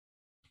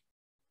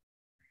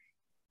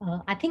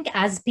I think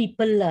as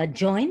people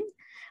join,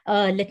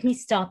 let me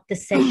start the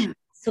session.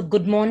 So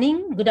good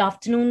morning, good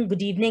afternoon,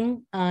 good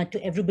evening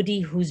to everybody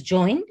who's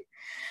joined.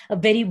 A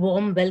very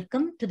warm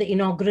welcome to the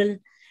inaugural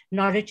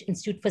Norwich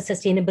Institute for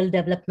Sustainable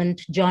Development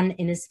John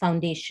Innes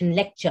Foundation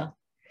lecture.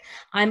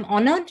 I'm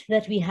honored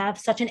that we have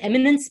such an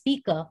eminent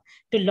speaker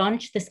to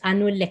launch this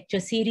annual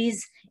lecture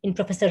series in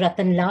Professor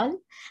Rattan Lal,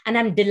 and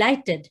I'm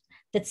delighted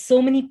that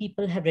so many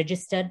people have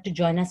registered to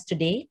join us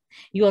today.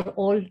 You are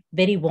all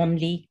very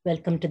warmly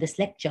welcome to this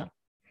lecture.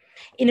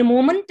 In a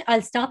moment,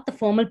 I'll start the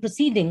formal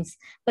proceedings,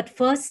 but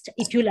first,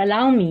 if you'll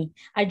allow me,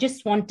 I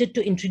just wanted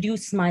to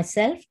introduce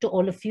myself to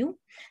all of you,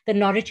 the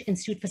Norwich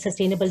Institute for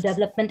Sustainable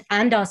Development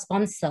and our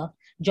sponsor,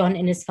 John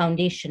Innes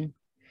Foundation.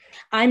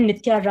 I'm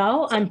Nitya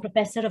Rao. I'm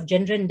Professor of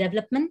Gender and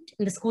Development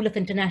in the School of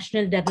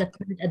International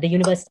Development at the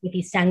University of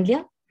East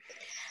Anglia.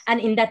 And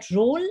in that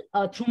role,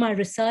 through my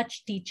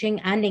research,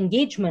 teaching, and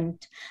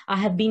engagement, I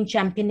have been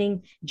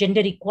championing gender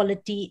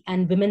equality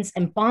and women's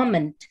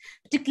empowerment,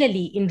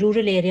 particularly in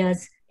rural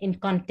areas in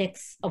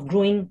context of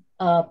growing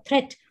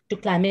threat to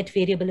climate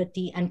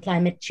variability and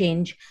climate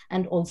change,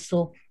 and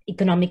also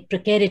economic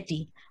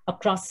precarity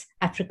across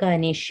Africa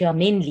and Asia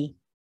mainly.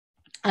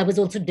 I was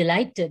also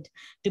delighted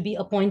to be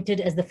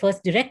appointed as the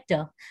first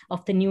director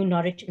of the new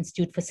Norwich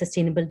Institute for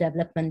Sustainable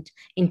Development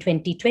in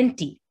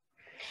 2020.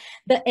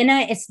 The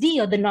NISD,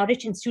 or the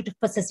Norwich Institute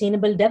for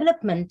Sustainable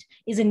Development,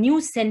 is a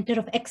new center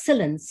of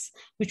excellence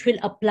which will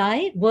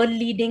apply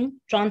world-leading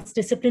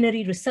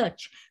transdisciplinary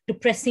research to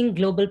pressing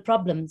global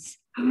problems.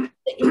 The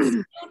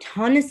institute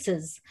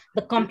harnesses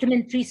the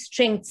complementary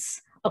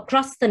strengths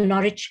across the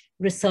Norwich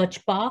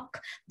Research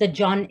Park, the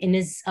John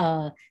Innes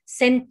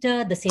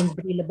Center, the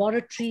Sainsbury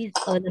Laboratories,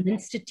 Earlham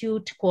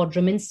Institute,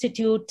 Quadram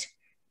Institute,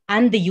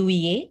 and the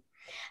UEA.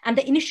 And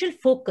the initial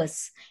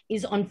focus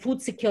is on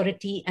food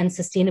security and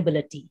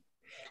sustainability,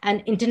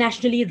 and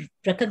internationally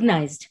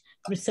recognized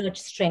research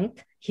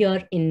strength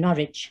here in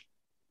Norwich.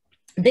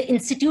 The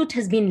institute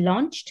has been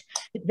launched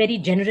with very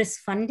generous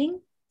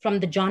funding from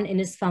the John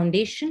Innes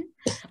Foundation,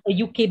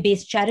 a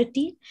UK-based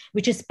charity,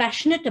 which is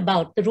passionate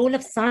about the role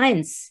of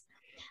science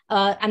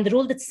and the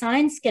role that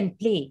science can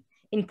play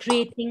in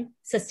creating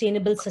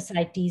sustainable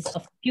societies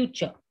of the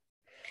future.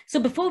 So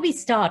before we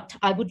start,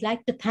 I would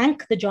like to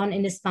thank the John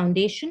Innes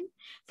Foundation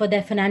for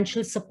their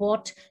financial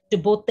support to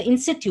both the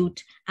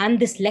Institute and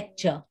this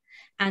lecture,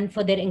 and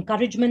for their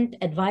encouragement,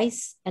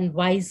 advice, and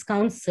wise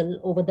counsel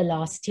over the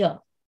last year.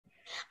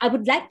 I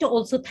would like to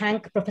also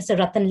thank Professor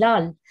Rattan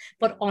Lal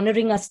for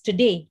honoring us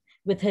today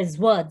with his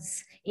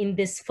words in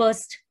this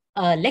first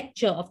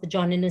lecture of the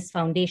John Innes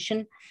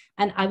Foundation.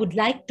 And I would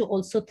like to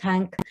also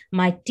thank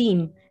my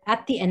team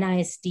at the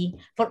NISD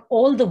for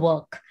all the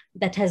work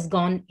that has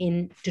gone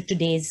into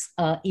today's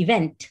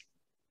event.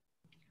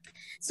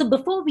 So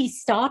before we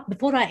start,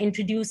 before I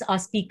introduce our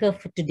speaker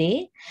for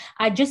today,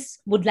 I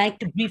just would like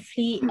to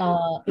briefly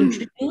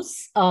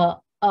introduce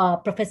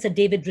Professor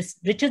David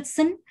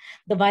Richardson,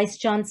 the Vice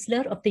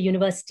Chancellor of the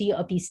University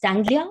of East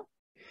Anglia.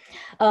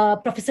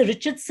 Professor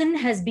Richardson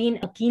has been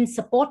a keen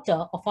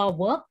supporter of our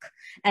work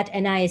at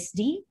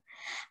NISD,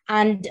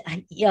 and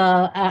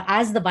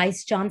as the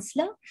Vice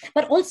Chancellor,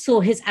 but also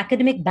his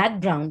academic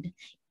background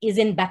is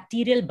in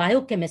bacterial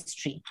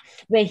biochemistry,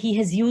 where he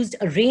has used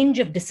a range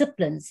of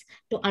disciplines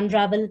to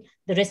unravel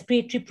the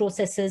respiratory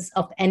processes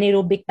of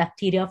anaerobic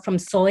bacteria from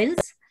soils,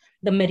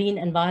 the marine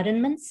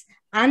environments,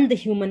 and the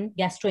human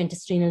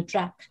gastrointestinal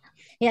tract.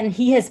 And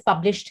he has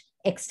published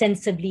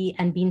extensively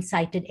and been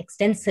cited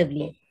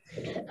extensively.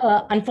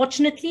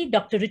 Unfortunately,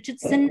 Dr.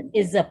 Richardson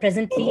is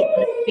presently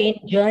on a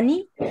Spain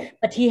journey,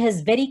 but he has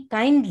very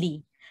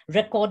kindly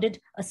recorded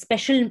a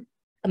special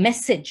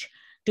message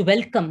to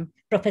welcome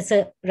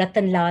Professor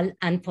Rattan Lal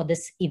and for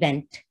this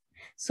event.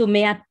 So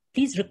may I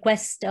please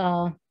request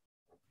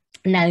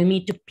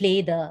Naomi to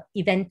play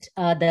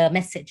the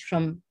message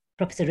from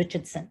Professor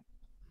Richardson.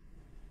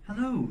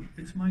 Hello,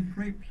 it's my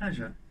great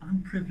pleasure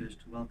and privilege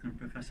to welcome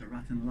Professor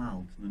Rattan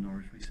Lal to the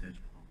Norwich Research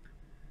Park.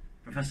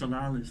 Professor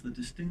Lal is the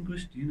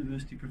Distinguished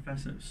University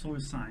Professor of Soil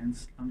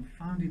Science and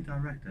Founding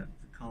Director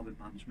of the Carbon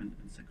Management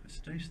and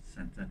Sequestration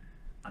Center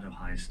at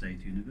Ohio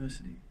State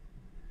University.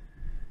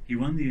 He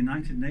won the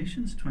United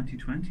Nations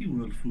 2020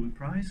 World Food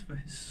Prize for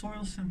his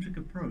soil-centric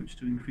approach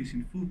to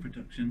increasing food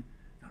production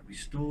that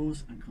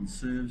restores and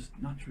conserves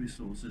natural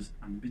resources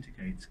and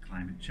mitigates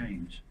climate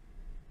change.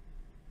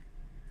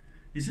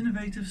 His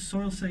innovative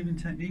soil-saving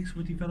techniques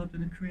were developed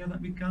in a career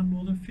that began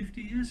more than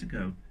 50 years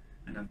ago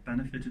and have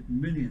benefited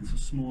millions of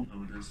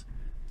smallholders,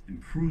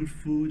 improved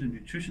food and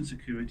nutrition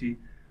security,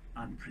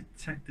 and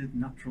protected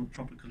natural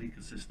tropical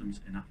ecosystems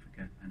in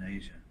Africa and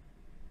Asia.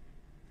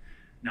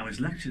 Now,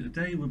 his lecture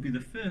today will be the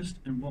first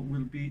in what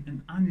will be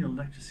an annual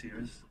lecture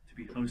series to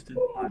be hosted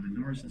by the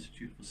Norwich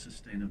Institute for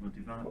Sustainable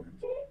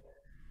Development.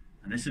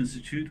 And this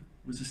institute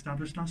was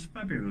established last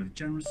February with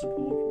generous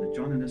support from the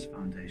John Innes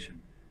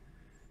Foundation.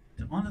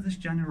 To honour this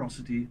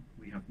generosity,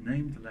 we have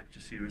named the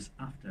lecture series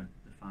after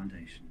the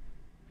foundation.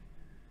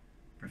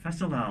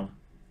 Professor Lal,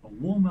 a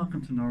warm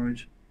welcome to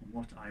Norwich on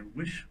what I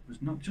wish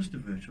was not just a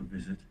virtual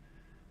visit,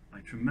 I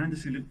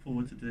tremendously look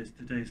forward to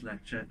today's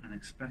lecture and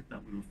expect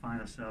that we will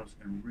find ourselves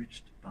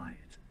enriched by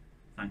it.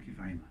 Thank you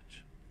very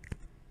much.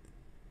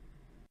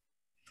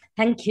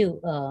 Thank you,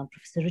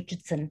 Professor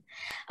Richardson.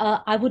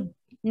 I would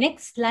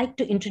next like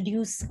to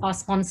introduce our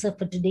sponsor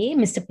for today,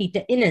 Mr.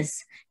 Peter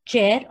Innes,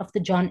 Chair of the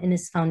John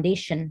Innes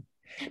Foundation.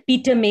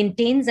 Peter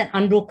maintains an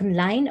unbroken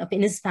line of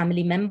Innes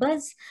family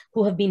members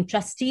who have been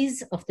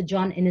trustees of the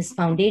John Innes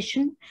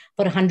Foundation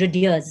for 100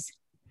 years.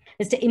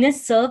 Mr.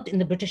 Innes served in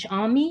the British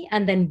Army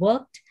and then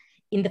worked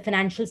in the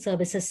financial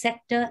services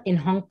sector in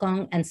Hong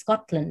Kong and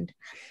Scotland.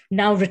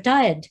 Now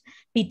retired,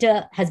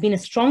 Peter has been a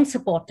strong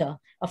supporter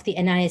of the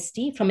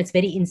NISD from its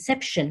very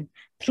inception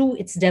through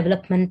its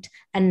development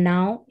and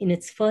now in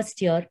its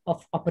first year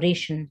of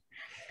operation.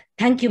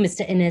 Thank you,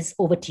 Mr. Innes.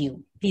 Over to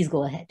you. Please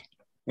go ahead.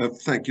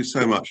 Thank you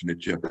so much,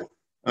 Nitya.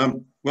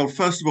 Well,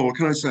 first of all,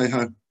 can I say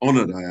how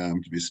honoured I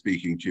am to be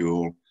speaking to you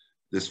all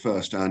this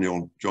first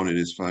annual John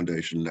Innes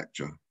Foundation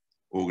lecture,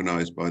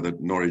 organised by the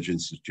Norwich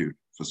Institute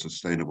for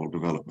Sustainable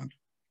Development.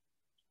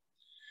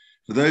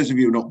 For those of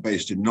you not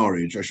based in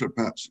Norwich, I should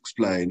perhaps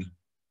explain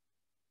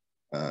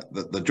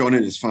that the John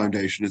Innes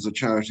Foundation is a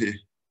charity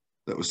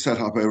that was set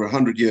up over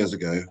 100 years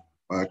ago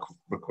by a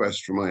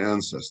request from my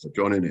ancestor,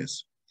 John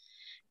Innes.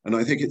 And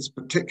I think it's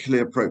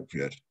particularly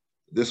appropriate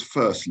this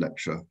first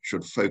lecture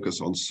should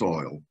focus on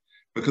soil,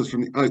 because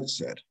from the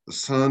outset, the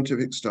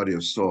scientific study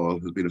of soil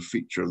has been a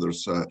feature of the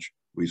research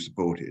we've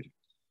supported.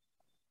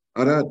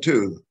 I'd add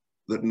too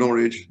that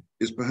Norwich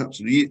is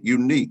perhaps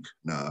unique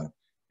now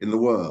in the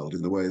world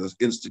in the way that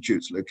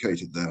institutes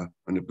located there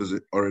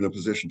are in a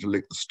position to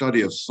link the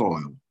study of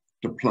soil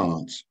to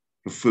plants,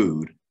 to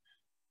food,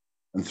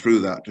 and through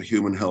that to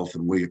human health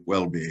and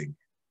well-being.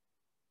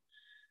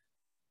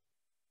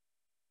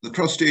 The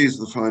trustees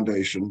of the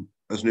foundation,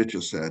 as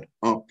Nitya said,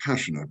 are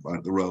passionate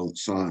about the role that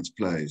science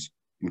plays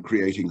in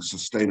creating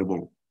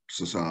sustainable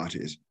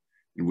societies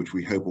in which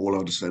we hope all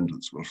our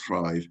descendants will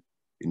thrive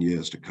in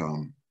years to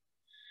come.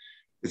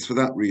 It's for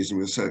that reason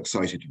we're so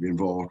excited to be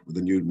involved with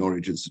the new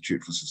Norwich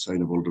Institute for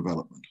Sustainable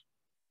Development,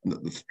 and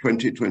that the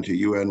 2020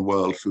 UN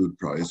World Food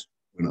Prize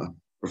winner,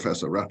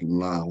 Professor Rattan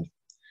Lal,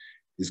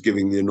 is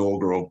giving the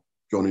inaugural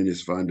John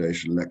Innes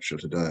Foundation lecture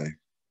today.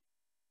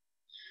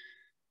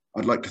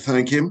 I'd like to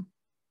thank him,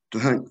 to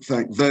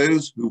thank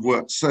those who've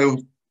worked so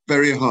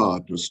very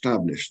hard to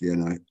establish the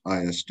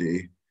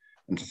NISD,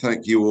 and to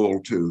thank you all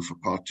too for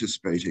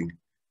participating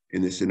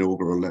in this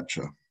inaugural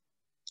lecture.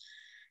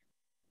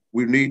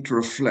 We need to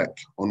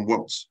reflect on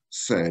what's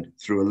said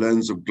through a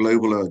lens of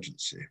global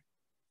urgency.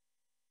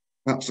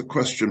 Perhaps the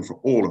question for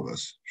all of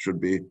us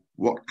should be,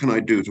 what can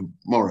I do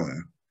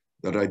tomorrow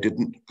that I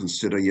didn't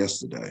consider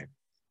yesterday?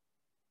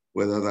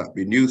 Whether that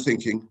be new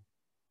thinking,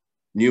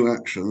 new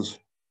actions,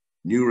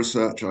 new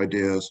research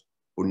ideas,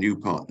 or new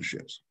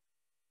partnerships.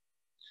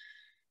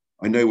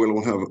 I know we'll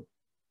all have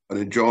an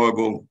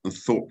enjoyable and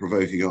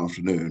thought-provoking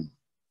afternoon,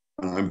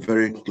 and I'm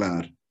very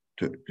glad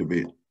to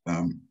be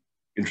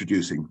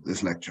introducing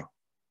this lecture.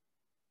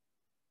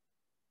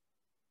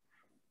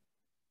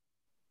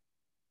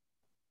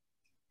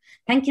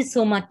 Thank you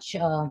so much,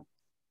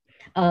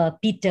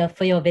 Peter,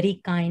 for your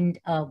very kind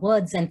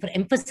words and for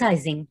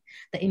emphasizing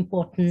the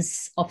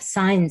importance of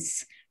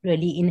science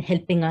really in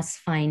helping us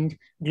find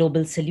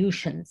global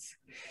solutions.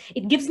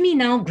 It gives me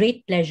now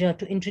great pleasure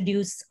to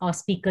introduce our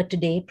speaker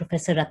today,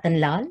 Professor Rattan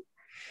Lal.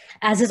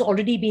 As has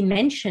already been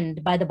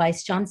mentioned by the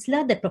Vice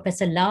Chancellor, that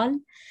Professor Lal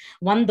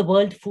won the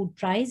World Food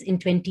Prize in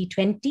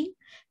 2020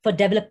 for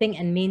developing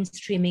and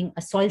mainstreaming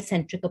a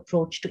soil-centric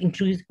approach to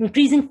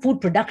increasing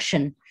food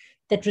production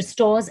that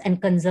restores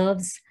and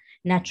conserves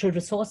natural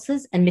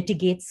resources and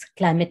mitigates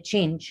climate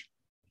change.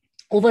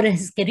 Over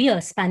his career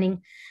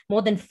spanning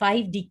more than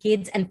 5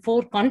 decades and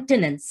 4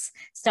 continents,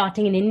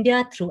 starting in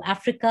India through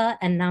Africa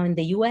and now in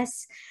the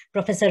US,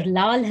 Professor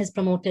Lal has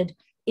promoted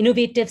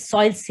innovative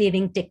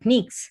soil-saving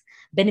techniques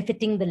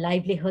benefiting the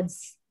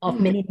livelihoods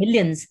of many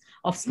millions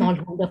of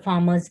smallholder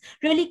farmers,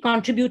 really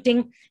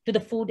contributing to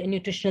the food and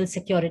nutritional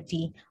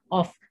security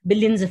of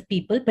billions of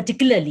people,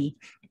 particularly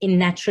in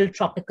natural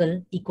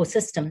tropical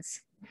ecosystems.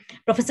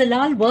 Professor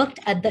Lal worked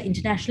at the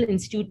International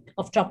Institute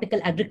of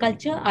Tropical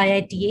Agriculture,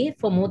 IITA,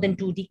 for more than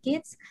 2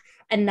 decades,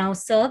 and now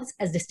serves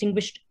as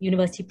Distinguished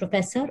University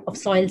Professor of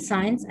Soil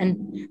Science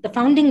and the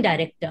founding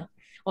director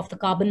of the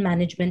Carbon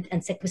Management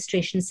and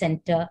Sequestration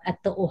Center at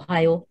the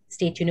Ohio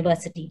State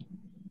University.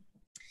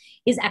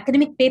 His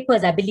academic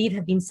papers, I believe,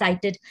 have been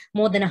cited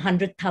more than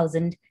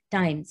 100,000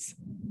 times.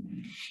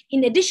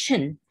 In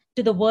addition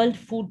to the World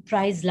Food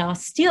Prize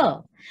last year,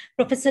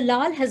 Professor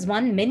Lal has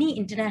won many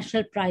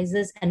international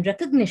prizes and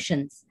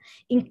recognitions,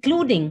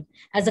 including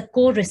as a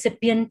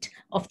co-recipient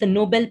of the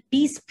Nobel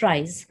Peace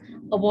Prize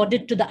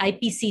awarded to the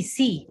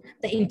IPCC,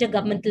 the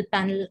Intergovernmental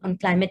Panel on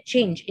Climate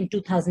Change, in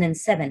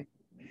 2007.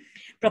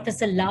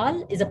 Professor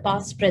Lal is a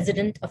past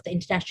president of the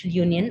International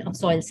Union of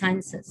Soil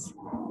Sciences.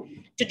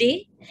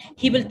 Today,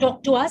 he will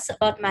talk to us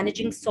about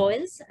managing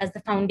soils as the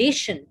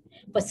foundation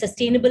for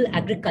sustainable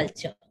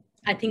agriculture.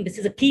 I think this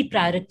is a key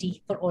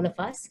priority for all of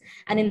us.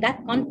 And in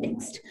that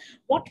context,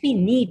 what we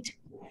need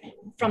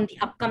from the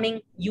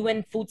upcoming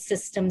UN Food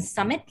Systems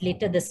Summit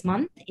later this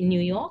month in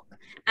New York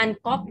and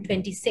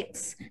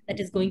COP26 that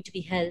is going to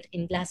be held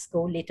in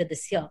Glasgow later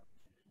this year.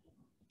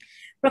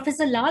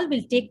 Professor Lal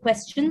will take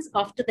questions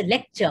after the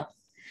lecture.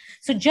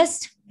 So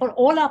just for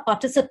all our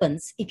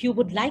participants, if you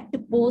would like to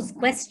pose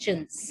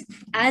questions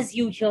as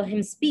you hear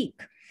him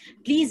speak,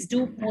 please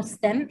do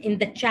post them in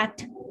the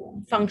chat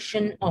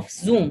function of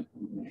Zoom.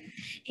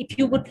 If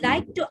you would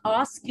like to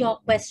ask your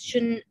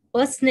question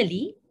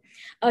personally,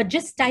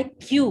 just type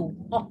Q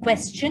or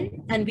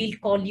question and we'll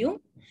call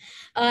you.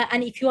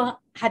 And if you are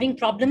having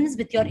problems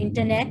with your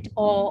internet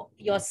or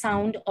your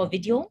sound or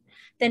video,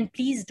 then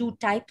please do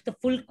type the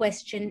full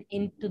question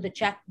into the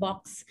chat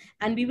box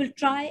and we will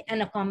try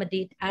and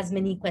accommodate as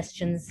many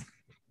questions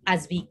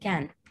as we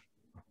can.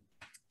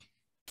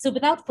 So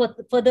without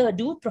further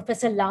ado,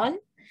 Professor Lal,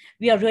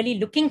 we are really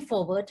looking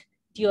forward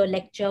to your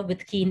lecture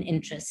with keen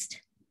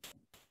interest.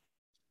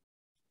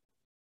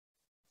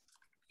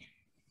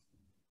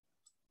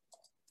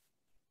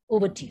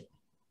 Over to you.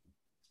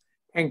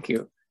 Thank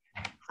you.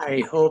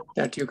 I hope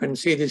that you can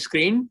see the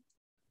screen.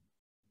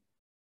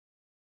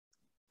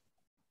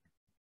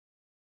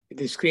 Is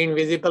the screen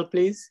visible,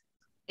 please?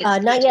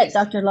 Not yet,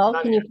 Dr. Lal.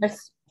 Can you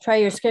try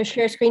your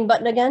share screen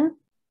button again?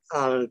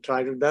 I'll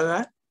try to do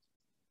that.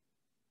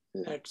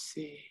 Let's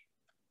see.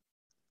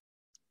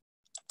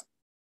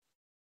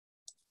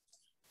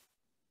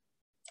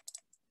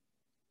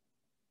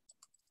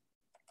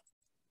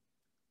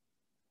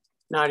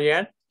 Not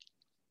yet?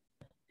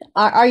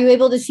 Are you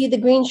able to see the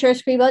green share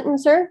screen button,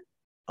 sir?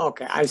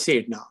 Okay, I see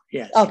it now,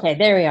 yes. Okay,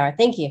 there we are.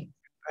 Thank you.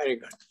 Very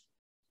good.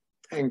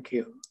 Thank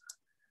you.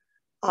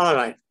 All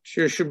right,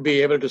 you should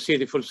be able to see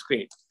the full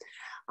screen.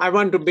 I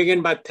want to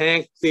begin by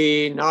thanking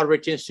the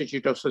Norwich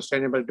Institute of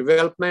Sustainable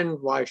Development,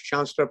 Vice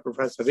Chancellor,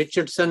 Professor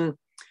Richardson,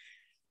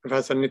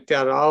 Professor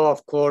Nitya Rao,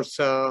 of course,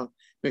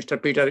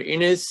 Mr. Peter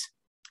Innes,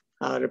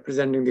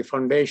 representing the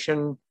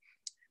foundation,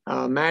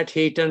 Matt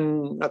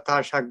Heaton,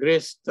 Natasha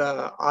Grist,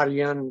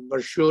 Aryan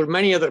Barshoor,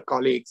 many other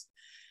colleagues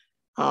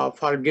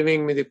for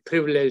giving me the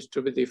privilege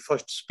to be the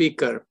first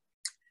speaker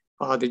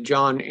for the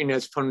John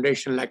Innes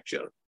Foundation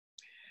lecture.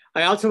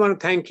 I also want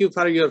to thank you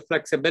for your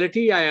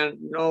flexibility. I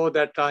know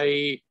that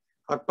I,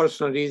 for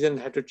personal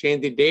reasons, had to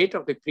change the date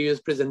of the previous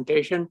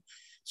presentation.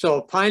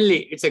 So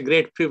finally, it's a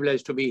great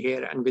privilege to be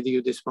here and with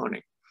you this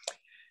morning.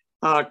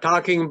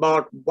 Talking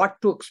about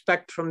what to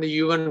expect from the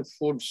UN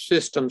Food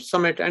Systems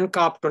Summit and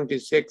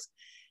COP26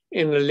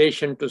 in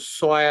relation to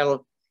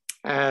soil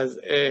as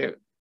a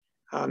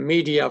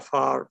media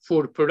for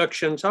food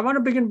production. So I want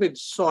to begin with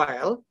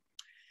soil,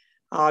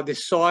 the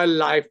soil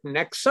life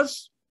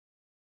nexus.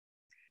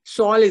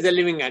 Soil is a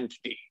living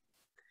entity.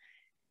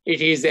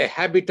 It is a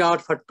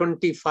habitat for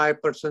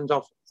 25%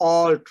 of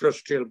all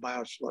terrestrial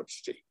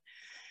biodiversity.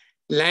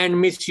 Land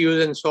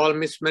misuse and soil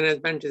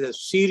mismanagement is a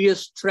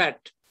serious threat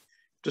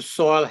to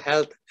soil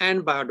health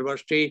and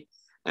biodiversity,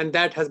 and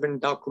that has been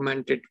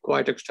documented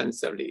quite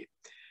extensively.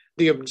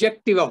 The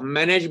objective of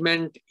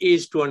management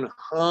is to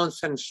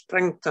enhance and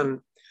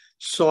strengthen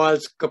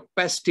soil's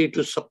capacity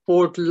to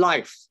support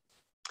life.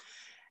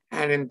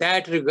 And in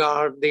that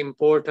regard, the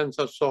importance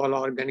of soil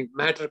organic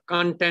matter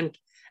content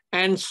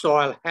and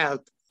soil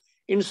health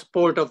in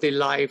support of the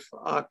life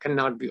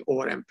cannot be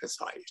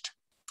overemphasized.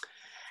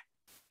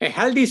 A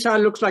healthy soil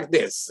looks like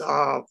this,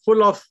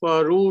 full of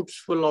roots,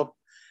 full of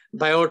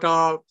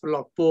biota, full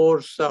of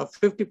pores,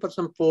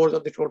 50% pores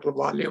of the total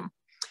volume.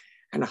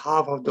 And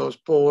half of those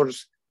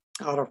pores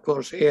are, of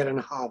course, air and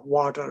half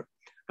water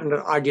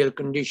under ideal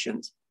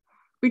conditions.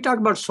 We talk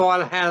about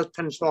soil health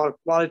and soil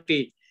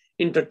quality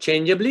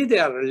interchangeably. They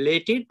are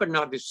related, but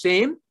not the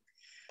same.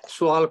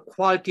 Soil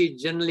quality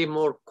is generally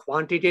more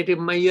quantitative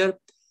measure,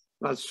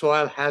 while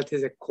soil health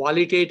is a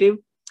qualitative,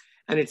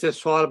 and it's a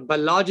soil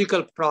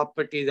biological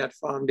property that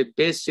form the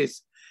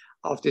basis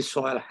of the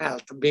soil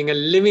health. Being a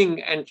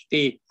living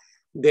entity,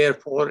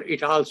 therefore,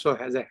 it also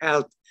has a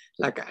health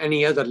like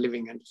any other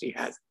living entity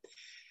has.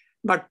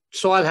 But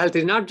soil health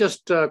is not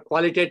just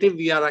qualitative.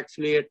 We are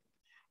actually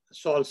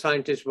soil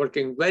scientists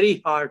working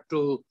very hard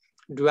to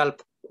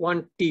develop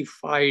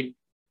quantified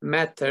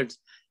methods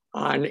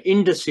and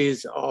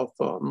indices of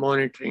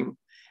monitoring,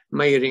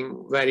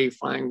 measuring,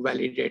 verifying,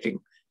 validating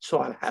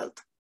soil health.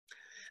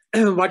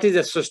 What is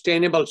a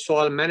sustainable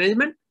soil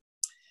management?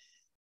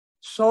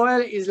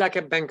 Soil is like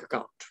a bank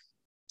account.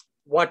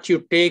 What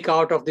you take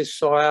out of the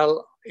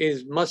soil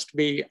must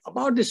be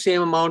about the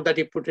same amount that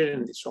you put it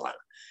in the soil.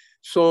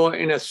 So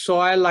in a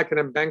soil, like in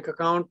a bank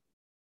account,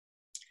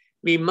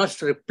 we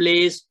must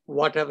replace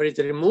whatever is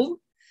removed.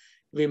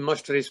 We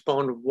must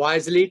respond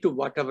wisely to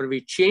whatever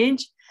we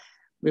change.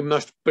 We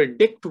must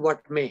predict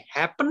what may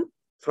happen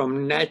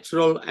from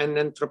natural and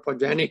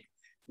anthropogenic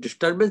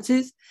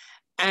disturbances.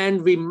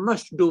 And we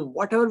must do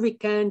whatever we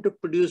can to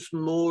produce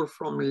more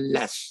from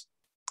less.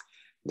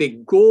 The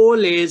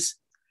goal is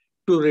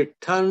to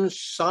return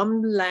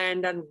some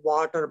land and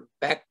water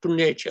back to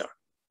nature.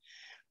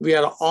 We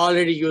are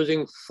already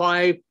using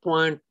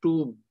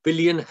 5.2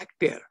 billion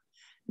hectares.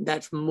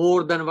 That's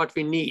more than what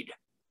we need.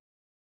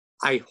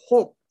 I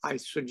hope I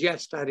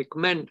suggest, I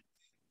recommend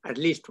at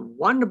least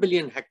 1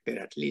 billion hectare,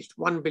 at least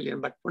 1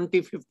 billion by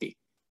 2050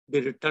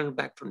 be returned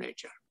back to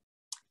nature.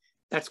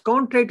 That's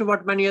contrary to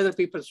what many other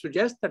people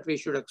suggest that we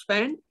should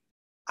expand.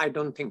 I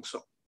don't think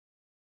so.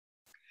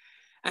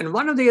 And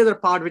one of the other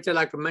part which I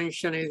like to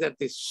mention is that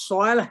the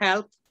soil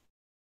health,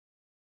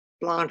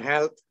 plant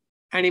health,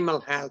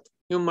 animal health,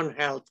 human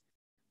health,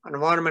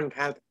 environment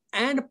health,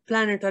 and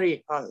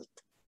planetary health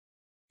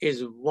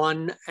is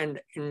one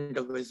and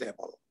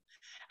indivisible.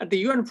 At the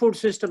UN Food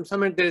System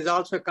Summit, there is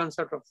also a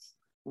concept of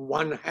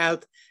One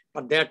Health,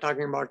 but they're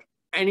talking about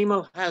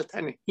animal health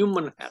and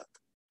human health.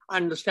 I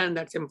understand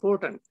that's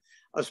important,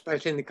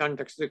 especially in the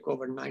context of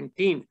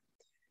COVID-19.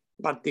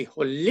 But the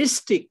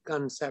holistic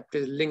concept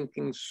is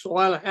linking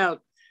soil health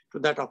to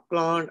that of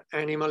plant,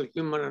 animal,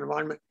 human,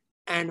 environment,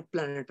 and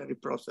planetary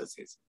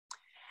processes.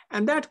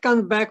 And that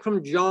comes back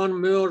from John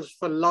Muir's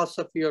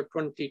philosophy of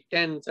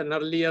 2010s and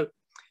earlier.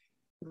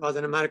 He was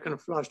an American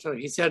philosopher.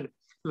 He said,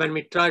 when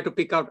we try to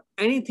pick out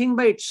anything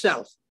by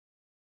itself,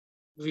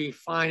 we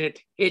find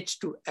it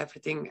hitched to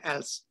everything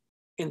else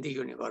in the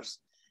universe.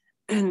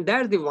 And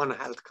that's the One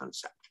Health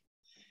concept.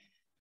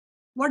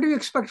 What do you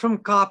expect from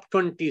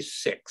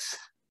COP26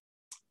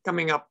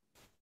 coming up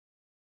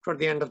toward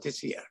the end of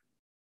this year?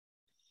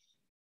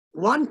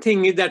 One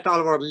thing is that all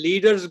of our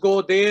leaders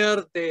go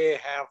there. They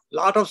have a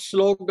lot of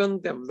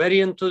slogans. They're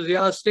very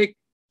enthusiastic.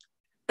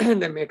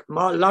 They make a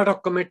lot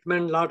of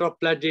commitment, a lot of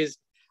pledges.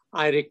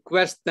 I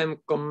request them,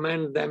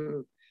 commend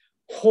them.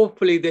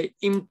 Hopefully they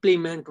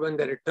implement when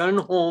they return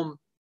home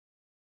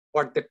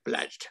what they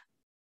pledged.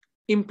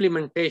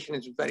 Implementation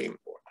is very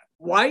important.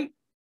 Why?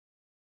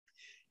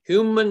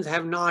 Humans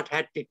have not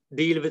had to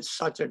deal with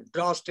such a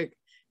drastic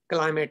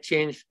climate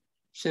change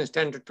since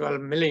 10 to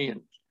 12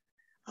 million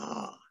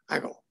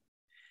ago.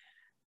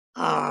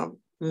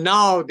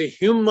 Now the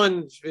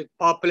humans with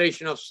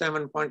population of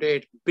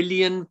 7.8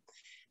 billion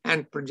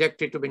and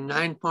projected to be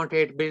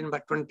 9.8 billion by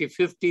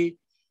 2050,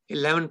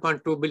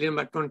 11.2 billion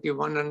by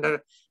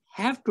 2100,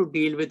 have to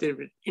deal with it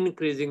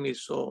increasingly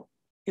so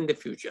in the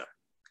future.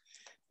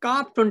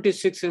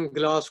 COP26 in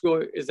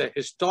Glasgow is a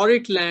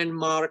historic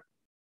landmark,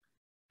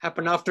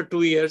 happened after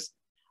 2 years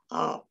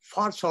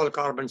for soil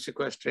carbon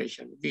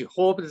sequestration. We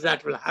hope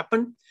that will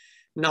happen.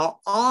 Now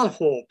all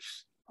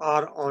hopes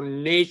are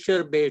on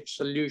nature-based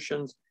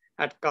solutions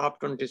at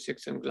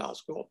COP26 in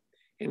Glasgow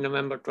in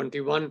November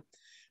 21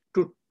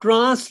 to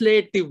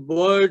translate the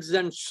words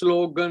and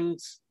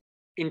slogans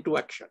into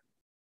action.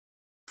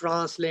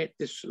 Translate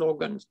the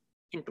slogans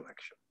into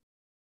action.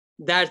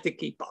 That's the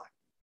key part.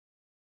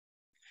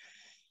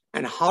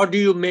 And how do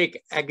you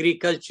make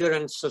agriculture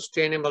and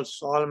sustainable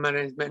soil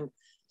management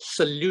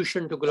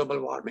solution to global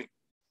warming?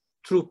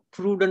 Through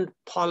prudent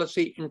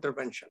policy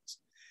interventions,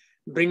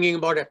 bringing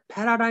about a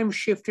paradigm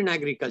shift in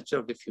agriculture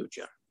of the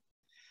future,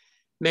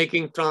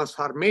 making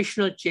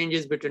transformational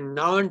changes between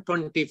now and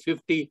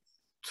 2050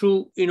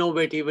 through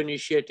innovative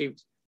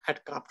initiatives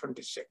at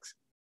COP26.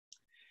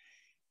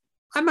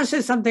 I must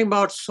say something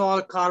about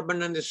soil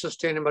carbon and the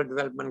Sustainable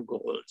Development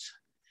Goals.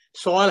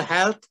 Soil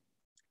health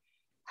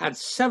had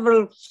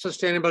several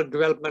Sustainable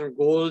Development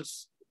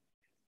Goals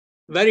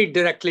very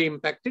directly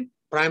impacted,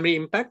 primary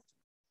impact,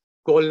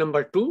 goal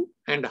number 2,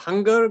 end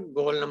hunger,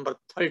 goal number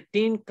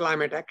 13,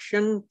 climate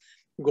action,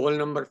 goal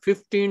number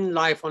 15,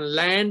 life on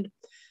land,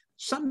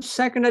 some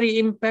secondary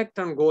impact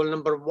on goal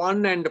number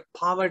 1 and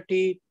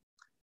poverty,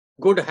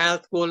 good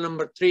health, goal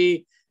number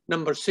 3,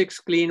 number 6,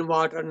 clean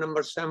water,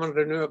 number 7,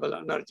 renewable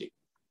energy.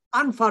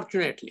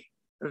 Unfortunately,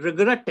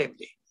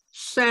 regrettably,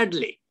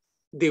 sadly,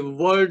 the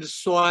word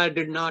soil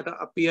did not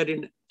appear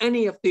in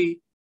any of the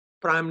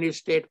primary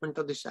statement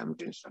of the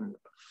 17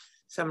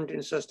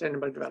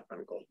 Sustainable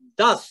Development Goals.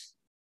 Thus,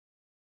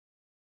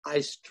 I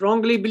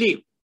strongly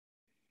believe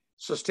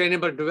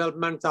sustainable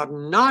developments are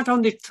not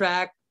on the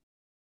track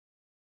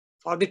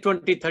for the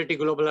 2030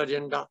 global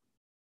agenda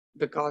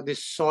because the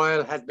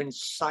soil has been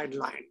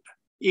sidelined,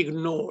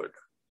 ignored,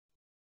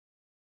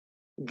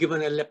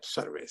 given a lip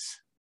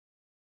service.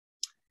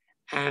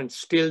 And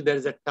still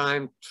there's a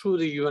time through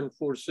the UN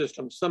Food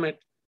System Summit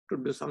to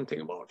do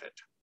something about it.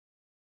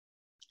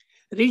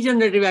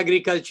 Regenerative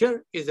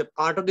agriculture is a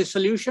part of the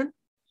solution.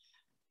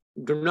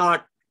 Do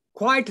not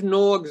quite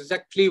know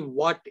exactly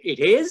what it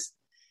is,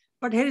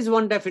 but here is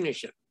one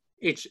definition.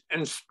 It's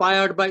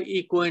inspired by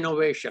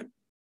eco-innovation.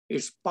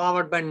 It's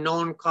powered by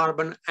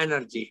non-carbon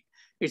energy.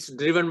 It's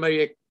driven by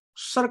a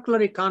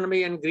circular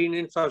economy and green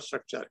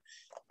infrastructure,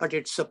 but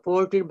it's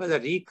supported by the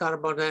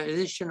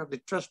recarbonization of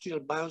the terrestrial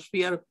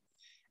biosphere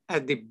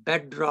as the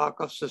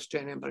bedrock of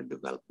sustainable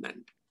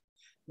development.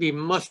 We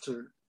must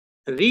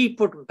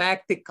re-put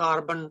back the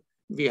carbon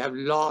we have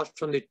lost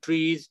from the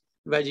trees,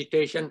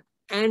 vegetation,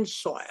 and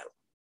soil.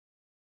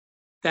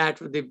 That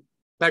was the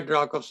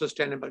bedrock of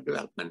sustainable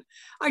development.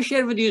 I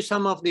share with you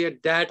some of the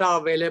data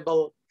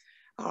available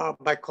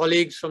by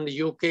colleagues from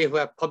the UK who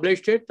have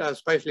published it. I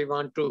especially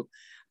want to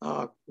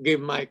give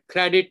my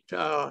credit,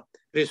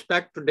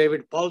 respect to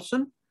David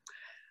Paulson.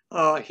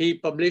 He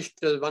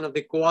published as one of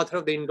the co-authors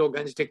of the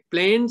Indo-Gangetic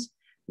Plains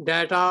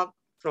data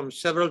from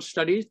several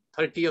studies,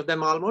 30 of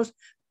them almost,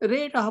 a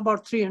rate of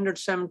about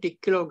 370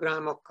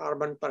 kilogram of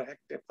carbon per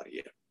hectare per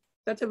year.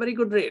 That's a very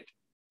good rate.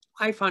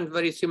 I found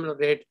very similar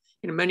rate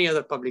in many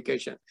other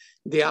publications.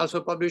 They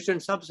also published in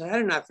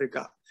sub-Saharan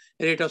Africa,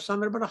 a rate of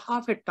somewhere about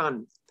half a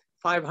ton,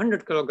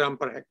 500 kilogram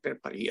per hectare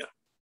per year.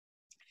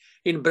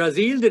 In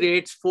Brazil, the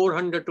rates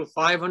 400 to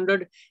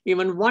 500,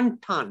 even 1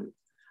 ton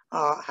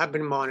have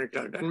been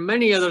monitored. And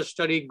many other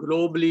studies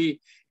globally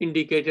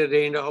indicate a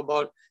range of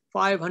about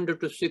 500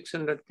 to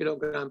 600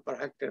 kilogram per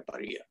hectare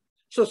per year.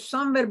 So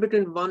somewhere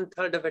between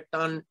 1/3 of a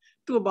ton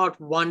to about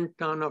 1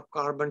 ton of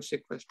carbon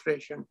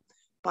sequestration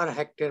per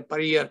hectare per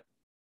year.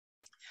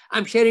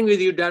 I'm sharing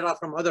with you data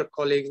from other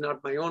colleagues,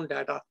 not my own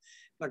data,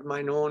 but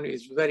my own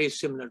is very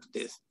similar to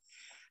this.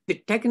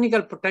 The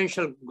technical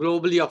potential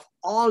globally of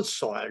all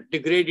soil,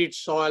 degraded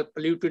soil,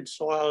 polluted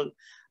soil,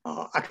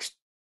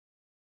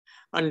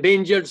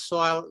 endangered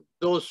soil,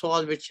 those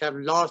soils which have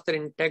lost their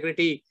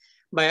integrity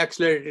by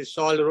accelerated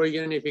soil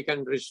erosion, if we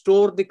can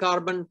restore the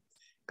carbon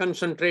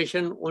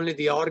concentration, only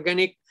the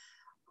organic,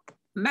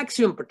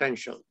 maximum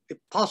potential, if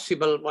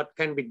possible, what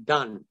can be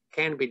done,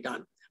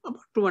 about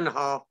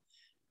 2.5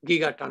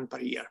 gigaton per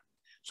year.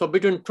 So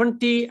between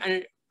 20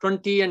 and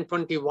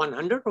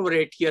 2100 over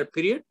 8-year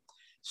period,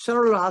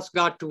 several of us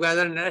got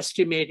together and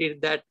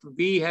estimated that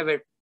we have a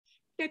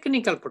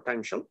technical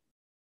potential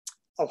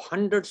of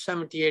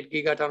 178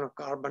 gigaton of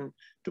carbon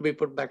to be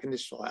put back in the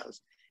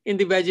soils. In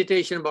the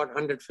vegetation, about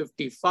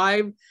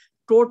 155,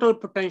 total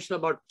potential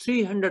about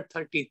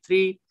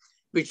 333,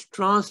 which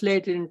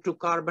translated into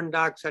carbon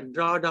dioxide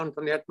drawdown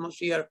from the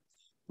atmosphere,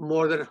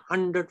 more than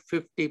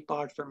 150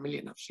 parts per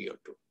million of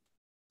CO2.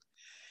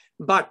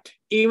 But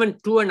even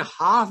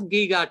 2.5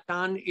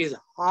 gigaton is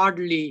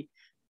hardly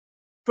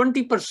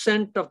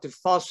 20% of the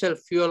fossil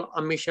fuel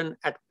emission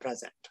at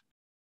present.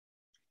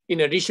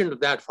 In addition to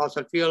that,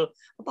 fossil fuel,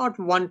 about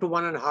 1 to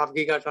 1.5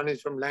 gigaton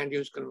is from land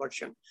use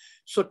conversion.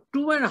 So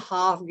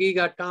 2.5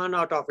 gigaton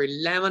out of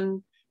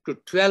 11 to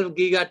 12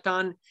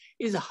 gigaton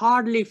is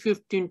hardly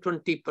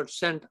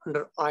 15–20%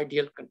 under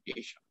ideal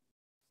condition.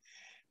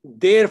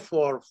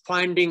 Therefore,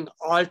 finding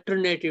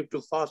alternative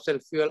to fossil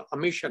fuel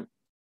emission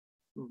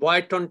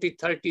by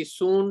 2030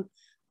 soon,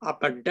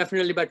 but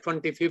definitely by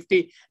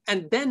 2050,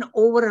 and then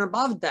over and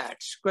above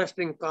that,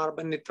 sequestering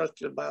carbon in the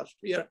terrestrial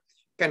biosphere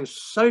can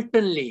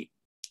certainly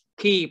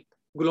keep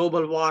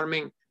global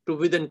warming to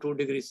within 2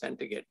 degrees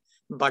centigrade,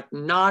 but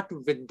not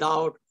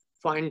without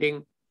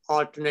finding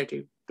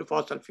alternative to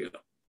fossil fuel.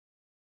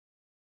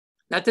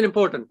 That's an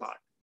important part.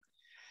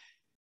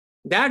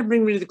 That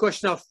brings me to the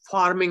question of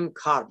farming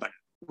carbon.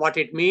 What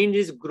it means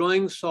is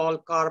growing soil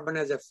carbon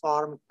as a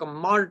farm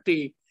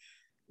commodity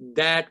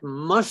that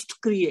must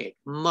create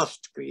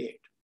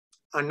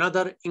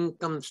another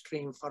income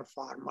stream for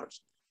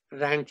farmers,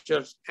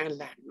 ranchers, and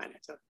land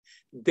managers.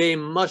 They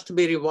must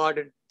be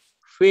rewarded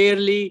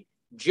fairly,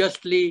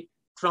 justly,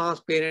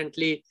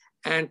 transparently,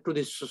 and to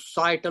the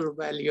societal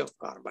value of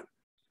carbon.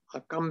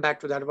 I'll come back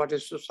to that. What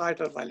is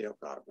societal value of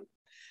carbon?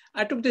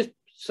 I took this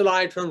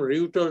slide from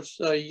Reuters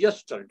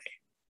yesterday.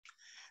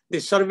 The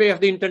survey of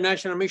the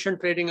International Emission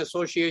Trading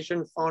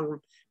Association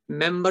found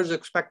members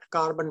expect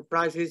carbon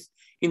prices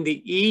in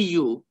the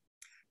EU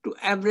to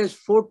average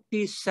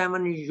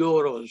 47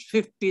 euros,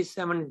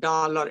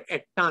 $57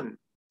 a ton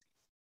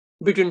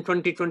between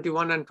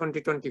 2021 and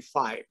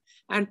 2025,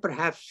 and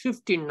perhaps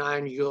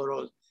 59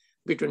 euros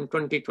between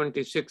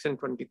 2026 and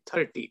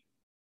 2030.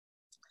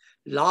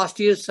 Last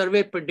year's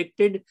survey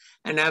predicted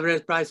an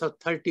average price of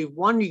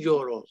 31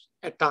 euros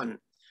a ton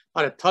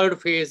for a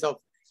third phase of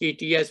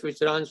ETS,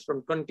 which runs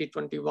from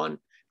 2021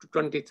 to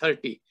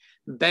 2030.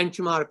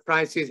 Benchmark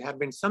prices have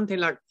been something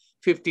like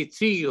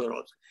 53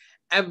 euros.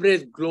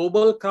 Average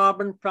global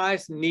carbon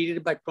price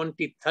needed by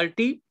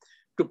 2030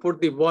 to put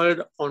the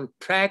world on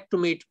track to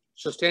meet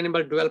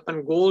sustainable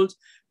development goals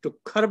to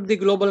curb the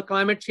global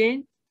climate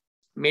change,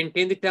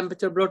 maintain the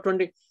temperature below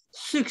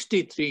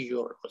 63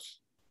 euros.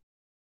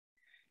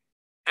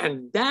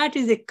 And that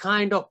is the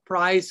kind of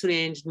price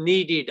range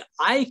needed.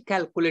 I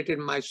calculated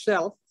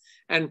myself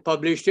and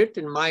published it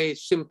in my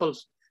simple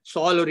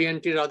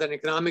soil-oriented rather than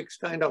economics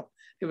kind of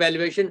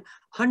evaluation,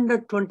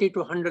 $120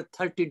 to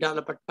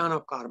 $130 per ton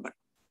of carbon.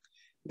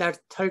 That's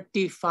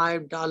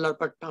 $35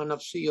 per ton of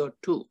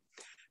CO2.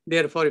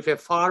 Therefore, if a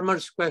farmer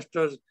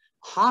sequesters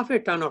half a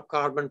ton of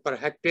carbon per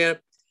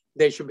hectare,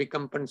 they should be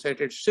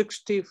compensated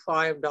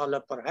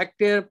 $65 per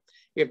hectare.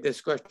 If they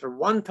sequester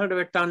 1/3 of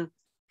a ton,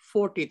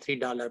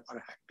 $43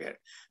 per hectare.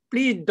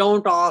 Please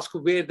don't ask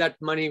where that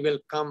money will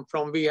come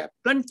from. We have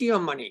plenty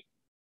of money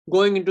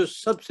going into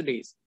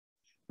subsidies,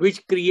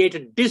 which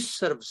create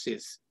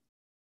disservices.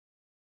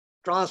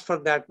 Transfer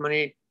that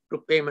money to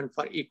payment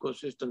for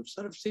ecosystem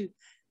services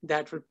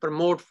that will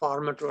promote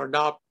farmers to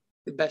adopt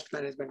the best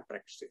management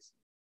practices.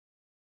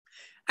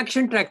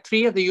 Action track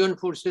 3 of the UN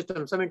Food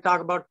System, so we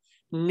talk about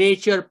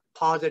nature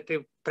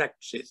positive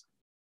practices.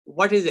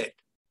 What is it?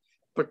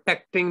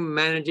 Protecting,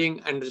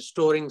 managing, and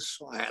restoring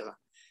soil,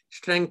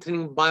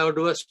 strengthening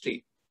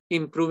biodiversity,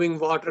 improving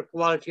water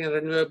quality and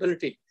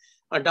renewability,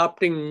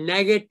 adopting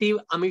negative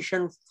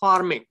emission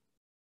farming,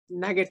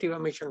 negative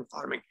emission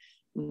farming,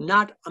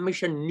 not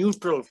emission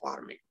neutral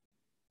farming,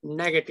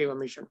 negative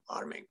emission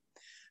farming.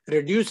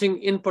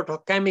 Reducing input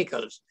of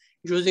chemicals,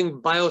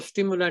 using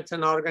biostimulants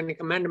and organic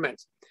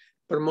amendments,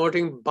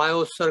 promoting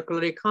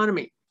biocircular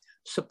economy,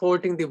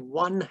 supporting the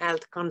One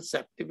Health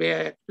concept, the way I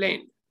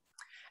explained.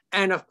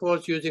 And of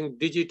course, using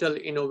digital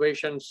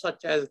innovations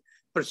such as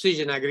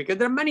precision agriculture.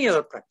 There are many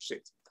other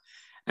practices.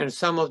 And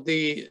some of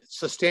the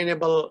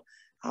sustainable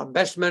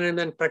best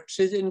management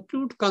practices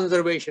include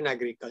conservation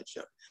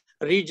agriculture,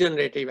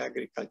 regenerative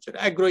agriculture,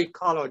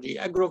 agroecology,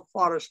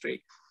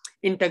 agroforestry,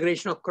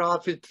 integration of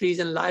crops with trees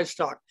and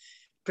livestock,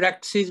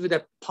 practices with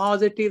a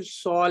positive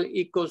soil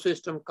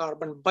ecosystem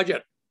carbon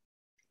budget,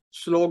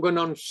 slogan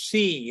on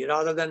C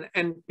rather than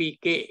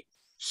NPK,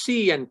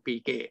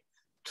 CNPK,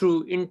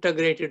 through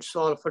integrated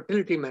soil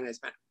fertility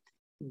management,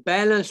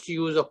 balanced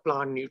use of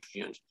plant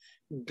nutrients,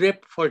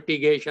 drip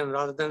fertigation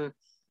rather than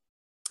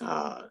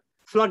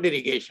flood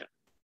irrigation.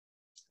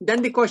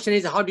 Then the question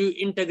is, how do you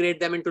integrate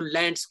them into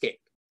landscape?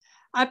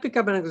 I pick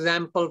up an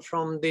example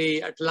from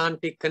the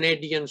Atlantic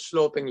Canadian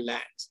sloping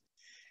lands.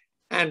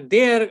 And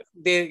their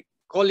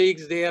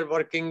colleagues, they are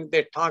working,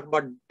 they talk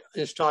about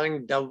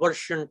installing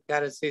diversion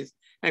terraces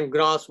and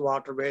grass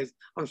waterways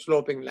on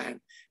sloping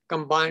land,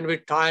 combined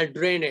with tile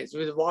drainage,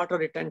 with water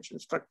retention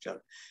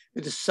structure,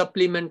 with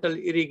supplemental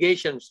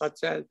irrigation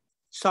such as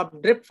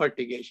sub-drip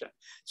fertigation.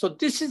 So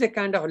this is a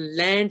kind of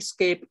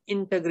landscape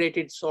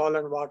integrated soil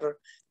and water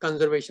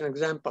conservation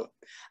example.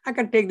 I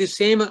can take the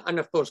same, and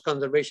of course,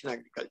 conservation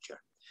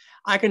agriculture.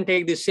 I can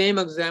take the same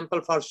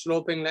example for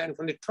sloping land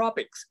from the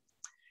tropics.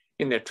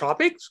 In the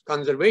tropics,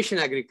 conservation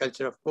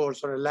agriculture, of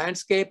course, or a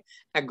landscape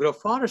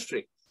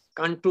agroforestry,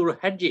 contour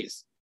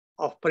hedges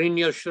of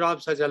perennial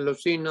shrubs such as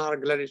Lucina or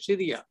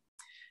Gladiceria.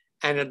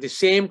 And at the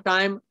same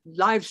time,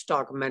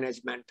 livestock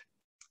management,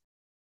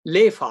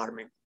 lay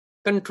farming,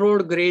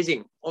 controlled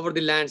grazing over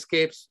the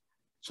landscapes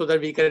so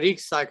that we can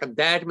recycle.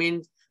 That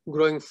means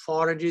growing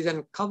forages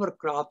and cover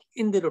crops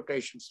in the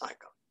rotation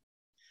cycle.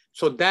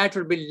 So that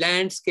would be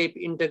landscape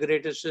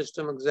integrated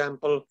system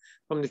example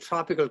from the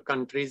tropical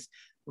countries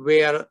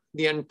where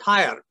the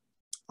entire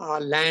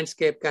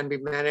landscape can be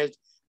managed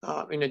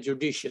in a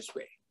judicious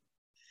way.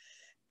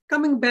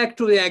 Coming back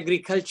to the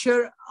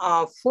agriculture,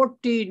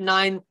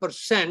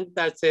 49%,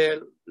 that's a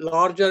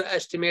larger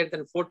estimate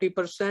than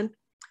 40%,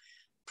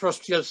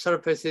 terrestrial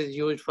surface is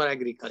used for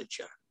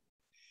agriculture.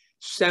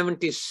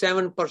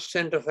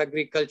 77% of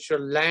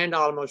agricultural land,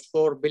 almost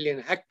 4 billion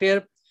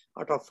hectares,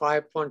 out of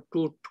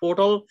 5.2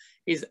 total,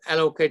 is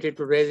allocated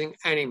to raising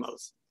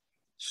animals.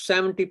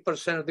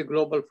 70% of the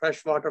global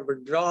freshwater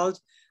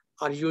withdrawals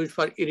are used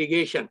for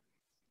irrigation.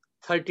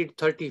 30 to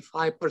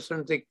 35%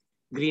 of the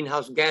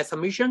greenhouse gas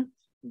emission,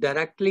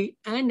 directly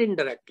and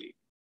indirectly,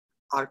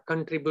 are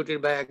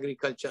contributed by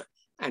agriculture.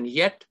 And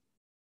yet,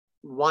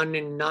 1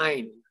 in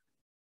 9,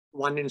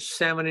 1 in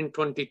 7 in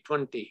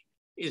 2020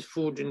 is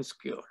food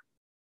insecure.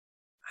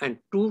 And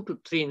 2 to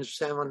 3 in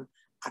 7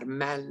 are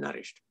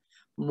malnourished.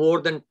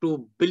 More than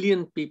 2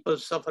 billion people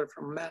suffer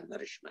from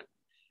malnourishment,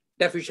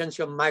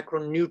 deficiency of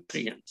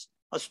micronutrients,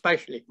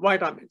 especially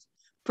vitamins,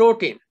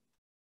 protein.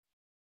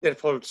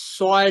 Therefore,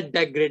 soil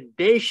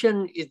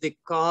degradation is the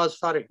cause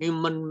for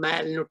human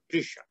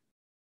malnutrition.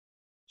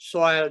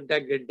 Soil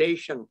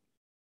degradation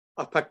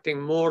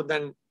affecting more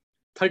than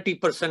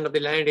 30% of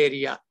the land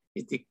area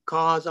is the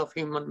cause of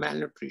human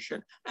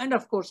malnutrition and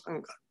of course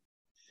hunger.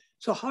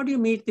 So how do you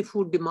meet the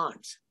food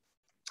demands?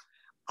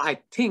 I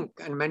think,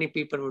 and many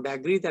people would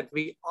agree, that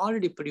we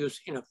already produce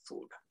enough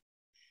food.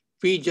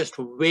 We just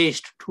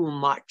waste too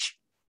much.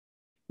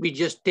 We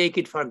just take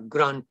it for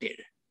granted.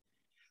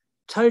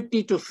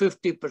 30 to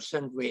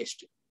 50%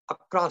 waste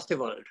across the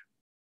world,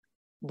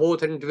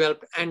 both in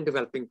developed and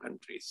developing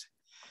countries.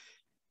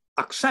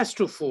 Access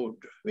to food,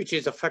 which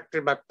is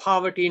affected by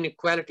poverty,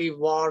 inequality,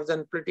 wars,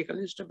 and political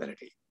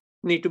instability,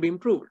 need to be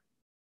improved.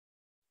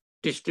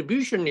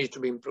 Distribution needs to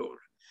be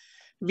improved.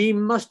 We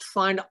must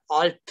find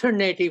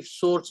alternative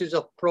sources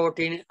of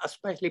protein,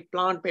 especially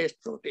plant-based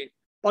protein,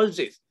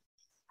 pulses.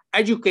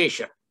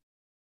 Education,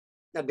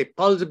 that the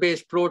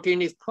pulse-based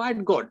protein is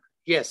quite good.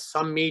 Yes,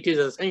 some meat is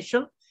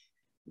essential,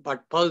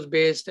 but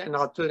pulse-based and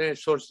alternate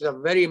sources are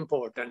very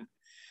important.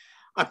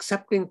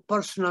 Accepting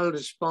personal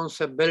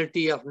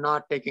responsibility of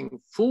not taking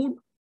food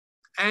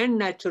and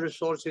natural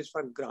resources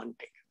for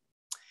granted,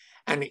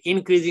 and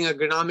increasing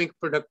agronomic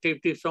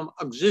productivity from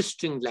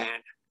existing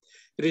land,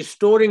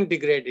 restoring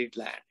degraded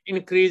land,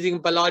 increasing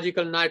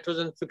biological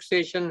nitrogen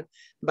fixation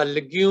by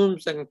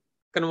legumes, and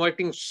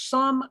converting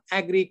some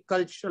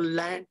agricultural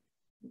land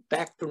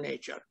back to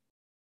nature.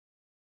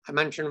 I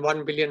mentioned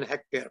 1 billion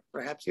hectares,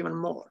 perhaps even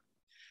more.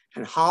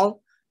 And how?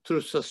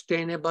 Through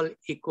sustainable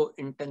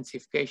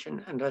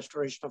eco-intensification and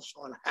restoration of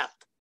soil health.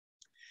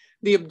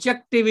 The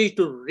objective is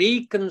to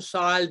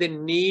reconcile the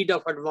need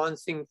of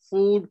advancing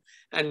food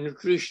and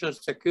nutritional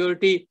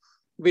security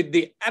with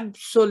the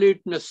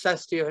absolute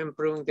necessity of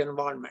improving the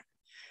environment.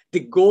 The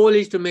goal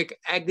is to make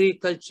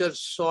agriculture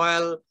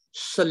soil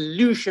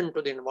solution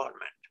to the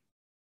environment,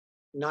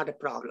 not a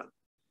problem.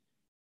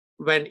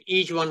 when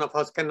each one of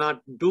us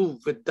cannot do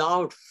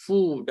without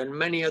food and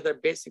many other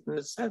basic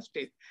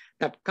necessities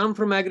that come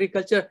from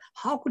agriculture,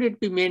 how could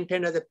it be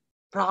maintained as a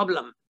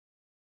problem?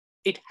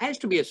 It has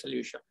to be a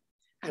solution.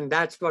 And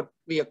that's what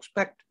we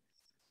expect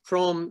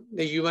from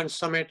the UN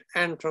summit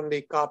and from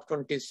the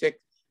COP26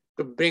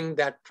 to bring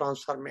that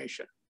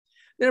transformation.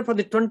 Therefore,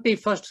 the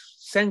 21st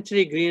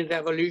century green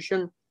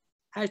revolution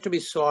has to be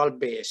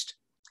soil-based,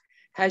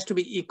 has to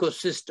be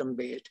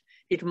ecosystem-based.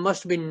 It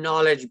must be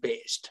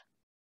knowledge-based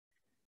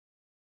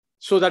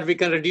so that we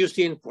can reduce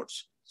the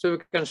inputs, so we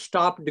can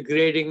stop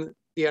degrading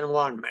the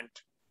environment.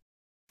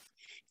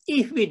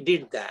 If we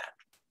did that,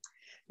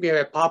 we have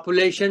a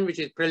population which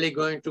is probably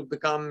going to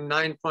become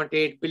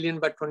 9.8 billion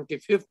by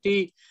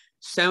 2050,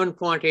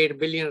 7.8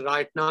 billion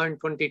right now in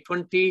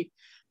 2020,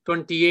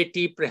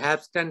 2080,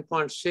 perhaps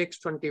 10.6,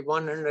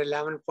 2100,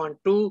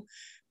 11.2.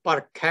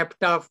 Per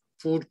capita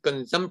food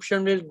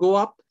consumption will go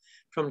up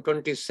from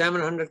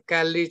 2,700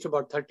 calories to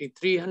about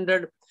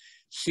 3,300.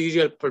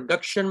 Cereal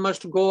production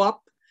must go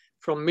up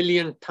from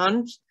million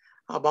tons,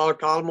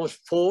 about almost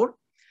 4.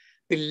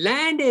 The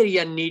land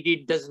area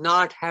needed does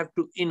not have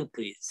to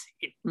increase.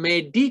 It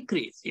may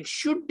decrease. It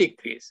should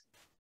decrease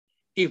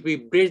if we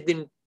bridge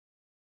the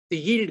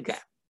yield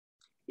gap.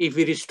 If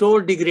we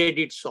restore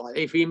degraded soil,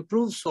 if we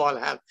improve soil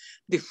health,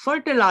 the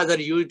fertilizer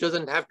use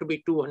doesn't have to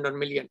be 200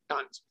 million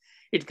tons.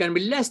 It can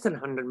be less than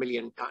 100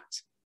 million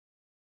tons.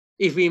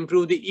 If we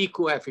improve the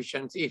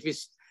eco-efficiency, if we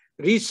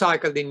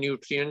recycle the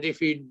nutrients, if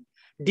we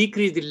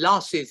decrease the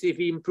losses, if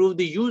we improve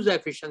the use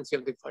efficiency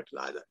of the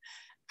fertilizer,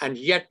 and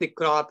yet the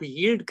crop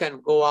yield can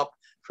go up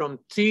from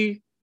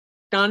 3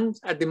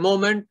 tons at the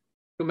moment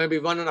to maybe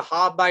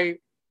 1.5 by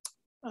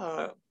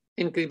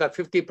increase by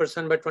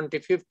 50% by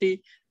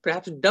 2050,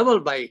 perhaps double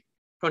by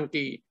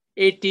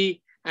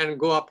 2080, and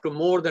go up to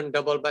more than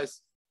double by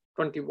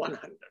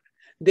 2100.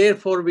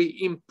 Therefore, we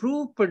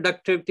improve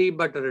productivity,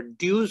 but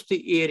reduce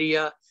the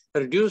area,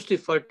 reduce the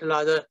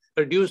fertilizer,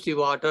 reduce the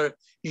water,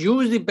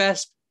 use the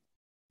best,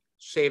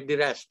 save the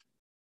rest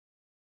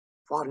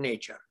for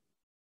nature.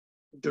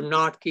 Do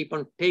not keep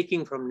on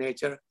taking from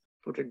nature,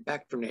 put it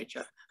back to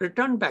nature,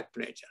 return back to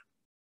nature.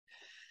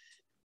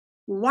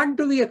 What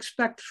do we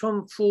expect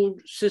from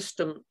Food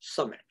System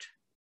Summit,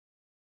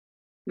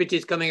 which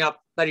is coming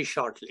up very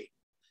shortly?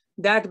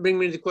 That brings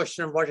me to the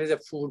question of what is a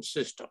food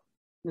system.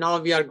 Now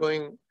we are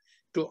going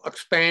to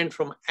expand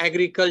from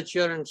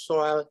agriculture and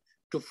soil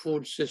to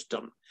food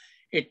system.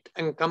 It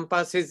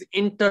encompasses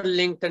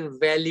interlinked and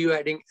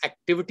value-adding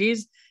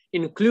activities,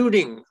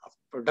 including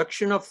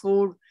production of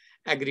food,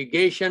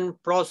 aggregation,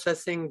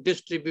 processing,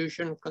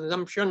 distribution,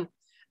 consumption,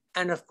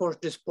 and of course,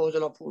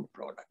 disposal of food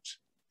products.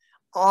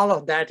 All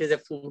of that is a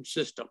food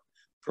system,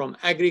 from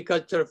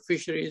agriculture,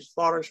 fisheries,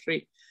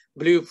 forestry,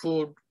 blue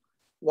food,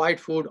 white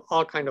food,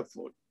 all kind of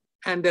food,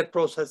 and their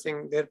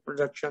processing, their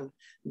production,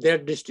 their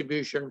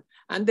distribution,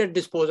 and their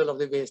disposal of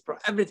the waste.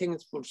 Everything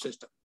is food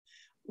system.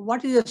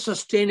 What is a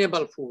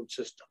sustainable food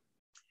system?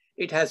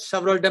 It has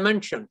several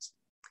dimensions: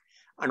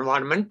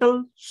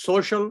 environmental,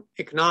 social,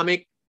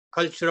 economic,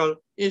 cultural,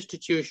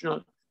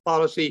 institutional,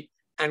 policy,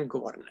 and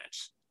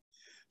governance.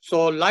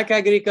 So like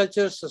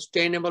agriculture,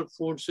 sustainable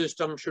food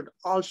system should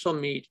also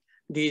meet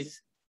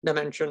these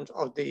dimensions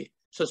of the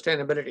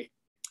sustainability,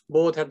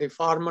 both at the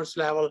farmers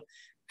level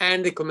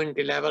and the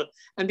community level.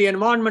 And the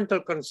environmental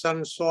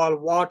concerns, soil,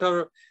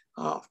 water,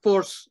 of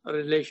course, in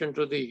relation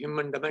to the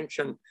human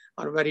dimension,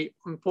 are a very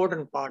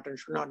important part and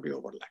should not be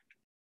overlooked.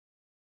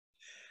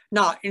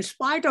 Now, in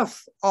spite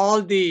of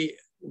all the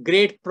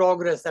great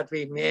progress that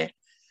we made,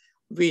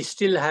 we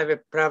still have a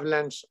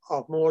prevalence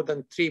of more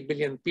than 3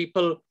 billion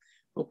people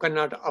who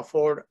cannot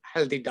afford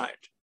healthy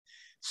diet.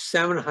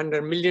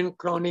 700 million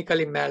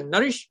chronically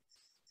malnourished.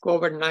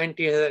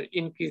 COVID-19 has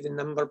increased the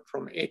number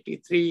from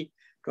 83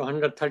 to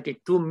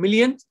 132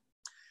 million.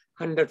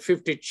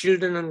 150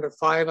 children under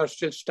 5 are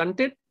still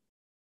stunted.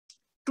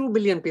 2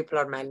 billion people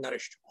are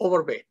malnourished,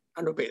 overweight,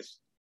 and obese.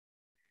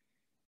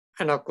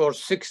 And of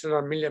course,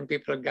 600 million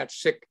people get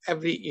sick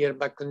every year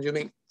by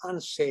consuming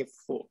unsafe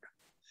food.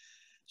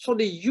 So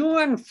the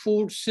UN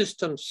Food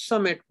System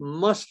Summit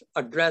must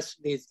address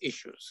these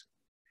issues.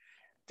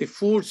 The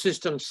Food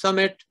System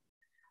Summit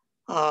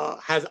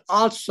has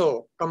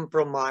also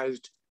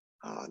compromised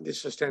the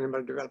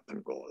Sustainable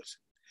Development Goals.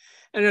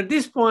 And at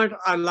this point,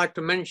 I'd like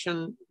to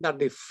mention that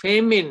the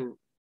famine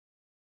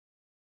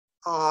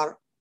are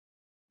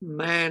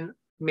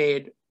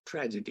man-made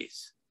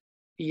tragedies.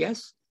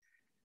 Yes,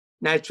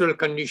 natural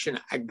conditions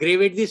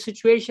aggravate the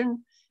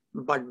situation,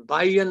 but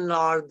by and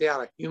large, they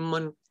are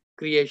human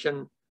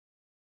creation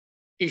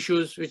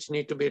issues which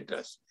need to be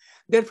addressed.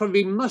 Therefore,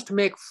 we must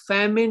make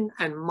famine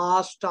and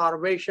mass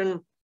starvation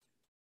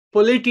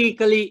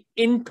politically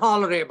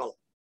intolerable,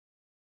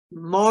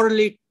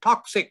 morally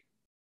toxic,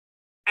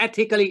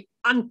 ethically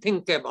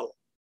unthinkable,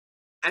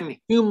 and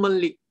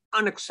humanly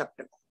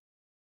unacceptable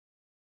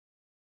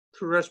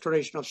through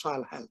restoration of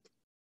soil health,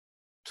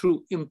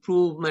 through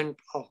improvement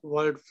of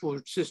World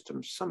Food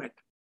System Summit,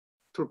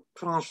 through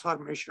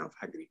transformation of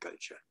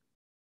agriculture.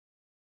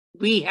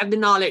 We have the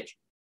knowledge.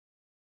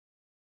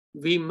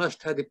 we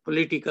must have the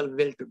political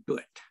will to do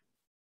it.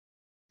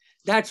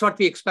 That's what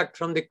we expect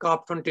from the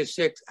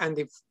COP26 and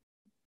the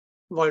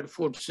World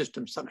Food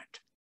System Summit.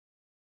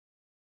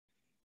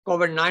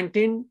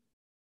 COVID-19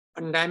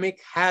 pandemic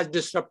has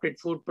disrupted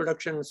food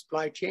production and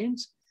supply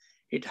chains.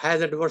 It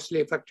has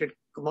adversely affected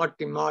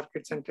commodity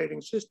markets and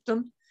trading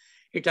systems.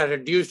 It has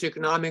reduced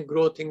economic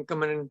growth,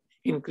 income, and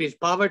increased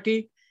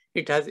poverty.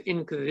 It has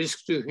increased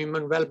risks to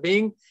human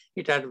well-being.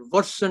 It has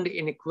worsened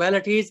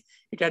inequalities.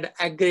 It has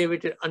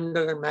aggravated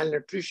under and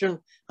malnutrition,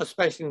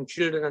 especially in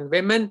children and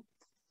women.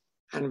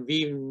 And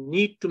we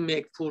need to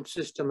make food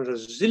system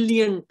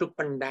resilient to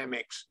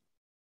pandemics,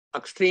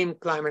 extreme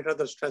climate,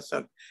 other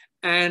stressor.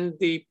 And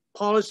the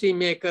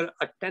policymaker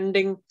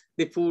attending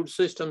the Food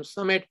System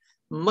Summit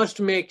must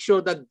make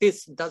sure that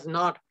this does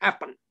not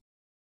happen.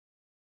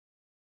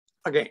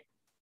 Again,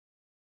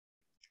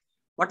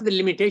 what are the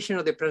limitations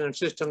of the present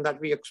system that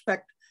we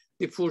expect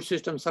the Food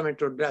System Summit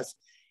to address?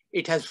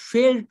 It has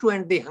failed to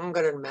end the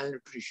hunger and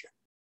malnutrition.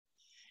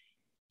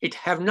 It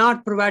have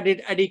not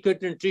provided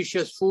adequate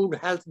nutritious food,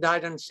 health,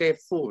 diet, and safe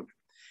food.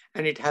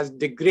 And it has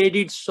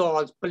degraded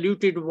soils,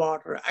 polluted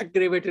water,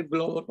 aggravated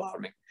global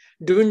warming,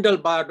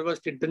 dwindled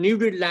biodiversity,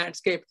 denuded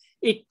landscape.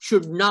 It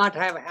should not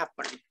have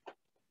happened.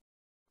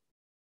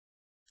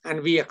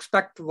 And we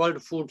expect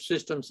World Food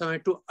System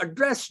Summit to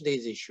address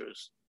these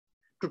issues,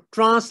 to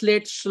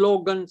translate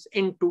slogans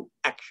into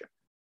action.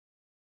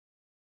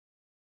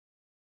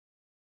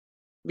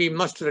 We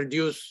must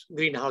reduce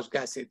greenhouse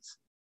gases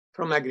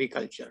from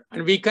agriculture.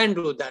 And we can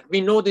do that. We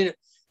know the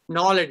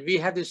knowledge, we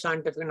have the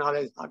scientific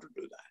knowledge how to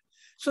do that.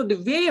 So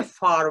the way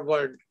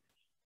forward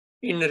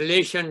in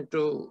relation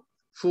to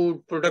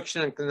food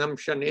production and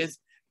consumption is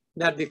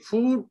that the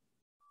food,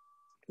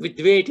 with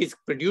the way it is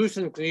produced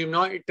and consumed,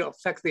 it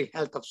affects the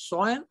health of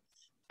soil,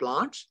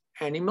 plants,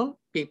 animal,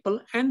 people,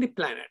 and the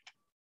planet.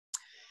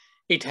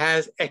 It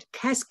has a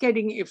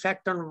cascading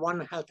effect on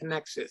one health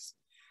nexus.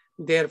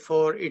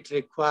 Therefore, it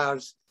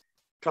requires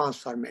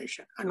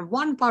transformation. And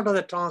one part of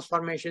the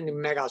transformation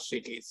in mega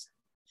cities.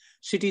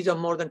 Cities of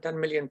more than 10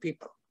 million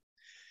people.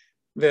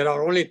 There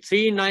are only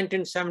 3 in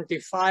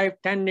 1975,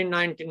 10 in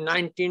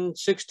 1919,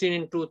 16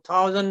 in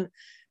 2000,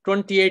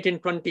 28 in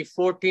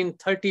 2014,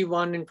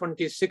 31 in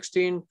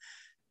 2016,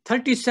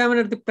 37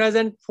 at the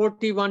present,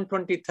 41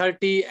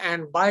 2030,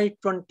 and by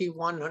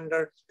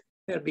 2100,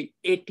 there'll be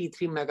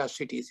 83 mega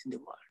cities in the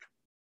world.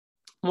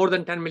 More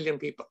than 10 million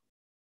people.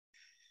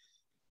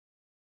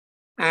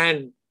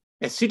 And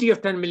a city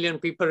of 10 million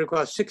people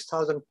requires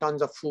 6,000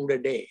 tons of food a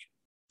day.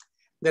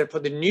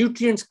 Therefore, the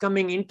nutrients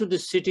coming into the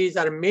cities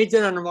are a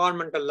major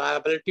environmental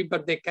liability,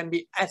 but they can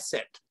be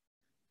asset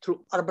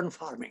through urban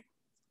farming.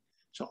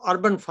 So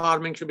urban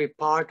farming should be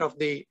part of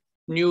the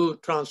new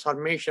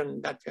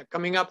transformation that we are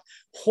coming up,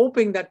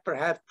 hoping that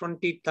perhaps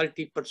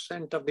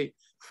 20–30% of the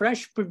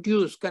fresh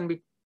produce can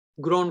be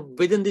grown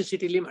within the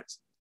city limits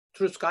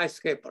through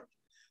skyscraper,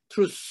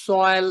 through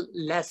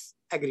soil-less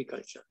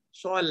agriculture,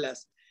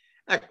 soil-less.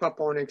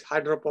 Aquaponics,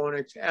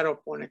 hydroponics,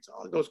 aeroponics,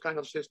 all those kind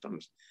of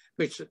systems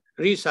which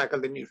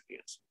recycle the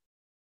nutrients.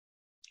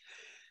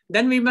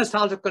 Then we must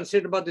also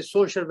consider about the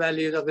social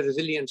values of the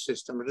resilient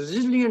system.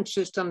 Resilient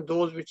system,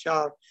 those which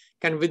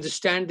can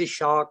withstand the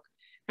shock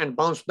and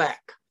bounce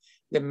back.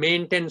 They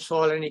maintain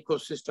soil and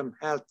ecosystem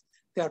health.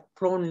 They are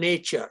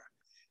pro-nature.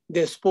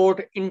 They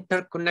support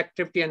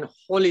interconnectivity and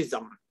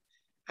holism,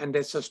 and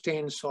they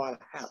sustain soil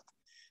health.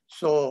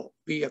 So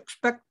we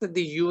expect that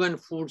the UN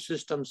Food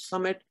System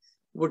Summit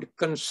would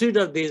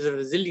consider this a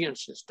resilient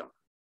system.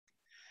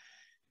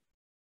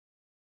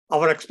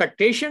 Our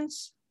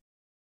expectations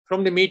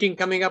from the meeting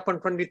coming up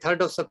on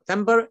 23rd of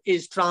September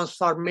is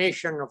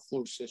transformation of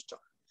food system,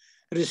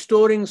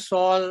 restoring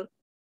soil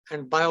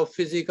and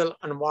biophysical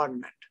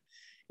environment,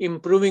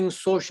 improving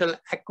social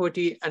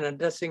equity and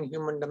addressing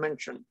human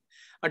dimension,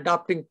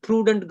 adopting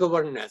prudent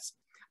governance,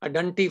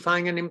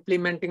 identifying and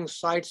implementing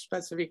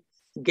site-specific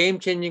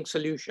game-changing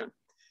solution,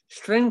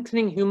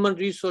 strengthening human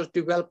resource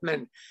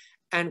development,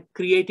 and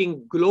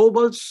creating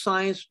global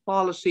science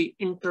policy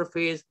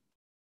interface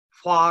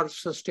for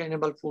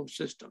sustainable food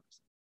systems.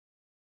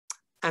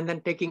 And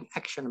then taking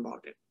action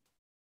about it,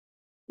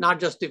 not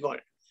just the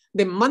word.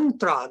 The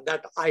mantra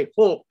that I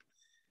hope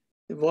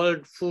the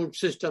World Food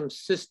System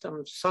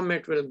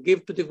Summit will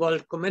give to the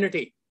world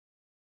community,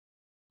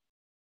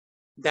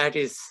 that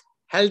is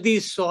healthy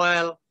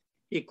soil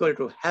equal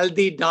to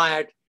healthy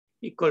diet,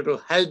 equal to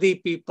healthy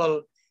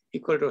people,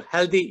 equal to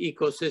healthy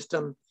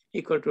ecosystem,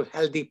 equal to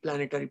healthy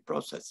planetary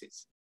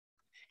processes.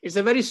 It's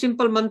a very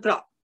simple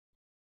mantra,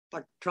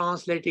 but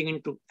translating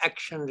into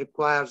action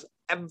requires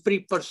every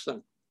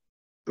person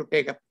to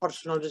take a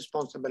personal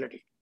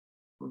responsibility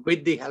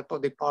with the help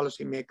of the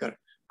policymaker,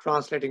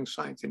 translating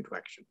science into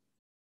action.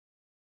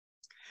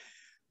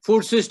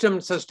 Food system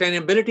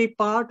sustainability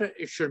part,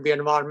 it should be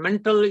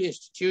environmental,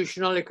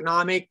 institutional,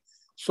 economic,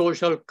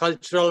 social,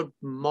 cultural,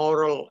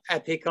 moral,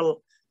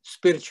 ethical,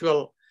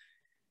 spiritual.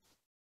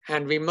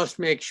 And we must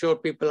make sure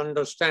people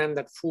understand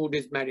that food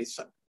is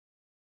medicine.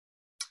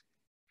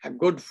 A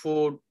good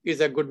food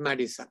is a good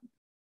medicine.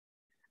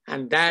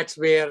 And that's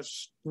where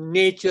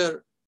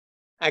nature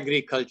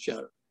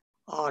agriculture,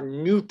 our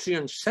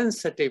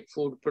nutrient-sensitive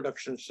food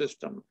production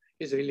system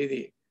is really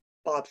the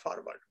path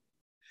forward.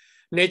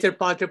 Nature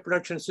positive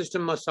production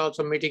system must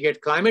also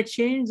mitigate climate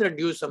change,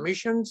 reduce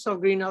emissions of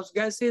greenhouse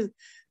gases,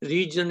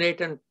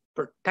 regenerate and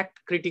protect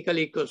critical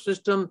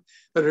ecosystem,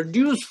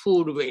 reduce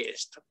food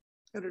waste.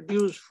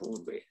 Reduce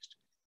food waste.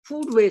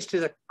 Food waste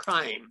is a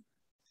crime.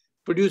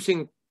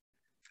 Producing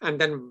and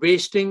then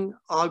wasting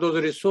all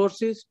those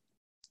resources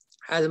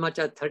as much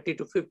as 30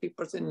 to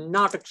 50%,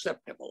 not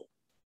acceptable.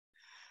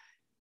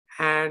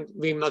 And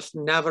we must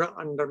never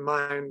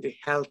undermine the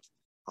health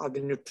or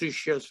the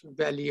nutritious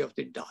value of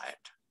the diet.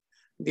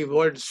 The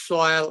word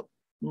soil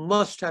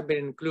must have been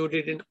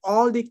included in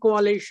all the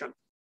coalition.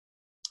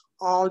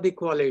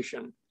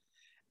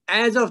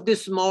 As of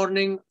this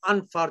morning,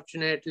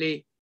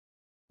 unfortunately,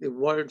 the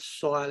word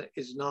soil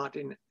is not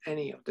in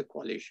any of the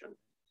coalition.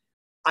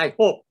 I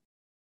hope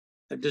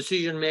the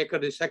decision maker,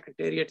 the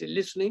secretariat is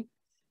listening,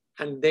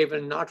 and they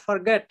will not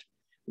forget.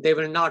 They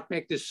will not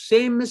make the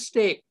same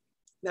mistake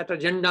that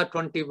Agenda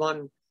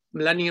 21,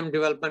 Millennium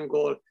Development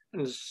Goal,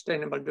 and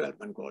Sustainable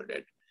Development Goal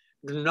did.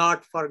 Do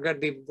not forget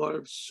the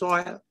word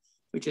soil,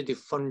 which is the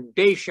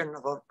foundation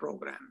of our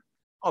program,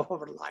 of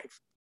our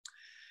life.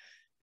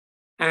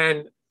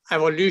 And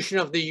evolution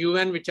of the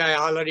UN, which I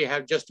already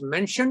have just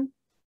mentioned,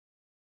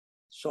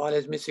 soil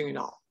is missing in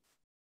all.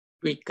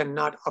 We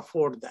cannot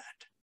afford that.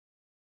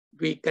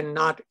 We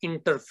cannot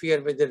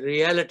interfere with the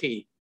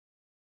reality.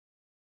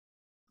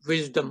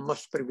 Wisdom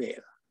must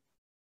prevail.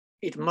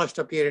 It must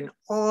appear in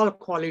all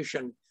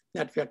coalition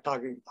that we are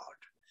talking about.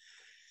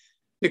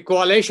 The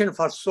coalition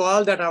for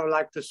soil that I would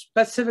like to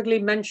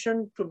specifically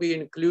mention to be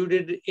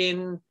included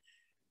in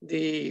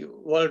the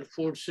World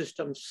Food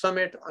System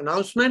Summit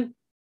announcement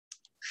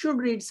should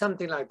read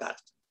something like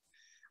that.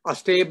 A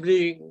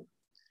stable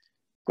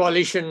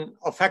coalition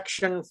of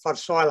action for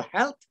soil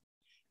health,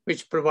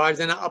 which provides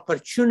an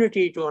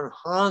opportunity to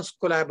enhance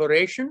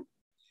collaboration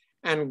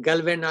and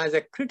galvanize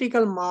a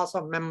critical mass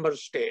of member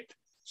states,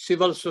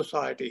 civil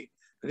society,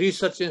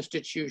 research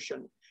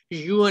institutions,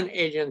 UN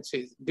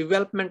agencies,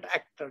 development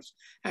actors,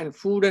 and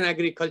food and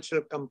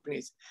agricultural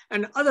companies,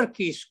 and other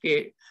key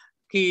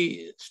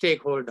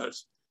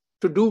stakeholders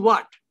to do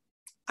what?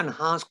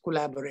 Enhance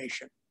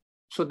collaboration.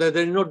 So that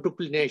there is no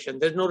duplication,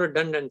 there's no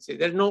redundancy,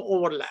 there's no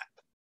overlap.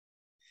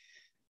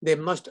 They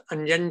must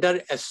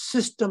engender a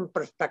system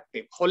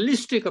perspective,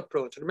 holistic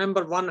approach.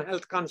 Remember one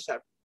health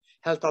concept,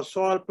 health of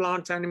soil,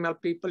 plants, animal,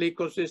 people,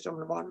 ecosystem,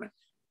 environment,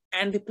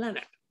 and the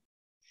planet.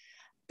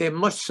 They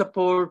must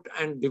support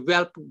and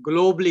develop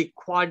globally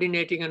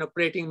coordinating and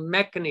operating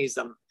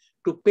mechanism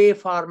to pay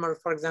farmers,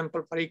 for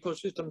example, for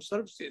ecosystem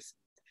services.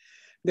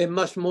 They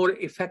must more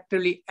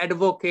effectively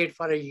advocate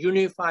for a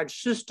unified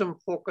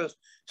system-focused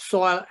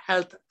soil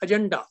health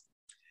agenda.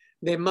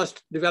 They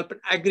must develop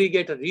an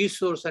aggregate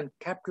resource and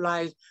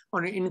capitalize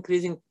on an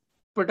increasing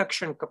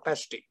production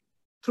capacity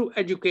through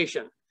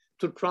education,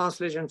 through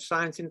translation,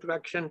 science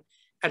interaction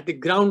at the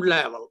ground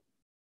level,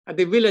 at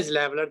the village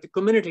level, at the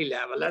community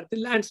level, at the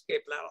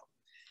landscape level.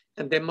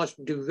 And they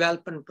must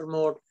develop and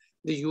promote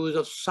the use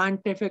of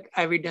scientific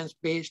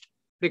evidence-based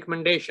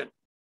recommendation.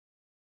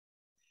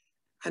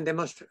 And they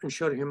must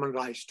ensure human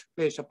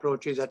rights-based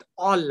approaches at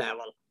all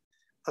levels,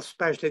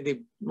 especially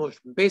the most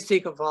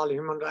basic of all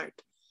human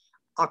rights,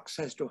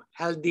 access to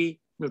healthy,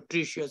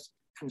 nutritious,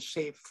 and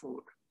safe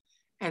food,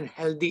 and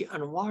healthy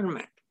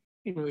environment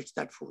in which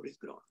that food is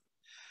grown.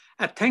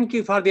 I thank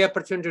you for the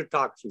opportunity to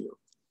talk to you.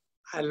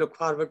 I look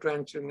forward to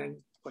answering any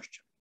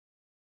question.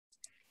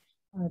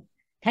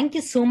 Thank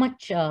you so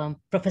much,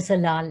 Professor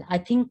Lal. I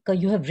think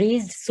you have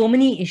raised so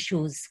many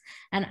issues,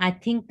 and I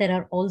think there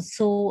are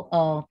also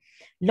a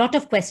lot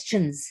of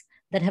questions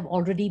that have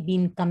already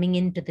been coming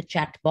into the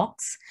chat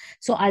box.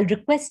 So I'll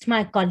request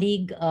my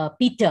colleague,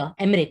 Peter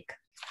Emmerich,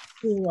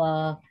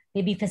 to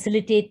maybe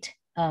facilitate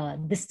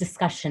this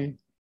discussion,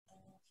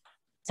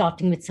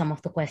 starting with some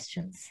of the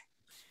questions.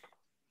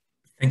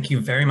 Thank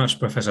you very much,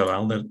 Professor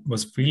Lal. That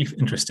was really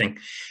interesting.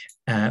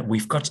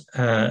 We've got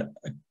a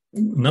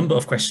number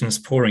of questions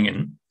pouring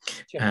in,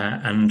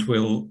 and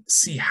we'll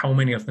see how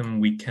many of them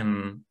we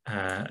can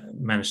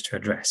manage to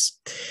address.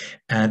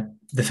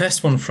 The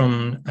first one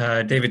from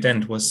David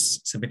Dent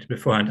was submitted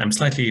beforehand. I'm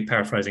slightly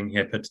paraphrasing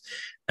here, but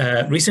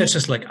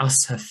researchers like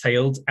us have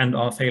failed and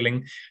are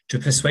failing to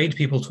persuade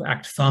people to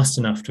act fast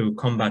enough to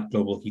combat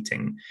global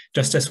heating,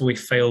 just as we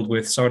failed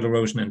with soil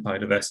erosion and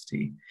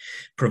biodiversity.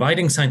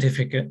 Providing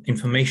scientific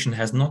information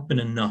has not been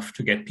enough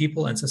to get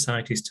people and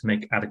societies to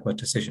make adequate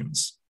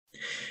decisions.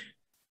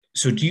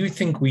 So do you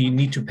think we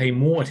need to pay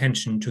more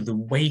attention to the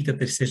way that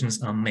the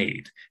decisions are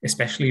made,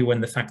 especially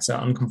when the facts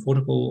are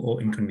uncomfortable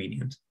or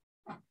inconvenient?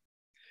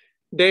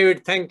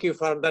 David, thank you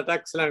for that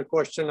excellent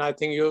question. I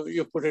think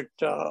you put it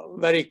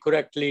very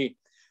correctly.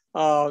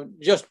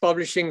 Just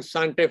publishing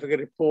scientific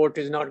report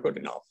is not good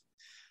enough.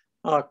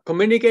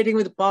 Communicating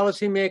with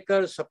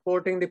policymakers,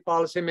 supporting the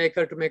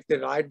policymaker to make the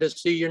right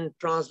decision,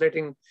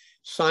 translating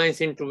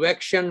science into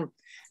action,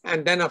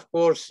 and then of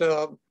course,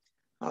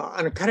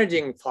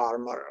 encouraging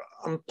farmer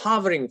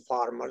empowering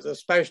farmers,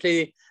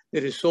 especially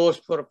the resource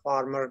poor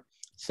farmer.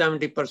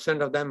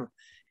 70% of them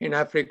in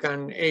Africa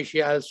and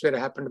Asia elsewhere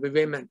happen to be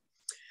women.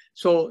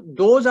 So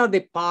those are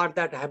the part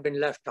that have been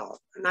left out.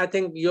 And I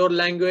think your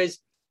language,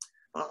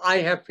 I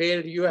have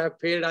failed, you have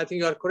failed, I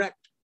think you are correct.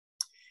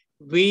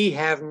 We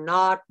have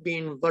not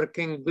been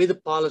working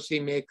with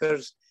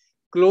policymakers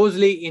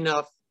closely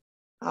enough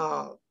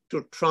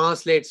to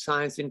translate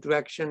science into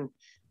action.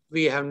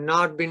 We have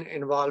not been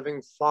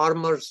involving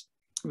farmers.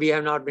 We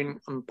have not been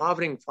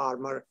empowering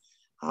farmers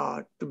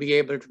to be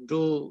able to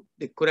do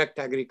the correct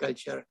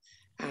agriculture.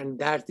 And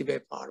that's the way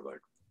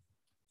forward.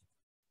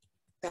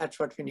 That's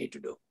what we need to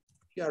do.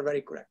 You are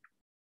very correct.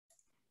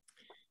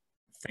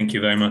 Thank you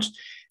very much.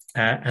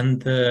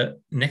 And the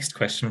next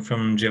question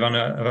from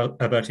Giovanna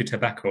Alberto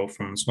Tabacco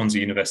from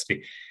Swansea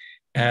University.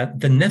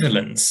 The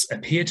Netherlands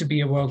appear to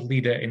be a world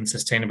leader in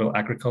sustainable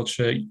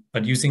agriculture,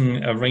 but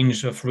using a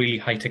range of really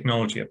high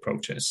technology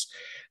approaches,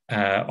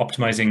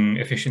 optimizing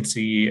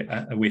efficiency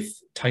with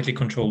tightly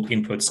controlled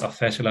inputs of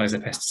fertilizer,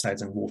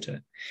 pesticides, and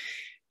water.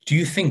 Do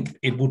you think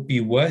it would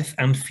be worth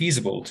and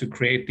feasible to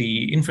create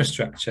the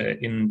infrastructure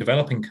in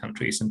developing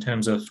countries in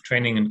terms of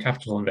training and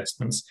capital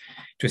investments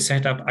to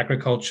set up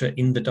agriculture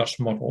in the Dutch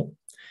model?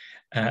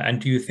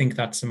 And do you think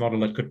that's a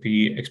model that could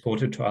be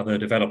exported to other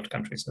developed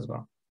countries as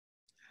well?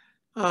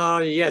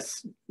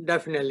 Yes,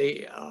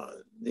 definitely.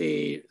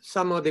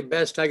 Some of the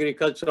best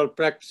agricultural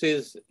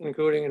practices,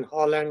 including in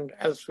Holland,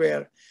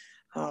 elsewhere,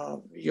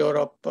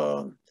 Europe,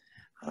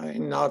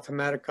 in North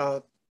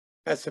America,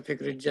 Pacific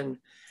region,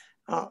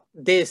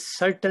 they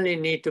certainly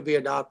need to be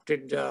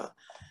adopted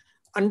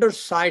under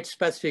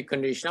site-specific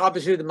conditions.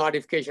 Obviously, the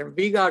modification,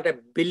 we got 1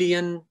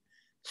 billion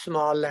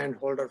small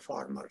landholder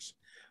farmers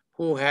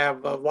who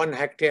have 1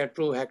 hectare,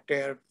 2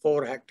 hectare,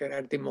 4 hectare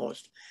at the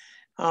most.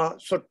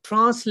 So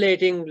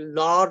translating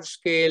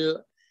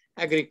large-scale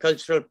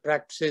agricultural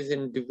practices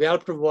in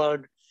developed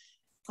world,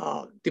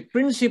 the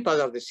principles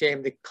are the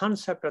same, the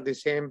concept are the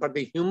same, but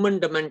the human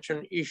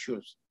dimension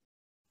issues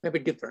may be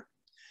different.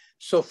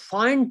 So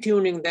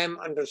fine-tuning them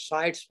under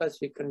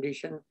site-specific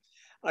condition,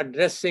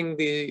 addressing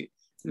the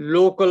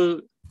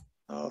local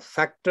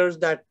factors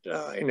that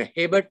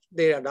inhibit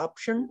their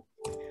adoption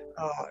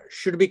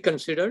should be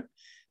considered.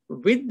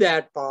 With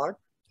that part,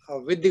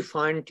 with the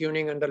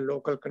fine-tuning under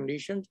local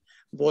conditions,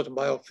 both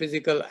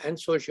biophysical and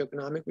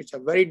socioeconomic, which are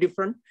very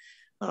different,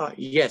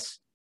 yes,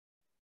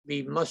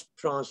 we must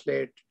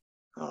translate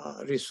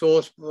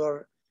resource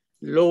for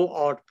low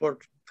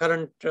output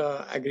current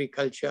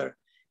agriculture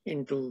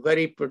into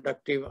very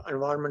productive,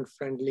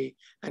 environment-friendly,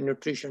 and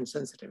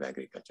nutrition-sensitive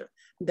agriculture.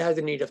 That's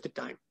the need of the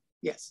time,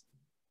 yes.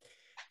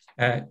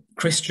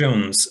 Chris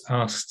Jones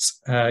asks,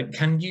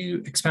 can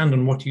you expand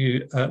on what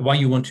why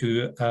you want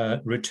to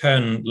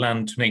return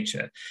land to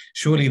nature?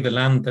 Surely the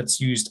land that's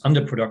used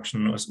under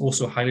production is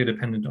also highly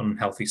dependent on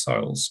healthy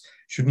soils.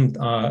 Shouldn't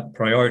our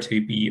priority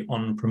be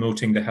on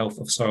promoting the health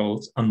of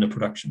soils under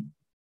production?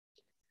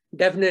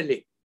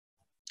 Definitely.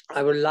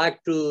 I would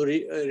like to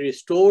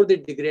restore the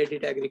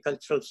degraded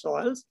agricultural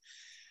soils.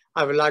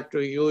 I would like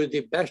to use the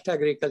best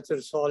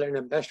agricultural soil in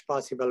the best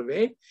possible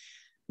way.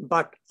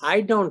 But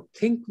I don't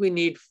think we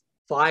need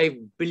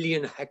 5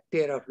 billion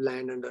hectares of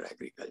land under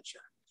agriculture.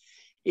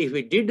 If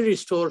we did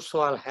restore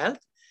soil health,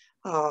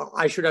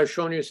 I should have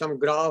shown you some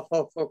graph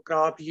of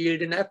crop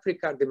yield in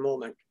Africa at the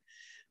moment,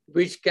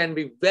 which can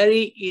be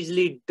very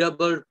easily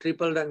doubled,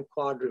 tripled, and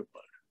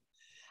quadrupled.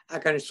 I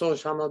can show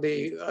some of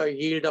the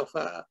yield of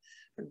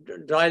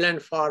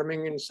dryland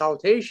farming in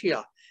South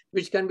Asia,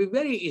 which can be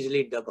very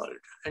easily doubled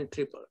and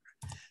tripled.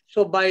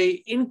 So by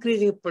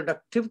increasing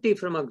productivity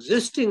from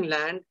existing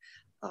land,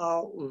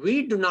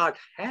 we do not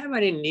have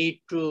any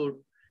need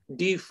to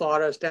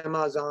deforest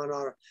Amazon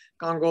or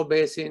Congo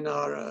Basin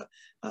or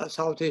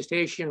Southeast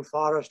Asian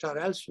forest or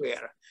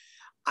elsewhere.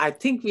 I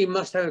think we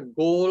must have a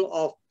goal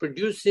of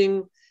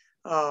producing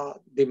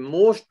the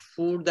most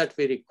food that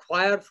we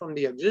require from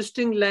the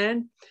existing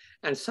land,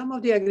 and some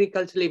of the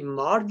agriculturally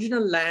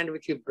marginal land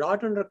which we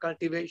brought under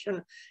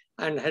cultivation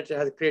and has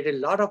created a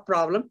lot of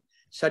problem,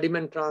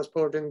 sediment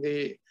transport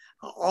in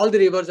all the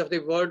rivers of the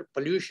world,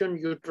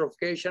 pollution,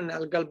 eutrophication,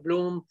 algal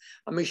bloom,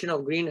 emission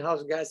of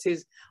greenhouse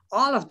gases,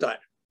 all of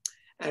that.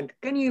 And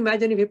can you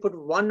imagine if you put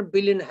 1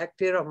 billion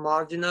hectare of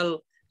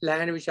marginal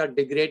land which are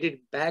degraded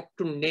back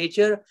to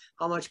nature,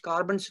 how much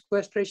carbon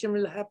sequestration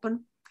will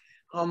happen?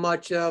 How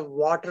much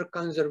water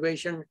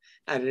conservation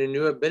and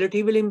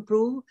renewability will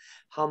improve,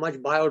 how much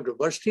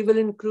biodiversity will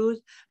increase,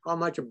 how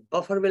much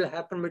buffer will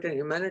happen between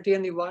humanity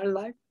and the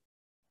wildlife.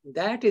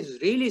 That is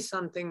really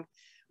something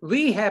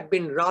we have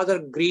been rather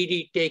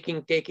greedy,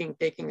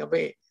 taking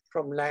away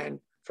from land,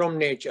 from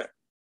nature.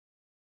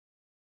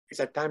 It's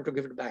a time to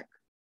give it back,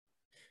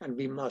 and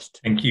we must.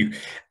 Thank you.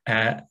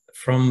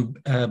 From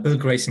Bill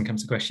Grayson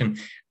comes a question.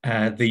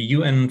 The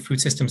UN Food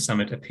Systems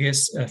Summit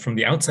appears from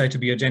the outside to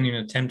be a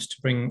genuine attempt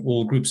to bring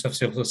all groups of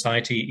civil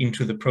society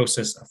into the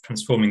process of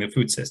transforming the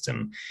food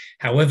system.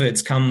 However,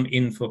 it's come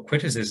in for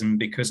criticism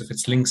because of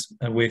its links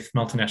with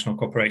multinational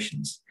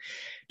corporations.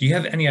 Do you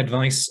have any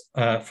advice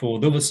for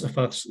those of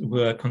us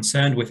who are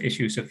concerned with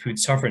issues of food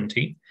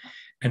sovereignty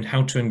and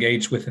how to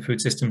engage with the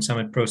Food System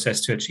Summit process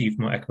to achieve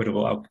more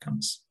equitable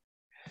outcomes?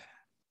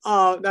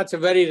 That's a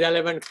very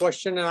relevant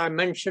question. And I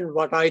mentioned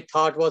what I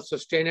thought was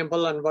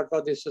sustainable and what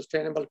were the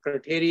sustainable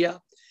criteria.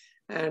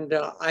 And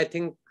I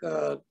think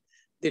the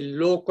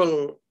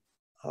local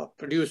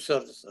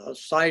producers,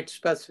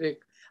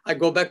 site-specific, I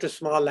go back to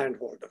small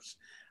landholders,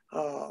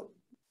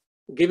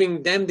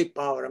 giving them the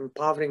power,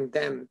 empowering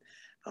them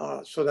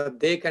so that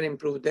they can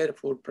improve their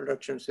food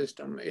production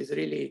system is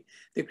really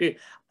the key.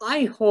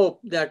 I hope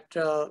that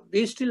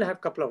we still have a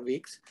couple of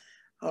weeks.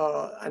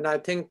 And I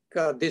think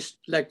this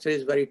lecture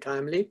is very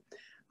timely.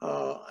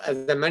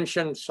 As I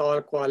mentioned,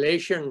 Soil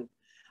Coalition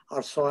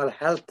or Soil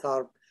Health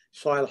or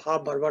Soil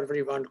Hub or whatever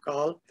you want to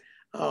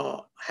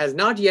call, has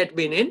not yet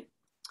been in,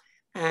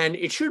 and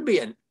it should be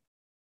in.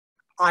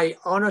 I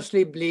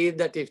honestly believe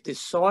that if the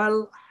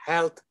soil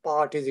health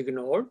part is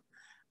ignored,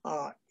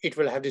 it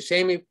will have the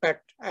same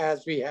impact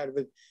as we had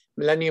with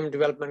Millennium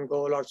Development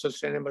Goal or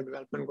Sustainable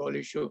Development Goal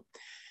issue.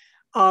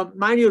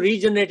 Mind you,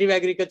 regenerative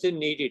agriculture is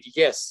needed,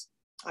 yes.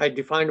 I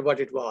defined what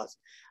it was.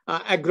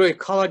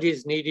 Agroecology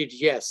is needed,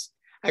 yes.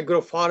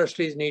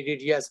 Agroforestry is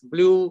needed, yes.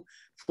 Blue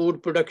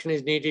food production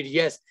is needed,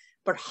 yes.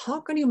 But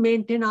how can you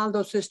maintain all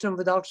those systems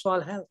without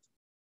soil health?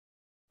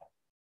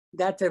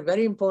 That's a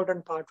very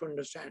important part to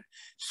understand.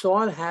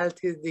 Soil health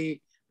is the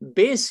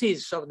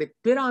basis of the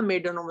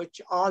pyramid on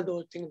which all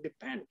those things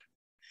depend.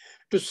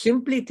 To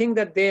simply think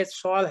that their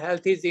soil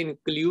health is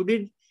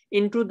included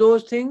into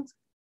those things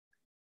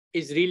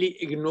is really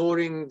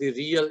ignoring the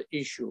real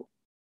issue.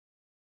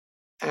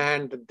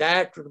 And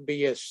that would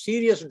be a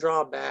serious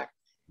drawback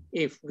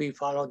if we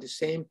follow the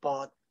same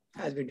path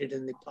as we did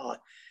in the past.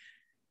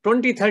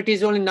 2030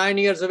 is only 9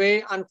 years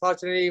away.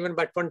 Unfortunately, even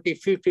by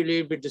 2050,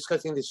 we'll be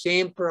discussing the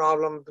same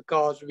problem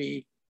because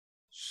we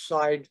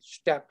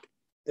sidestepped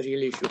the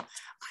real issue.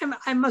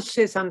 I must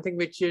say something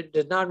which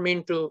does not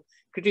mean to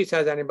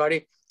criticize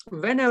anybody.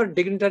 Whenever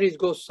dignitaries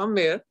go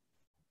somewhere,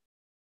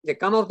 they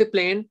come off the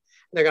plane,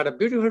 they got a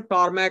beautiful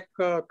tarmac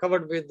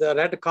covered with the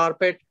red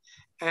carpet,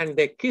 and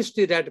they kiss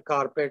the red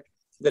carpet.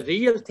 The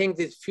real thing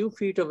is few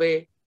feet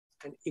away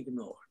and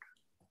ignored.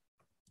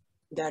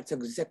 That's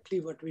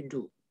exactly what we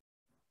do.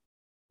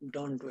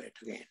 Don't do it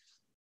again.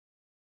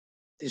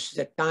 This is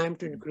a time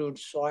to include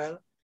soil,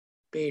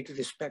 pay it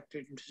respect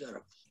it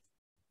deserves.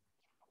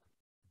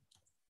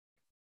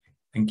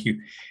 Thank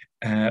you.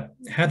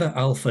 Heather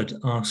Alford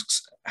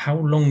asks, how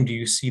long do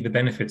you see the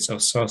benefits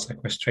of soil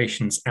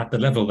sequestrations at the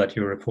level that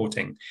you're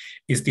reporting?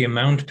 Is the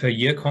amount per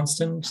year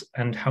constant?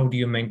 And how do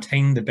you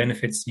maintain the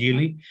benefits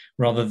yearly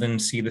rather than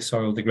see the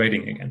soil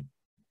degrading again?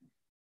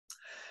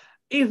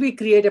 If we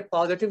create a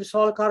positive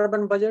soil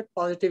carbon budget,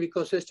 positive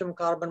ecosystem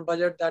carbon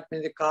budget, that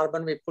means the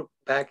carbon we put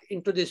back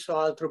into the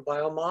soil through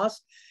biomass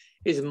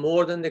is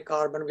more than the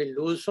carbon we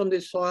lose from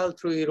the soil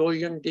through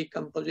erosion,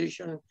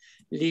 decomposition,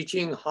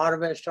 leaching,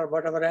 harvest, or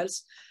whatever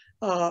else,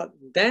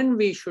 then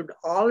we should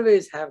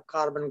always have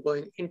carbon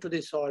going into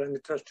the soil and the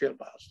terrestrial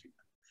biosphere.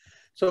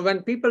 So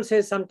when people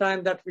say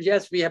sometimes that,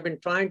 yes, we have been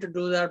trying to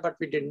do that, but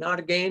we did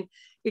not gain,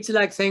 it's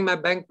like saying my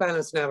bank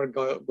balance never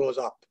goes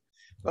up.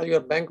 Well,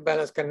 your bank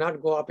balance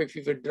cannot go up if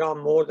you withdraw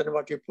more than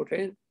what you put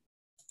in.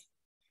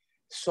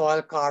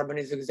 Soil carbon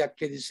is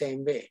exactly the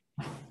same way.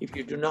 If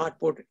you do not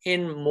put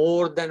in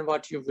more than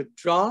what you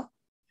withdraw,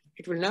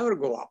 it will never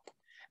go up.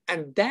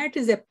 And that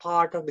is a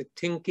part of the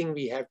thinking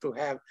we have to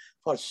have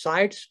for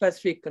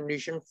site-specific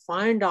condition.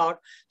 Find out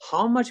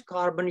how much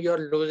carbon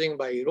you're losing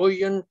by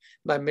erosion,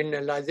 by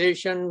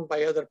mineralization,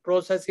 by other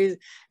processes,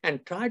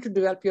 and try to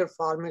develop your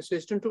farming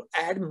system to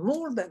add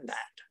more than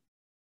that.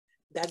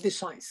 That's the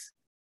science.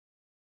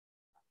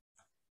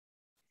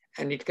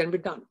 And it can be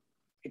done.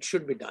 It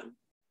should be done.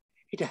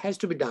 It has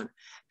to be done.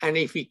 And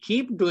if we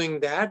keep doing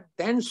that,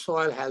 then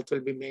soil health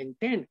will be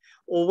maintained.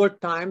 Over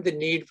time, the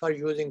need for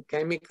using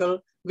chemical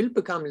will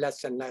become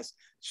less and less.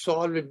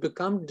 Soil will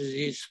become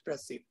disease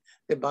suppressive.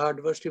 The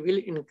biodiversity will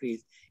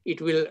increase.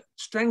 It will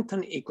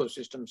strengthen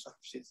ecosystem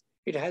services.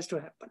 It has to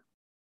happen.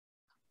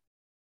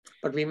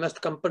 But we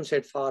must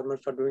compensate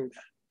farmers for doing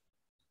that.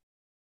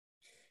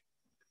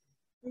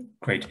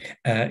 Great.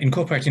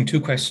 Incorporating two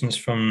questions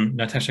from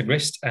Natasha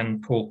Grist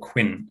and Paul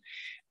Quinn.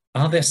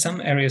 Are there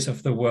some areas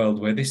of the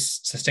world where this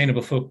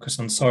sustainable focus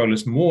on soil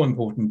is more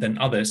important than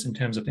others in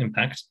terms of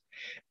impact?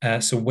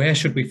 So where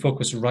should we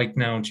focus right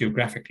now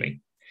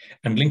geographically?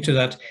 And linked to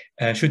that,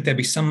 should there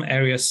be some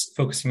areas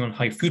focusing on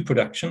high food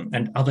production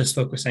and others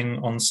focusing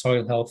on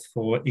soil health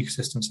for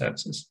ecosystem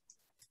services?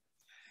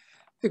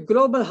 The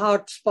global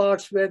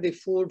hotspots where the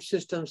food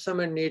system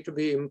somehow need to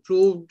be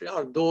improved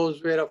are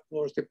those where, of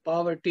course, the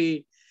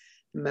poverty,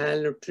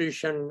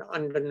 malnutrition,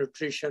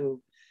 undernutrition,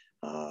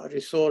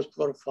 resource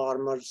for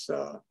farmers,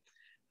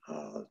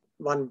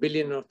 1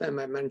 billion of them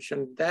I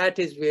mentioned. That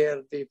is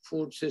where the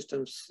food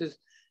system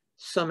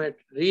summit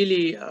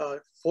really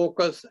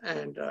focus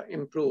and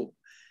improve.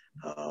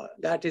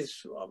 That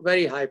is a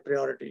very high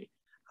priority.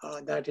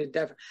 That is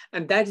definitely,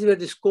 and that is where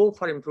the scope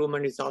for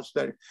improvement is also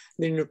there.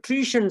 The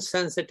nutrition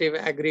sensitive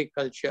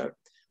agriculture,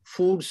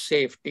 food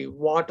safety,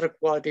 water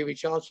quality,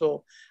 which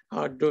also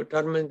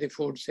determines the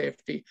food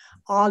safety.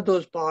 All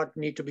those parts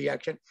need to be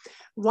action.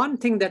 One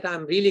thing that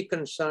I'm really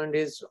concerned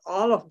is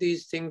all of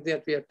these things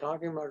that we are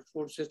talking about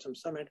Food System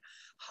Summit,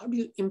 how do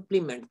you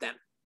implement them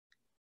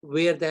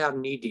where they are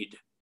needed?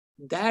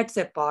 That's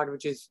a part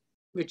which is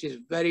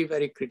very,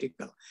 very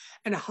critical.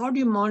 And how do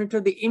you monitor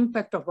the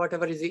impact of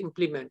whatever is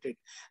implemented?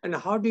 And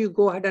how do you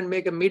go ahead and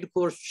make a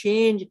mid-course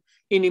change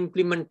in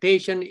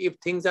implementation if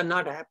things are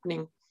not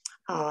happening,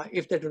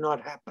 if they do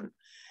not happen?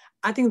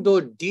 I think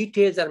those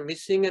details are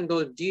missing, and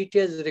those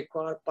details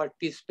require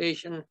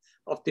participation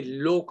of the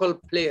local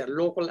player,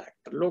 local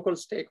actor, local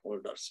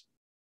stakeholders.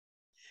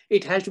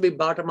 It has to be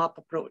bottom-up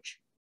approach.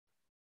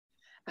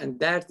 And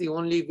that's the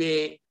only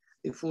way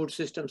the Food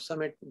System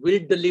Summit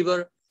will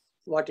deliver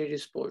what it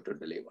is supposed to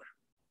deliver.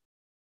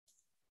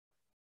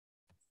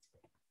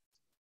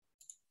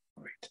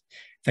 All right.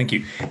 Thank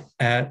you.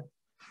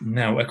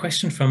 Now, a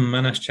question from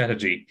Manas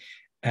Chatterjee.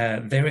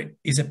 There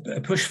is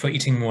a push for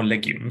eating more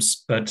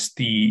legumes, but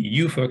the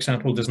EU, for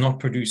example, does not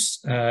produce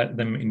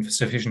them in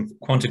sufficient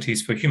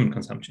quantities for human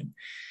consumption.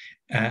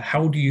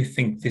 How do you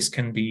think this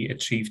can be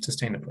achieved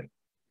sustainably?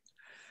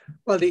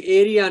 Well, the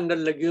area under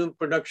legume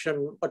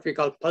production, what we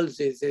call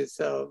pulses, is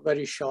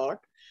very short.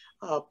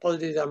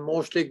 Pulses are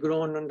mostly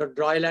grown under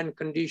dryland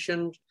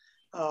conditions,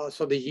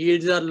 so the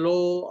yields are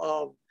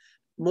low.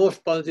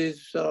 Most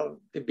pulses,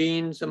 the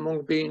beans, the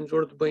mung beans,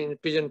 urdu beans,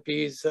 pigeon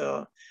peas,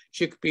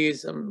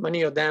 chickpeas,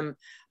 many of them,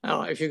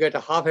 if you get a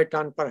half a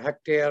ton per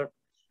hectare,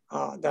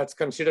 that's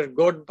considered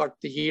good, but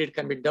the yield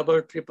can be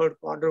double, triple,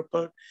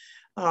 quadruple.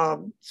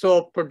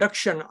 So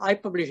production, I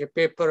published a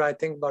paper, I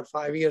think about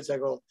 5 years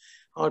ago,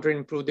 how to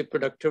improve the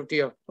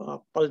productivity of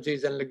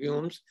pulses and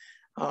legumes.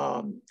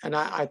 And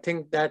I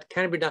think that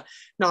can be done.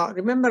 Now,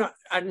 remember,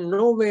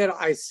 nowhere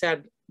I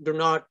said, do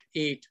not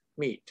eat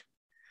meat.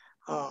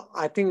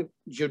 I think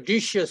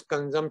judicious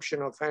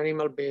consumption of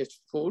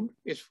animal-based food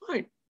is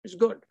fine, it's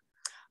good.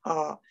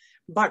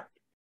 But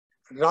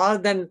rather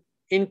than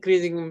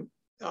increasing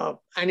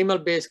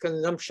animal-based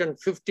consumption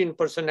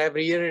 15%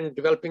 every year in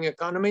developing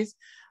economies,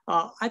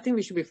 I think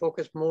we should be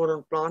focused more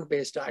on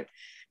plant-based diet.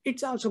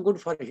 It's also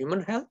good for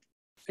human health.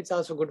 It's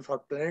also good for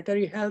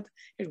planetary health.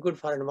 It's good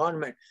for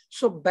environment.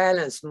 So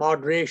balance,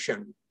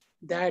 moderation,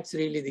 that's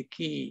really the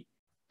key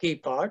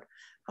part.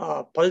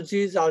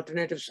 Pulses,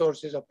 alternative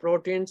sources of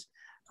proteins,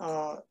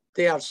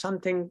 they are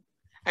something,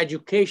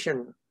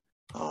 education,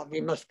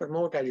 we must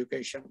promote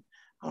education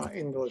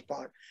in those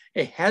parts.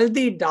 A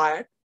healthy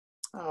diet,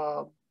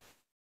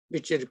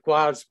 which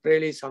requires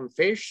really some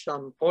fish,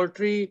 some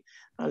poultry,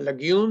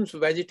 legumes,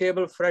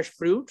 vegetable, fresh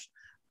fruits,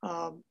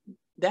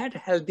 that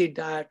healthy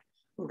diet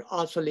would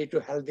also lead to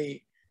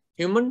healthy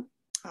human,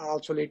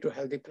 also lead to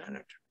healthy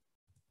planet.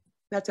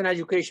 That's an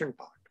education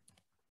part.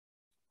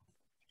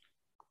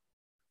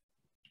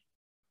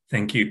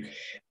 Thank you.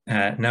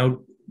 Now,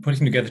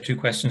 putting together two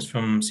questions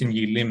from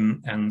Sinyi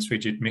Lim and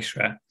Srijit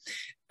Mishra.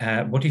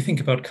 What do you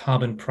think about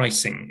carbon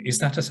pricing? Is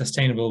that a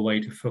sustainable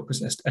way to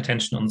focus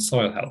attention on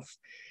soil health?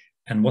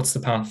 And what's the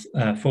path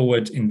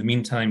forward in the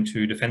meantime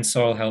to defend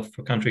soil health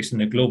for countries in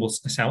the global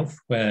south,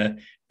 where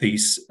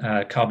these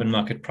carbon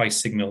market price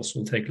signals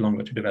will take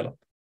longer to develop?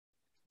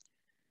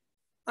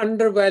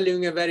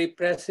 Undervaluing a very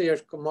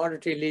precious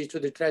commodity leads to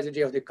the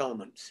tragedy of the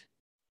commons.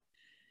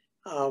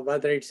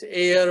 Whether it's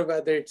air,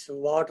 whether it's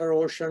water,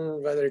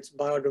 ocean, whether it's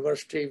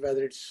biodiversity,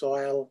 whether it's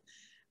soil,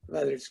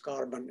 whether it's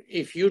carbon.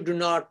 If you do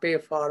not pay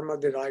farmer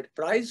the right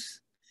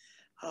price,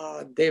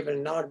 they will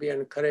not be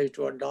encouraged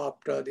to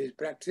adopt these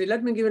practices.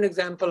 Let me give an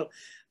example.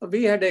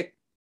 We had a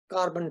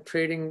carbon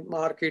trading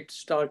market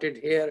started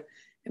here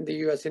in the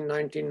US in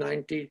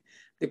 1990.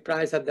 The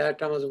price at that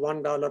time was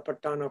 $1 per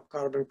ton of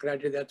carbon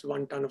credit. That's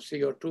 1 ton of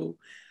CO2.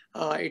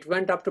 It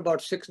went up to about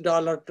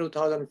 $6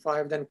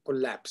 2005, then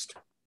collapsed.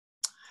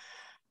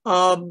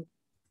 $6,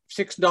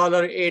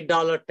 $8,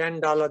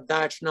 $10,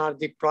 that's not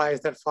the price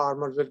that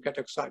farmers will get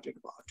excited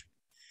about.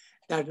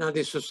 That's not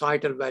the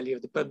societal value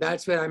of but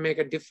that's where I make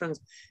a difference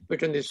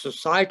between the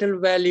societal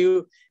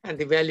value and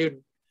the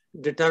value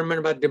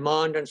determined by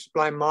demand and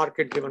supply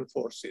market-driven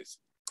forces.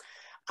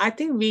 I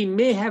think we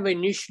may have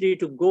initially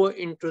to go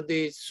into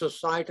the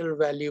societal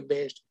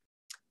value-based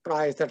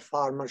price that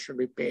farmers should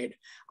be paid.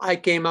 I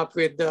came up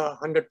with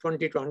 $120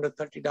 to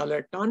 $130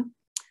 a ton,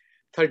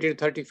 $30 to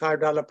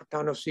 $35 per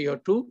ton of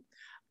CO2.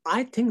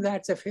 I think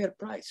that's a fair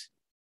price.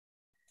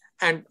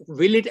 And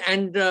will it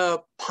end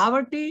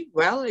poverty?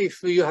 Well,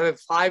 if you have a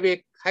 5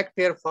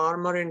 hectare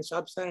farmer in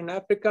sub-Saharan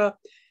Africa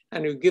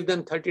and you give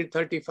them $30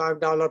 to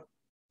 $35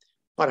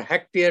 per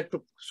hectare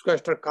to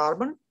sequester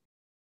carbon,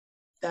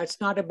 that's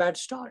not a bad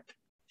start.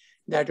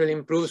 That will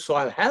improve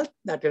soil health,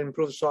 that will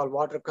improve soil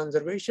water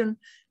conservation,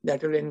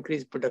 that will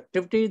increase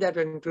productivity, that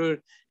will improve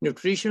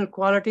nutritional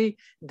quality.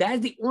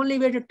 That's the only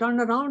way to turn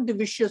around the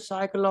vicious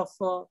cycle of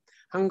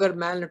hunger,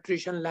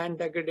 malnutrition, land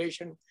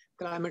degradation,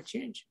 climate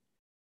change.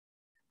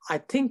 I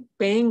think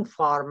paying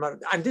farmer,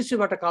 and this is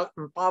what I call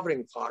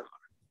empowering farmer.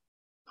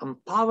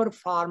 Empower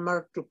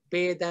farmer to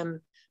pay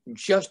them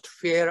just,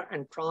 fair,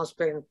 and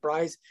transparent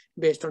price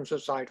based on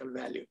societal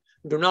value.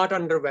 Do not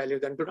undervalue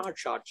them, do not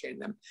shortchange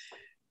them.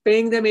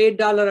 Paying them $8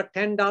 or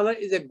 $10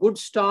 is a good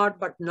start,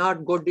 but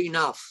not good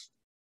enough.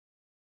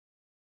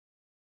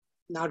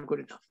 Not good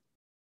enough.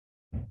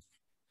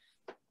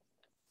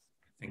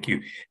 Thank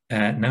you.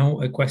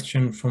 Now a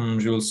question from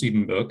Jules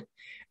Siebenberg.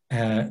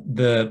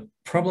 The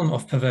problem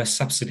of perverse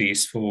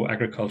subsidies for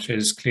agriculture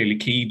is clearly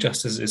key,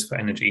 just as it is for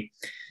energy.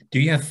 Do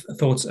you have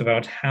thoughts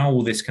about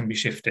how this can be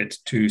shifted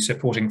to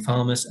supporting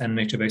farmers and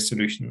nature-based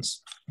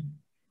solutions?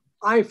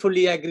 I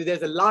fully agree.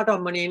 There's a lot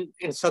of money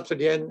in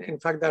subsidy, and in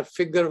fact, that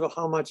figure of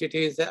how much it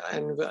is,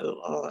 and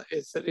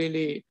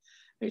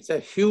it's a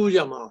huge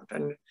amount.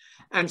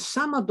 And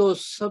some of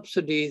those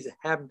subsidies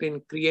have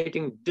been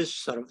creating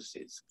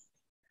disservices.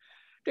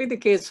 Take the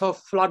case of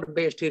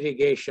flood-based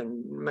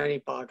irrigation in many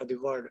parts of the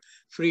world.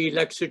 Free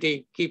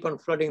electricity, keep on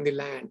flooding the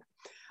land.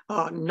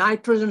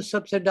 Nitrogen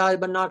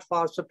subsidized, but not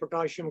phosphorus,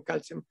 potassium,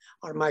 calcium,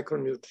 or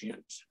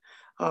micronutrients.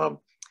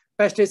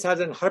 Pesticides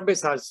and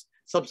herbicides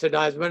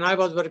subsidized. When I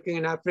was working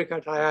in Africa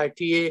at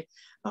IITA,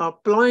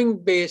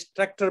 plowing-based,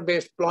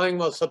 tractor-based plowing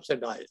was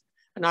subsidized,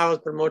 and I was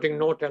promoting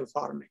no-till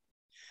farming.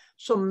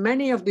 So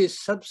many of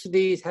these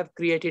subsidies have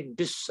created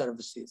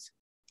disservices.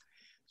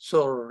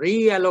 So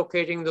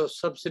reallocating those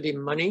subsidy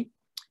money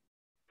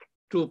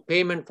to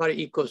payment for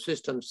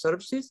ecosystem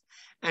services,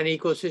 and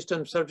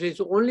ecosystem services,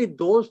 only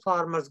those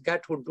farmers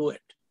get who do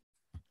it.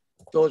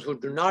 Those who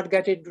do not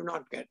get it, do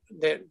not get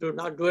it. They do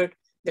not do it,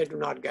 they do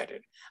not get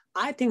it.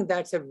 I think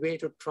that's a way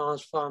to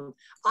transform.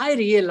 I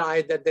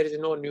realize that there is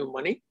no new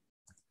money.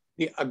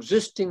 The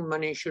existing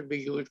money should be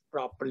used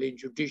properly,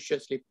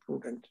 judiciously,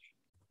 prudently.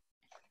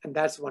 And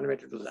that's one way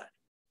to do that.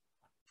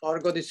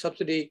 Forgo the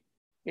subsidy,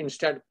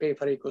 instead pay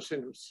for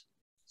ecosystem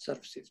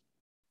services.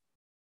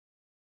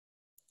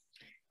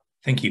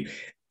 Thank you.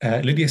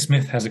 Lydia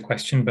Smith has a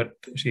question, but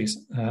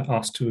she's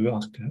asked to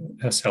ask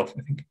herself,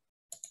 I think.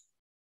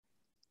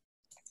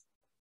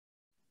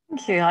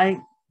 Thank you. I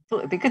thought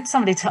it'd be good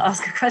somebody to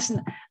ask a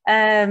question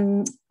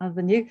other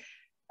than you.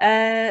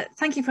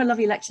 Thank you for a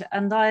lovely lecture.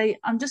 And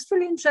I'm just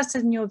really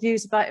interested in your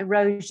views about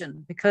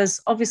erosion, because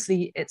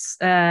obviously it's,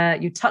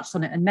 you touched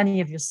on it in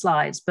many of your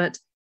slides, but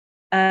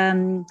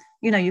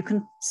you know, you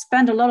can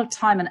spend a lot of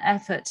time and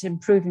effort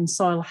improving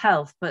soil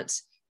health, but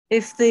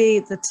if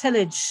the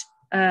tillage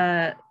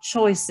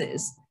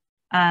choices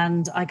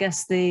and I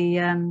guess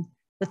the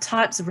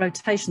types of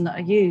rotation that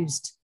are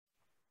used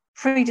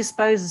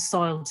predisposes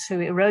soil to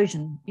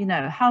erosion, you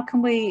know, how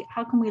can we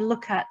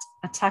look at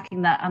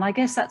attacking that? And I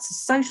guess that's a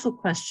social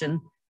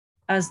question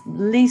as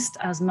least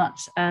as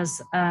much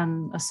as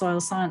a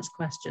soil science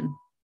question.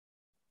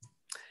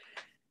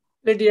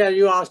 Lydia,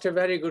 you asked a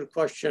very good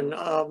question.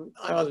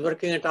 I was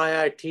working at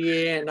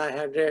IITA and I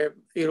had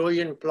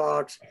erosion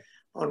plots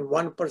on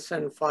 1%,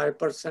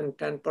 5%,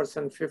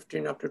 10%,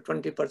 15, up to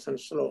 20%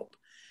 slope.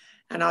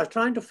 And I was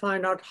trying to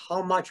find out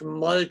how much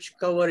mulch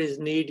cover is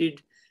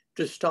needed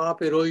to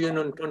stop erosion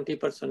on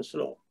 20%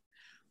 slope.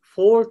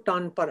 4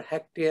 tons per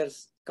hectare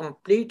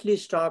completely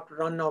stopped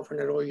runoff and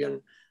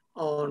erosion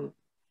on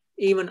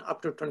even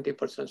up to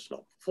 20%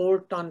 slope.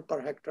 4 tons per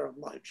hectare of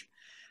mulch.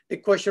 The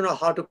question of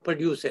how to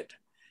produce it.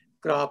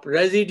 Crop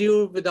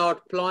residue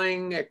without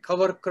plowing, a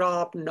cover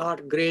crop,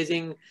 not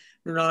grazing,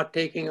 not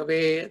taking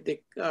away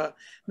the,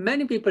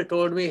 many people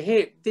told me,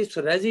 hey, this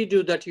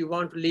residue that you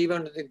want to leave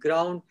under the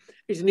ground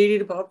is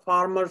needed for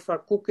farmers, for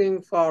cooking,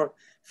 for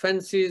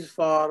fences,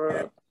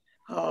 for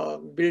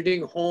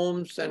building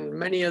homes and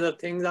many other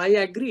things. I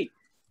agree.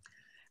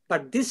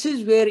 But this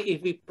is where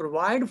if we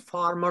provide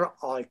farmer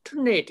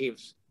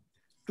alternatives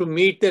to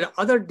meet their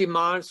other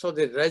demands so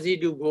the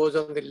residue goes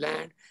on the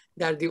land,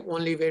 that's the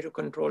only way to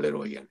control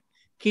erosion.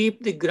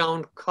 Keep the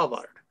ground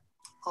covered,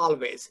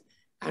 always.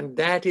 And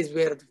that is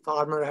where the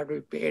farmer has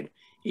to be paid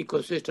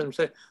ecosystem.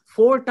 So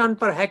 4 tons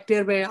per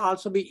hectare may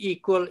also be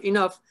equal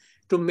enough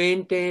to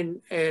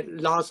maintain a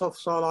loss of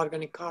soil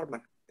organic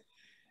carbon.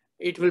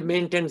 It will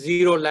maintain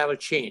 0 level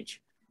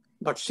change,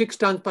 but 6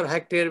 tons per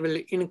hectare will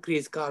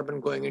increase carbon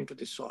going into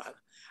the soil.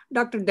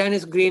 Dr.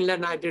 Dennis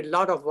Greenland, I did a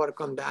lot of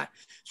work on that.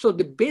 So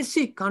the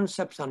basic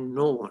concepts are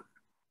known,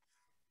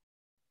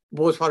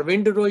 both for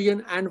wind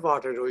erosion and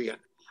water erosion.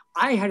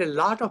 I had a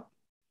lot of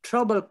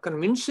trouble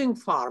convincing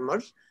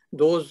farmers,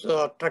 those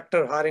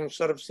tractor hiring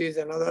services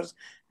and others,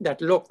 that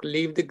look,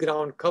 leave the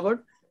ground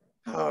covered,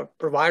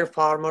 provide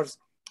farmers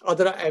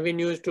other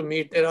avenues to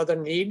meet their other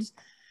needs.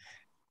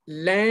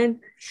 Land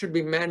should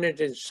be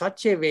managed in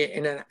such a way,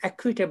 in an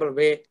equitable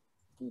way,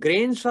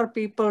 grains for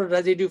people,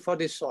 residue for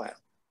the soil.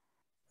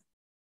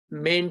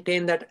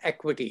 Maintain that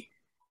equity,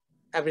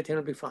 everything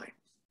will be fine.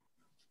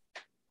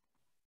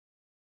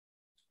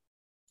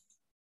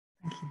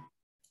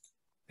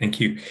 Thank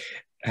you.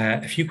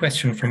 A few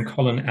questions from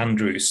Colin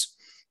Andrews.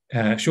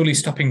 Surely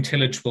stopping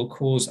tillage will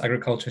cause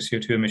agriculture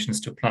CO2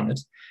 emissions to plummet,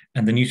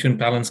 and the nutrient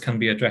balance can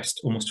be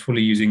addressed almost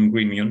fully using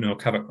green manure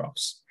cover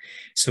crops.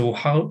 So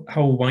how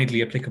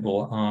widely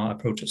applicable are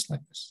approaches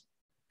like this?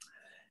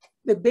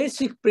 The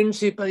basic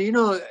principle, you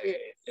know,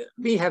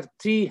 we have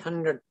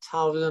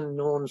 300,000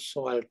 known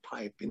soil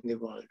type in the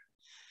world.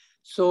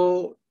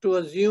 So to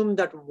assume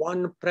that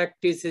one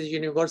practice is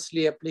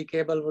universally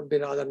applicable would be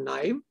rather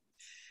naive,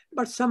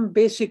 but some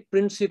basic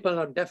principles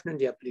are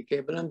definitely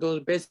applicable, and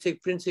those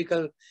basic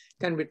principles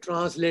can be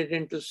translated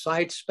into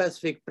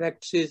site-specific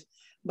practices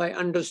by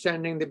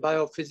understanding the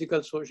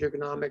biophysical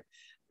socioeconomic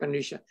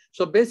condition.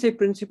 So basic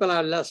principles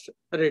are less: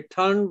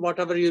 return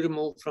whatever you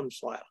remove from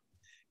soil.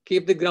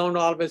 Keep the ground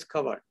always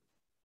covered.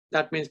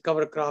 That means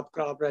cover crop,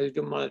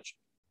 residue, mulch.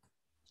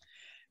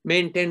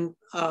 Maintain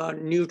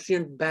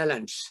nutrient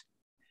balance.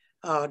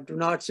 Do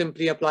not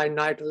simply apply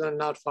nitrogen,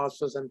 not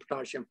phosphorus and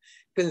potassium.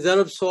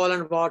 Conserve soil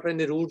and water in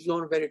the root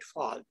zone where it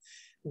falls.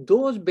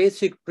 Those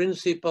basic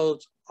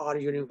principles are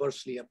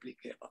universally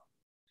applicable.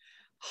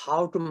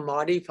 How to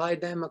modify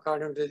them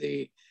according to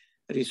the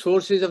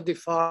resources of the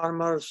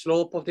farmer,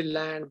 slope of the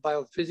land,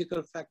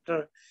 biophysical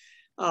factor,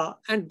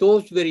 and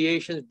those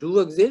variations do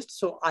exist.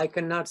 So I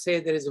cannot say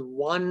there is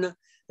one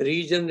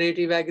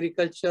regenerative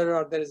agriculture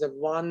or there is a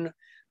one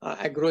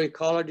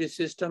agroecology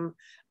system.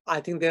 I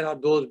think there are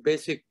those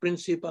basic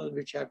principles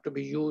which have to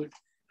be used,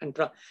 and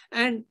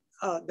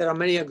there are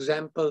many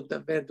examples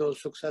where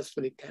those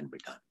successfully can be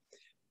done,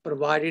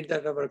 provided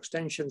that our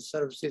extension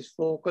services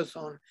focus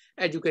on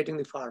educating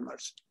the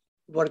farmers,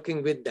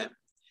 working with them,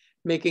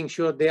 making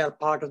sure they are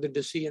part of the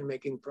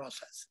decision-making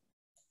process.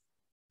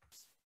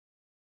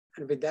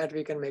 And with that,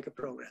 we can make a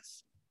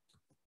progress.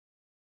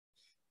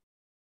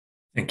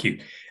 Thank you.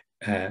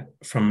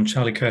 From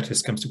Charlie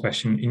Curtis comes the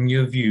question: in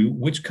your view,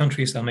 which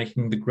countries are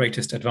making the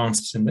greatest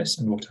advances in this,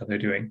 and what are they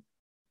doing?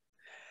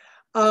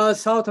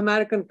 South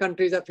American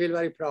countries I feel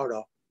very proud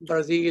of: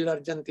 Brazil,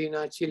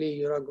 Argentina, Chile,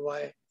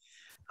 Uruguay.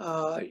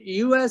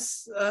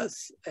 US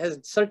has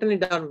certainly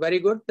done very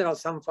good. There are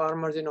some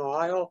farmers in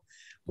Ohio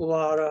who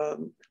are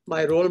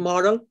my role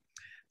model.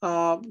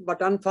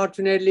 But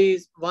unfortunately,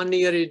 1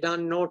 year is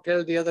done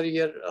no-till, the other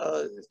year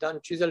is done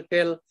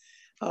chisel-till.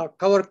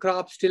 Cover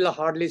crops still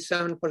hardly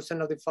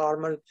 7% of the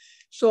farmers.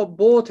 So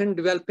both in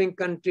developing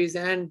countries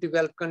and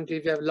developed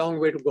countries, we have a long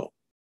way to go.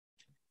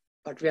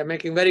 But we are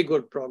making very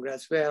good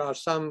progress. There are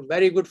some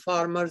very good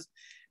farmers,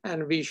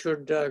 and we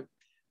should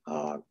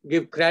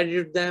give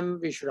credit to them.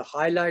 We should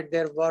highlight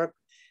their work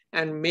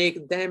and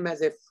make them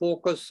as a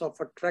focus of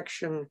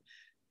attraction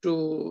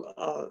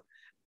to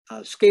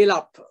scale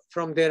up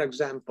from their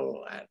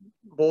example,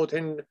 both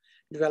in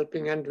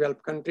developing and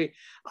developed country.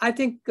 I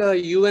think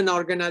UN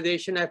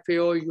organization,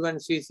 FAO,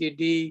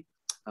 UNCCD,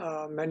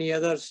 many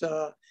others,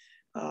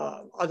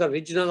 other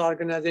regional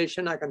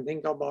organization, I can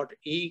think about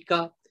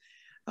ICA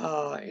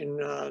in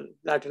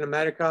Latin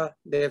America.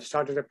 They have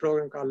started a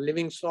program called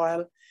Living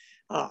Soil.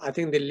 I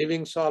think the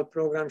Living Soil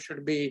program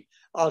should be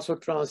also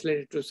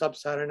translated to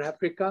Sub-Saharan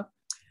Africa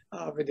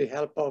with the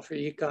help of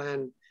ICA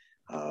and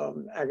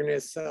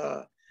Agnes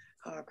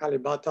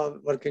Kalibata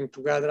working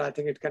together. I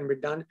think it can be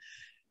done.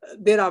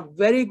 There are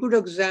very good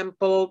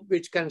examples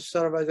which can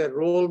serve as a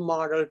role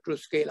model to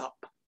scale up.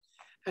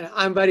 And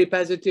I'm very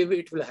positive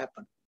it will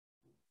happen.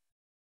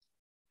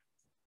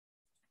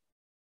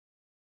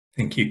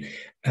 Thank you.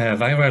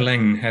 Vaira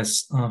Leng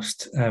has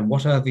asked,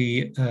 what are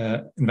the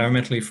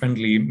environmentally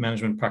friendly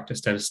management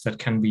practices that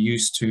can be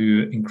used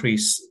to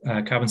increase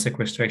carbon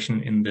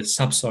sequestration in the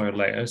subsoil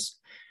layers,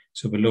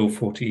 so below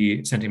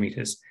 40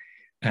 centimeters,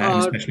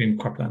 especially in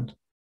cropland?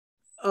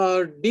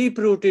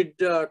 Deep-rooted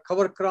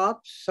cover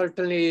crops,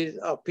 certainly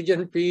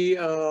pigeon pea,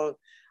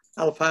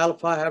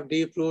 alfalfa have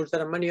deep roots.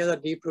 There are many other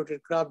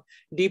deep-rooted crops.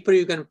 Deeper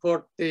you can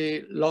put,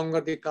 the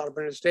longer the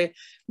carbon will stay.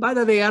 By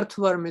the way,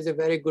 earthworm is a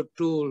very good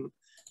tool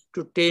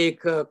to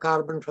take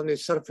carbon from the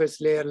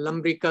surface layer.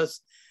 Lumbricus,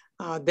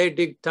 they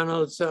dig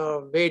tunnels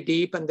way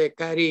deep and they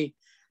carry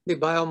the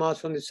biomass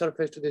from the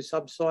surface to the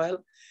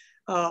subsoil.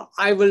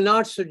 I will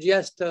not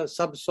suggest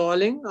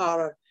subsoiling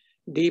or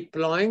deep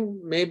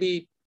plowing.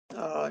 Maybe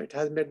it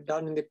has been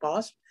done in the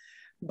past,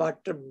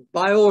 but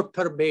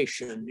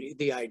bioturbation is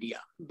the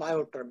idea.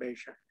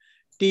 Bioturbation,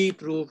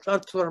 deep roots,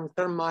 earthworm,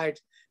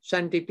 termites,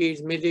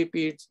 centipedes,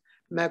 millipedes,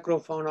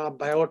 macrofauna,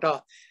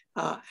 biota,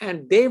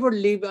 and they would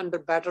live under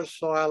better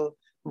soil,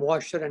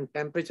 moisture and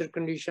temperature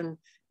condition.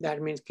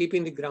 That means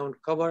keeping the ground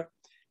covered,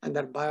 and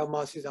that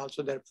biomass is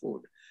also their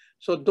food.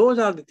 So those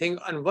are the things.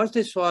 And once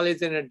the soil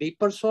is in a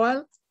deeper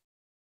soil,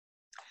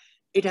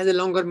 it has a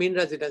longer mean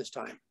residence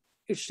time.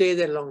 It stays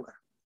there longer.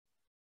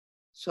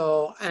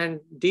 So, and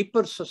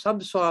deeper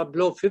subsoil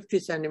below 50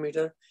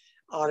 centimeters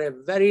are a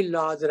very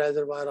large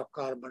reservoir of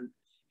carbon.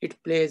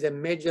 It plays a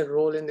major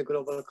role in the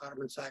global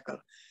carbon cycle,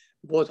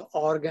 both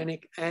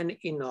organic and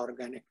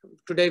inorganic.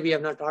 Today, we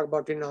have not talked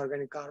about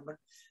inorganic carbon.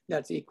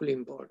 That's equally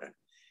important.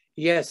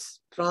 Yes,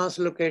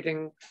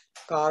 translocating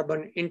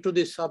carbon into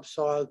the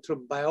subsoil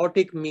through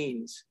biotic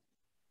means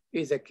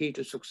is a key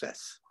to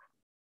success.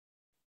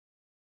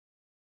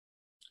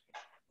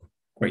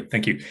 Great,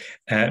 thank you.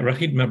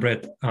 Rahid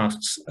Mabred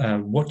asks,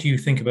 what do you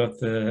think about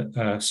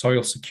the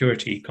soil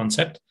security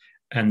concept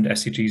and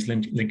SDGs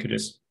linked to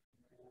this?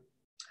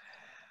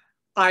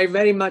 I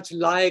very much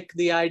like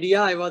the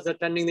idea. I was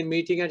attending the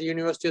meeting at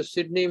University of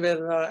Sydney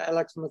where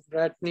Alex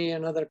McBratney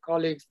and other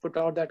colleagues put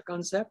out that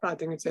concept. I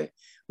think it's a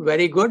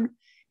very good.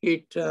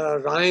 It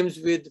rhymes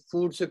with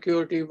food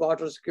security,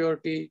 water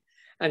security,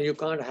 and you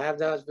can't have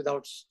that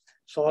without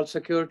soil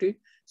security.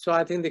 So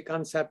I think the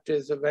concept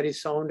is very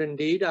sound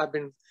indeed. I've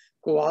been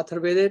co-author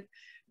with it.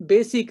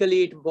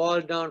 Basically, it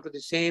boils down to the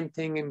same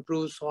thing: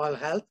 improve soil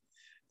health,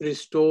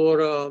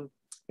 restore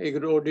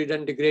eroded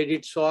and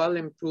degraded soil,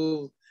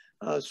 improve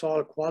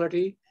soil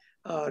quality,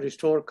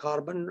 restore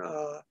carbon,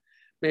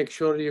 make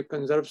sure you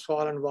conserve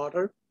soil and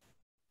water.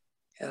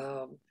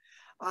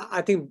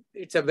 I think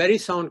it's a very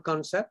sound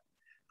concept.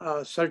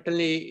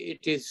 Certainly,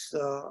 it is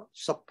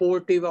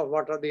supportive of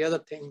what are the other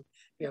things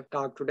we have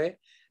talked today.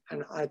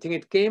 And I think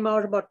it came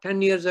out about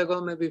 10 years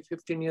ago, maybe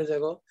 15 years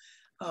ago.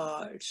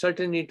 It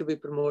certainly needs to be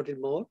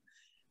promoted more.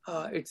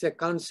 It's a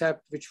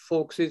concept which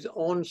focuses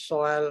on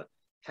soil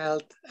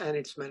health and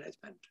its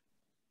management.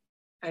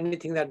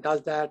 Anything that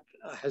does that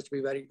has to be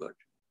very good.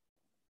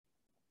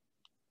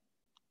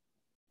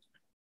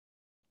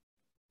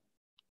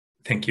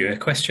 Thank you. A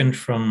question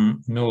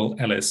from Noel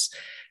Ellis.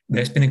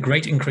 There's been a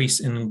great increase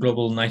in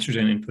global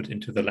nitrogen input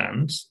into the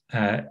land.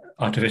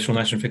 Artificial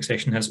nitrogen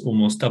fixation has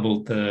almost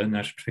doubled the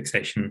nitrogen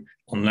fixation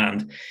on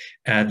land.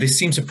 This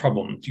seems a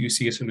problem. Do you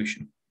see a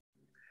solution?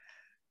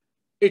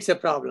 It's a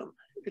problem.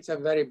 It's a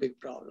very big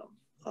problem.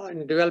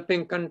 In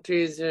developing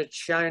countries,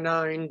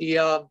 China,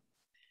 India,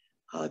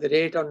 the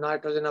rate of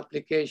nitrogen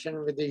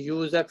application with the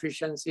use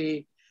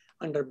efficiency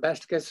under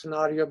best case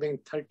scenario being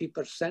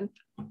 30%,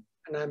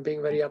 and I'm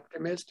being very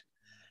optimistic.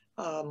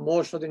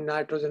 Most of the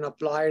nitrogen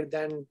applied,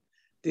 then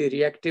the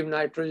reactive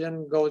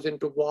nitrogen goes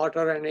into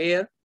water and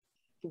air.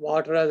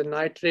 Water as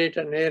nitrate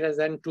and air as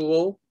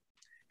N2O.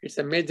 It's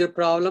a major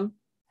problem.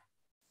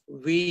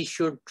 We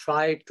should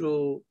try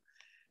to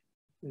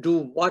do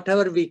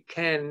whatever we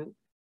can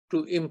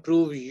to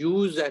improve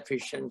use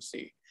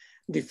efficiency.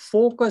 The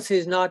focus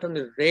is not on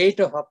the rate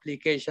of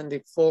application,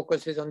 the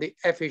focus is on the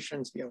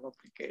efficiency of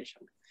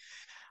application.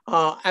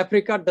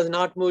 Africa does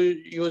not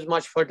use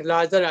much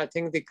fertilizer. I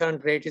think the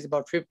current rate is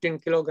about 15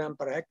 kilograms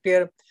per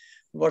hectare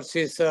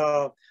versus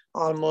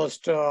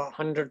almost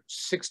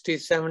 160,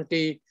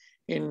 70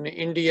 in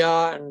India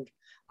and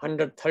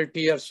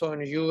 130 or so in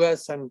the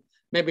US and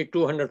maybe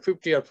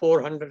 250 or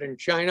 400 in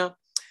China.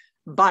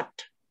 But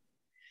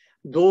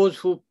those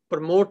who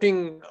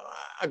promoting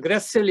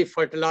aggressively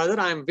fertilizer,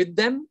 I'm with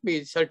them,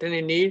 we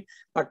certainly need,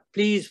 but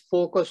please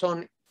focus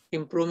on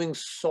improving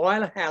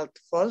soil health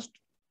first.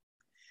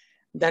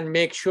 Then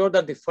make sure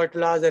that the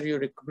fertilizer you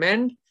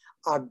recommend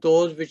are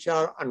those which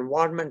are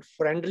environment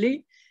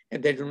friendly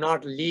and they do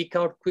not leak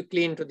out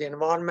quickly into the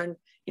environment,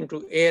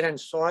 into air and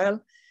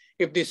soil.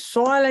 If the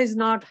soil is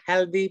not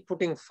healthy,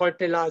 putting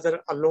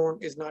fertilizer alone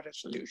is not a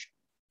solution.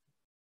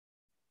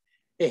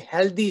 A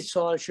healthy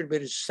soil should be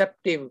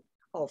receptive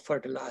of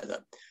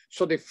fertilizer.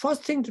 So the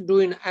first thing to do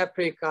in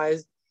Africa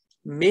is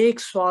make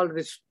soil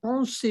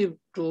responsive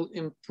to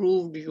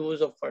improved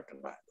use of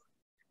fertilizer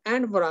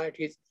and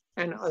varieties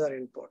and other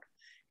input.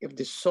 If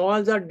the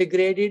soils are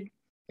degraded,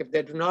 if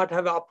they do not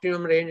have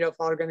optimum range of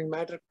organic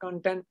matter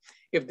content,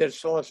 if their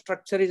soil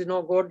structure is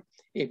no good,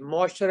 if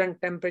moisture and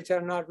temperature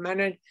are not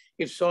managed,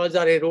 if soils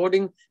are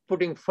eroding,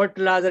 putting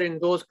fertilizer in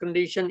those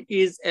conditions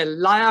is a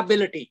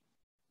liability.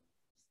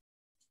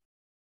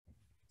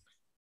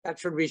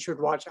 We should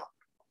watch out.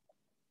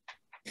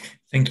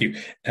 Thank you.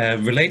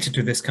 Related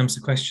to this comes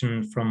a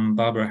question from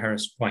Barbara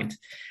Harris-White.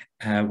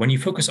 When you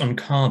focus on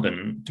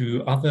carbon,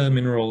 do other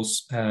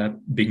minerals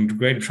being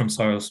degraded from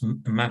soils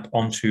map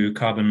onto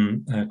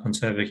carbon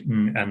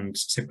conservation and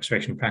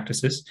sequestration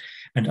practices?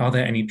 And are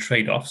there any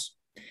trade-offs?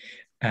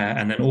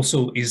 And then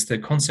also, is the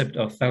concept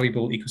of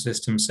valuable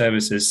ecosystem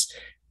services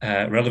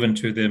relevant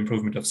to the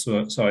improvement of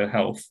soil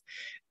health?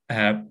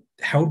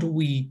 How do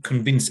we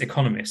convince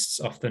economists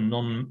of the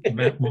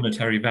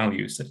non-monetary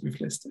values that we've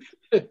listed?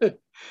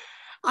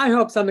 I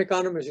hope some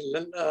economists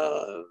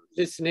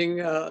listening.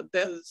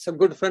 There's a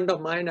good friend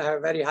of mine. I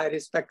have very high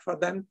respect for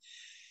them.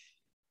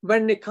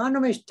 When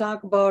economists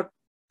talk about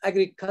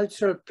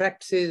agricultural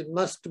practices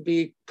must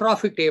be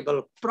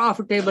profitable.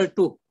 Profitable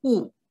to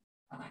who?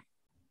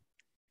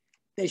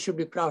 They should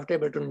be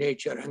profitable to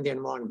nature and the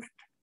environment.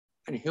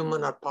 And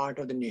human are part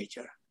of the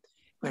nature.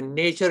 When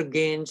nature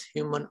gains,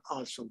 human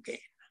also gain.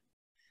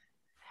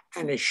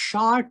 And a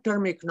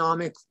short-term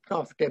economic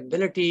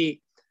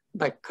profitability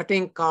by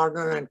cutting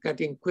carbon and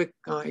cutting quick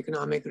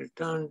economic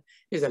return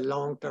is a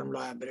long-term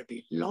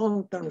liability.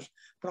 Long-term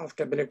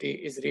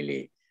profitability is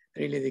really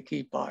the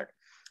key part.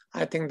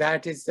 I think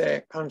that is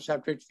the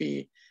concept which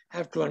we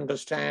have to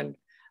understand.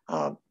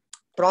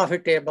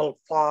 Profitable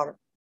for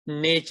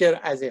nature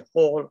as a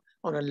whole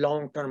on a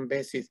long-term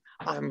basis.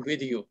 I'm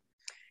with you.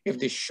 If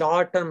the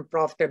short-term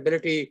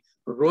profitability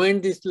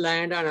ruin this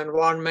land and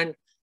environment,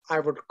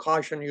 I would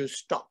caution you,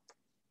 stop.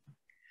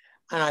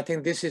 And I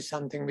think this is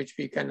something which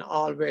we can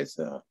always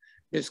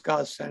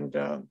discuss. And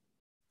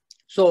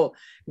so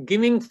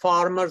giving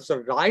farmers the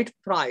right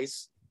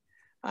price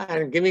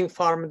and giving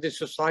farmers the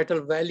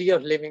societal value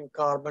of living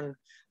carbon,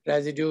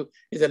 residue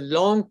is a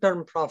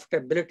long-term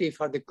profitability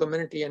for the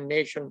community and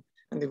nation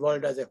and the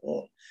world as a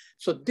whole.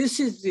 So this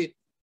is the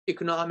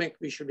economic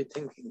we should be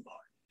thinking about.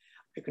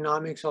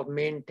 Economics of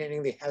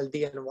maintaining the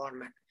healthy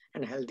environment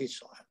and healthy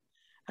soil.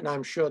 And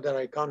I'm sure that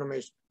our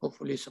economists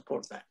hopefully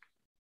support that.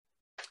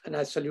 And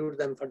I salute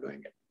them for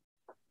doing it.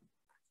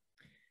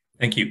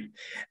 Thank you.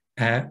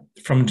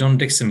 From John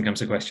Dixon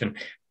comes a question.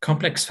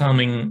 Complex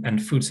farming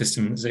and food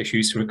systems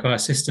issues require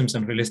systems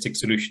and holistic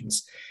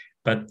solutions,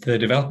 but the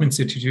development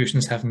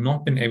institutions have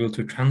not been able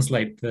to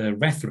translate the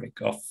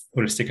rhetoric of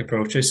holistic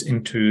approaches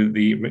into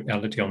the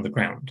reality on the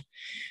ground.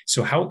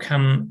 So how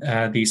can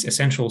these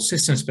essential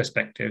systems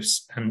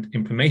perspectives and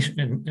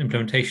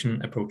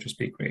implementation approaches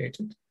be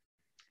created?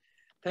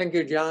 Thank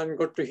you, John.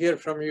 Good to hear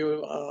from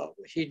you.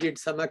 He did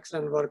some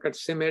excellent work at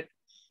CIMMYT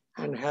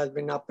and has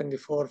been up in the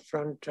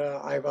forefront.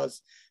 I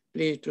was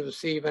pleased to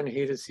see when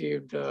he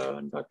received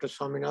Dr.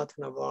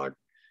 Swaminathan Award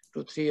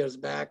 2-3 years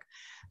back.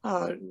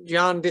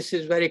 John, this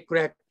is very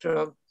correct.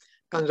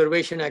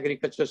 Conservation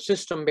agriculture,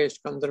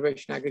 system-based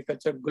conservation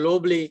agriculture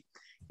globally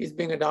is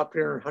being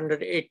adopted on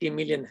 180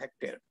 million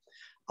hectares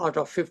out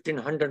of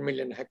 1,500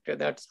 million hectares.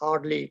 That's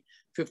hardly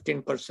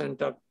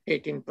 15% or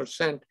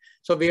 18%.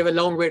 So we have a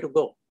long way to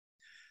go.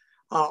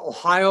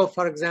 Ohio,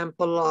 for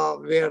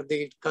example, where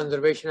the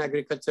conservation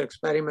agriculture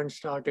experiment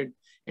started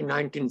in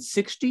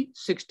 1960,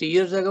 60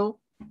 years ago,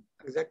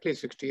 exactly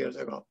 60 years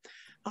ago.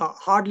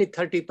 Hardly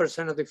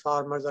 30% of the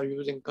farmers are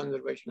using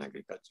conservation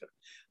agriculture.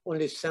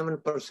 Only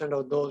 7%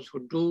 of those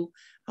who do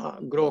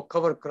grow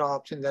cover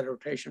crops in their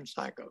rotation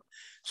cycle.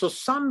 So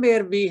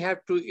somewhere we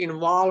have to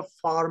involve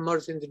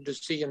farmers in the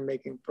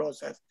decision-making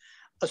process,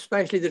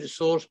 especially the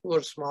resource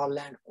poor small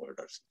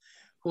landholders,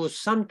 who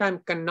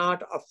sometimes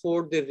cannot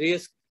afford the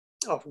risk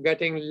of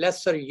getting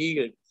lesser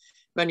yield.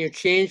 When you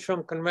change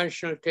from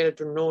conventional till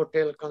to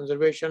no-till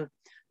conservation,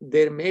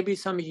 there may be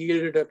some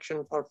yield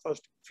reduction for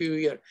first few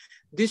years.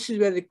 This is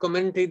where the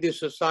community, the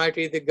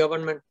society, the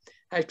government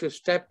has to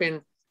step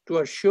in to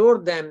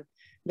assure them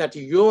that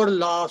your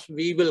loss,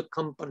 we will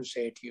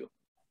compensate you.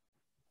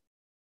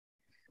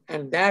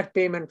 And that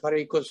payment for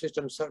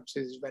ecosystem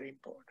services is very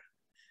important.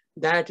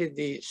 That is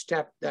the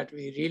step that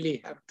we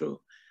really have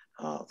to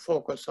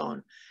focus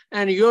on.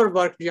 And your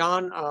work,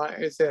 John,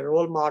 is a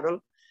role model.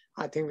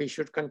 I think we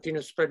should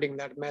continue spreading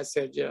that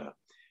message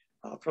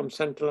from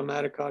Central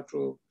America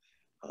to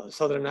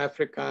Southern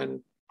Africa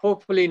and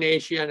hopefully in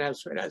Asia and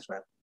elsewhere as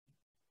well.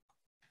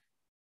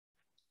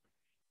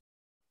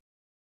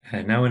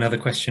 Now another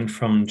question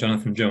from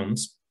Jonathan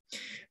Jones.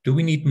 Do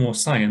we need more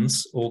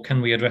science, or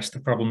can we address the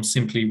problem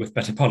simply with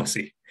better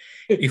policy?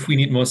 If we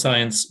need more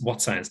science,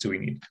 what science do we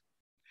need?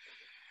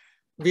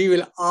 We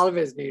will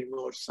always need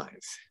more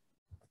science,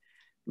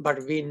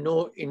 but we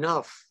know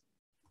enough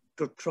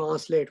to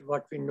translate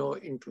what we know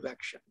into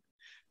action.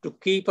 To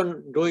keep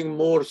on doing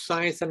more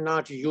science and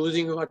not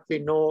using what we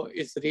know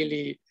is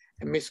really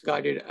a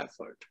misguided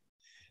effort.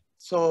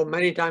 So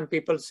many times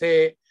people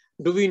say,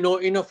 do we know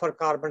enough for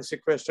carbon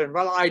sequestration?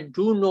 Well, I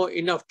do know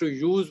enough to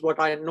use what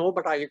I know,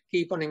 but I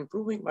keep on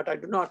improving what I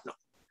do not know.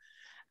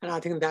 And I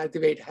think that's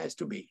the way it has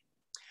to be.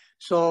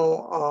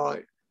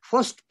 So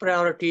first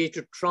priority is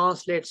to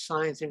translate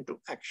science into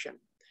action.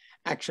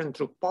 Action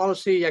through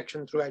policy,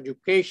 action through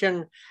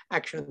education,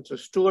 action through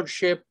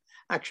stewardship,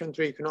 action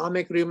through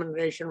economic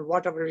remuneration,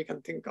 whatever we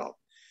can think of.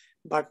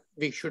 But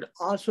we should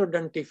also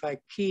identify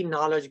key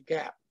knowledge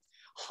gap.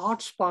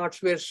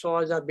 Hotspots where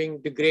soils are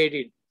being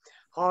degraded,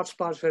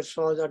 hotspots where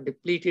soils are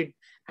depleted,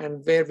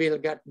 and where we'll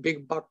get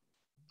big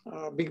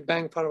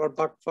bang for our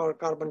buck for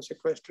carbon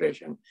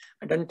sequestration,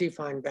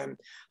 identifying them.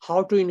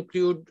 How to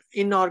include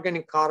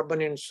inorganic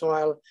carbon in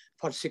soil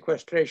for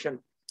sequestration.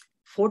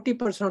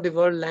 40% of the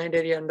world land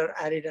area under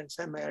arid and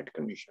semi-arid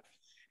conditions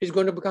is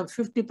going to become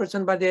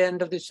 50% by the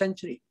end of the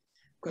century,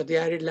 because the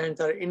arid lands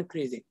are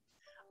increasing.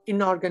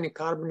 Inorganic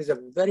carbon is a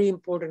very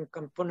important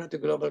component of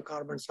the global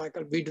carbon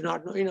cycle. We do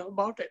not know enough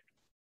about it.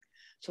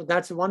 So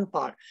that's one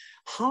part.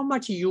 How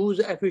much use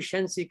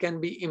efficiency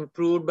can be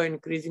improved by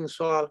increasing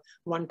soil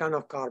 1 ton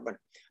of carbon?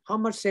 How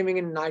much saving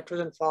in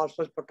nitrogen,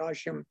 phosphorus,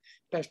 potassium,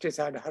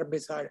 pesticide,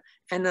 herbicide,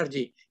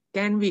 energy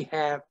can we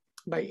have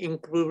by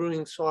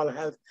improving soil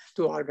health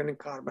to organic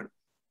carbon?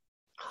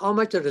 How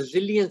much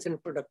resilience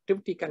and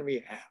productivity can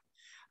we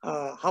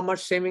have? How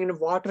much saving in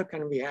water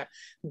can we have?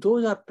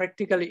 Those are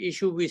practical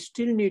issues. We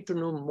still need to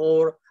know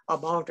more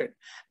about it.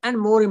 And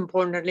more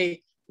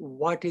importantly,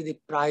 what is the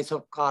price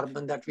of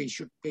carbon that we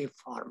should pay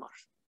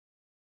farmers?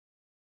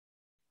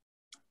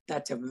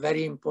 That's a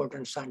very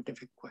important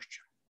scientific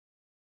question,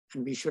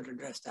 and we should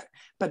address that.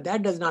 But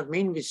that does not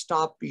mean we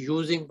stop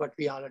using what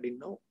we already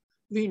know.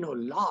 We know a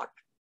lot,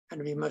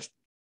 and we must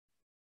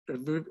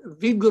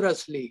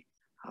vigorously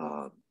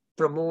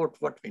promote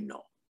what we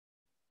know.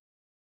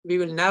 We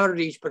will never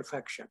reach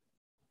perfection.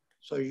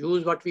 So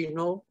use what we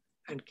know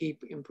and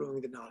keep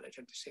improving the knowledge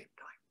at the same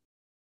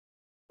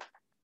time.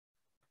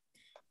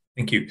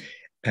 Thank you.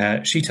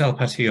 Sheetal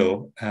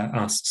Patil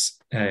asks,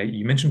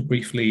 you mentioned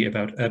briefly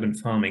about urban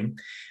farming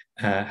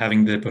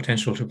having the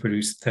potential to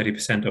produce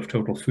 30% of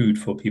total food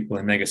for people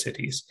in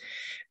megacities.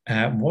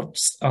 What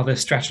are the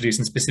strategies,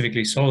 and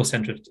specifically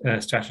soil-centered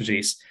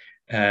strategies,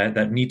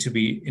 that need to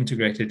be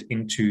integrated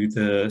into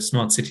the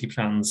smart city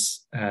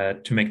plans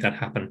to make that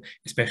happen,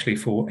 especially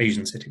for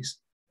Asian cities?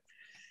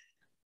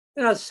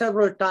 There are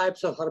several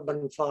types of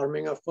urban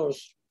farming. Of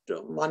course,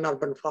 one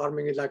urban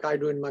farming is like I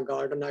do in my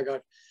garden. I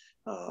got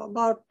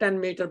about 10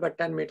 meter by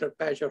 10 meter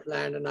patch of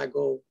land, and I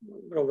go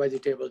grow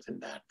vegetables in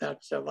that.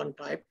 That's one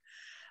type.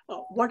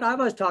 What I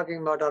was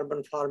talking about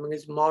urban farming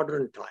is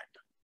modern type,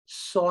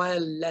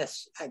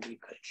 soil-less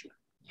agriculture.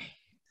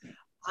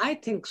 I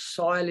think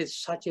soil is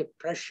such a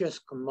precious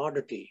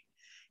commodity.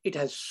 It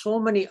has so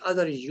many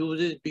other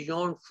uses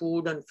beyond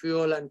food and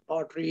fuel and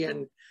pottery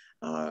and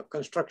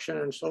construction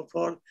and so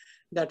forth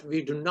that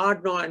we do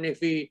not know. And if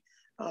we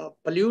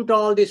pollute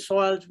all the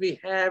soils we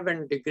have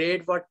and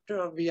degrade what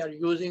we are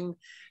using,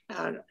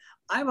 and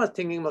I was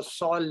thinking about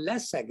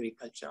soil-less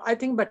agriculture. I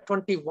think by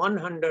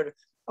 2100,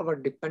 our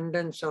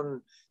dependence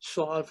on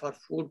soil for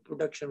food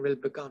production will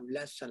become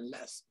less and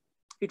less.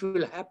 It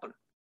will happen.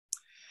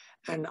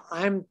 And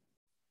I'm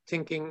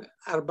thinking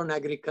urban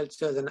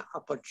agriculture is an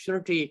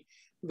opportunity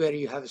where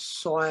you have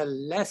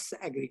soil-less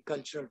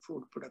agricultural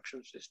food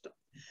production system,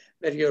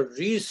 where you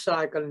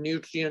recycle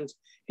nutrients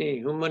in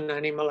human,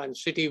 animal, and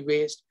city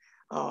waste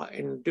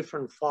in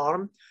different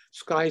form.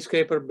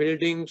 Skyscraper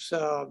buildings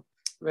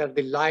where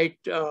the light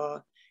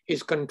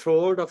is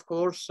controlled, of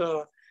course,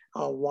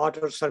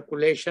 water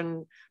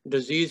circulation,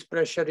 disease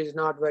pressure is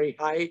not very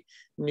high,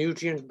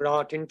 nutrients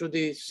brought into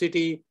the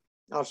city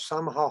are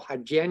somehow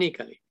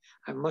hygienically,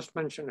 I must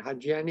mention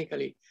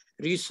hygienically,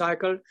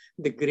 recycled.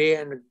 The gray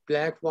and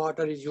black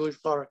water is used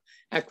for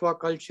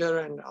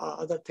aquaculture and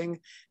other things.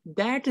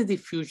 That is the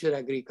future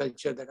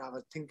agriculture that I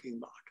was thinking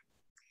about.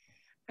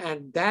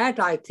 And that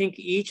I think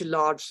each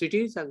large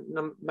cities, and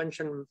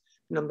mentioned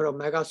number of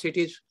mega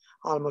cities,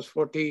 almost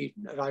 40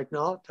 right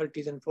now,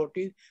 30s and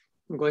 40s,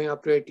 going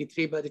up to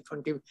 83 by the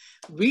 20.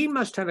 We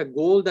must have a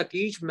goal that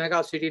each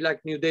mega city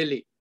like New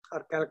Delhi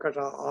or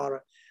Calcutta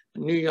or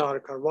New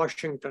York or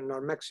Washington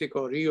or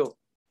Mexico, Rio,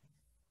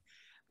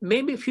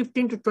 maybe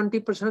 15 to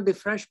 20% of the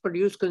fresh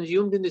produce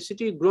consumed in the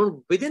city is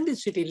grown within the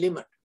city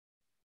limit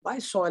by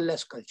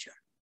soil-less culture.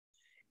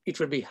 It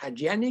will be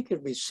hygienic, it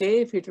will be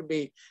safe, it will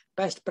be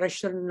pest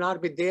pressure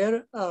not be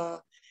there.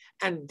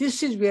 And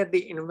this is where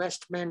the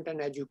investment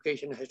and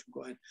education has to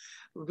go in.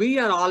 We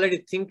are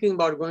already thinking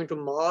about going to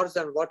Mars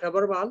and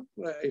whatever. Well,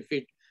 if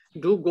we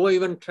do go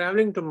even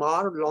traveling to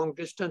Mars, long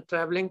distance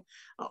traveling,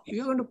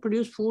 you're going to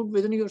produce food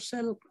within your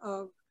cell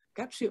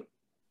capsule.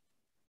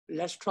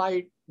 Let's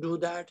try do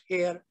that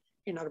here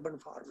in urban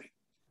farming.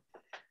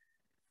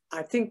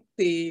 I think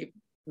the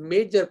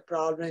major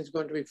problem is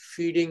going to be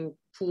feeding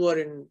poor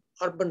in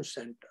urban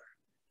center.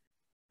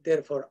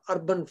 Therefore,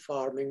 urban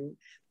farming,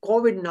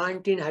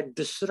 COVID-19 had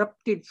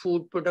disrupted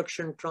food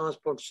production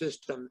transport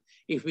system.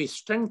 If we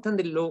strengthen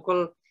the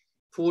local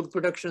food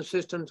production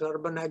systems,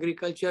 urban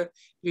agriculture,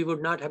 we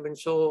would not have been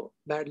so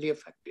badly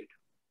affected.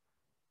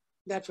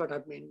 That's what I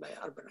mean by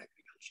urban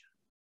agriculture.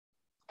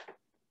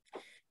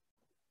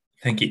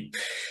 Thank you.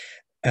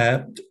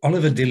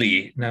 Oliver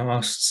Dilly now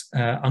asks,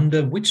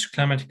 under which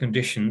climatic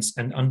conditions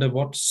and under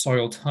what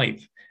soil type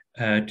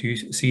do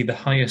you see the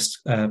highest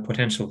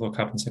potential for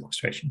carbon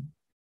sequestration?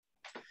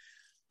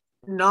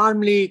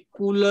 Normally,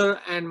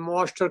 cooler and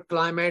moister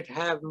climate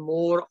have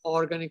more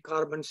organic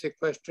carbon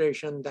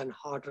sequestration than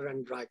hotter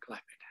and dry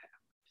climate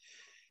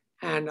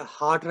have. And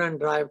hotter and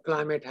dry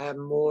climate have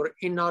more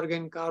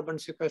inorganic carbon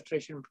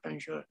sequestration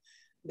potential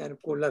than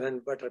cooler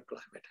and wetter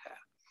climate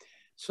have.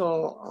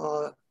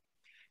 So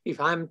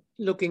if I'm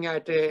looking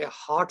at a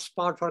hot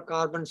spot for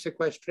carbon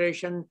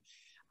sequestration,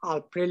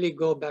 I'll probably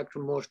go back to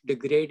most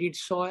degraded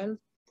soil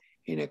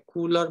in a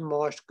cooler,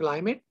 moist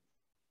climate,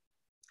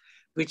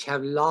 which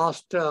have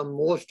lost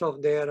most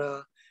of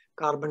their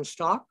carbon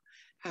stock,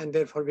 and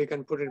therefore we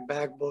can put it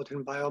back both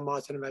in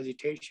biomass and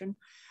vegetation.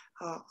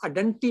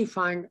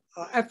 Identifying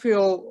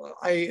FAO,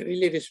 I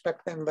really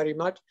respect them very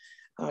much.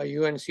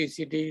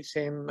 UNCCD,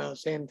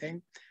 same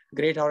thing,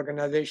 great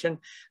organization.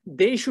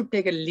 They should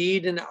take a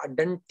lead in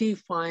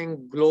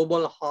identifying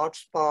global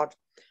hotspots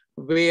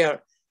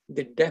where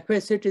the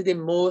deficit is the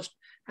most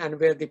and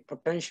where the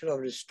potential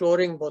of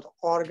restoring both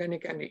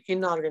organic and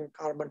inorganic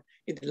carbon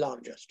is the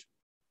largest.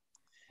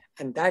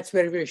 And that's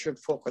where we should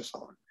focus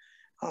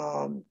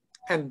on.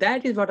 And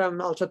that is what I'm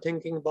also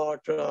thinking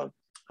about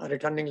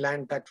returning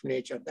land back to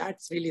nature.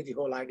 That's really the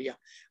whole idea.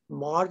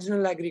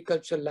 Marginal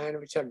agricultural land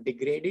which are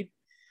degraded,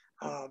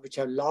 which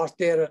have lost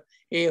their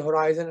A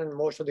horizon and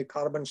most of the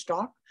carbon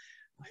stock.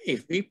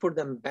 If we put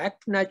them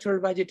back to natural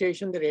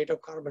vegetation, the rate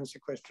of carbon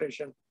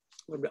sequestration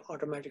would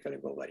automatically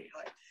go very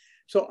high.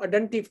 So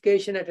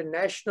identification at a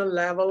national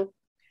level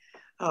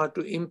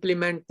to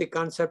implement the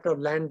concept of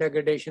land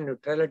degradation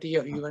neutrality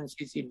of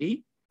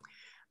UNCCD,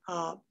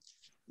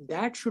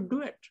 that should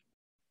do it.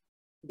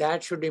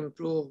 That should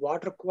improve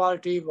water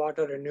quality,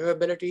 water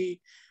renewability,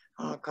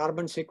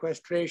 carbon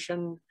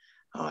sequestration.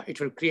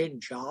 It will create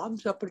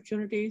jobs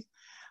opportunities.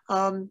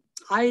 If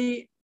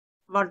I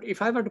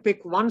were to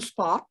pick one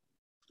spot,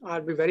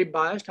 I'd be very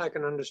biased, I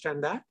can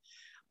understand that.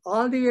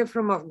 all the way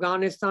from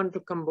Afghanistan to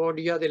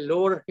Cambodia, the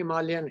lower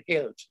Himalayan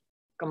hills,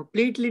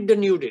 completely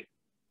denuded,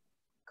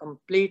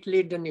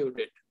 completely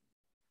denuded.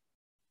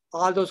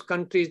 All those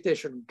countries, they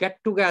should get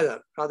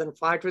together rather than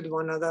fight with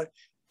one another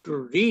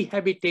to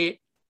rehabilitate,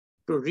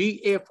 to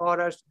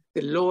reforest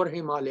the lower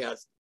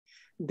Himalayas.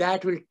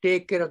 That will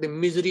take care of the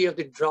misery of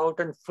the drought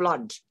and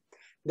floods.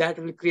 That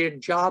will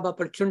create job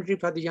opportunity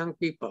for the young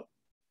people.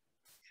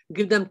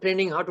 Give them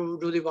training how to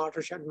do the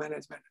watershed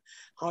management,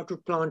 how to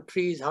plant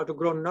trees, how to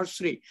grow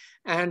nursery,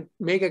 and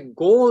make a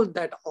goal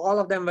that all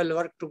of them will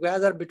work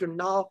together between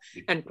now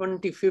and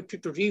 2050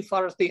 to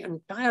reforest the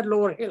entire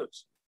lower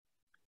hills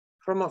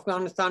from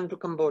Afghanistan to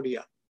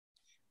Cambodia.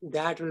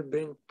 That will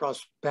bring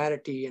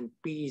prosperity and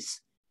peace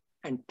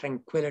and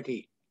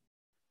tranquility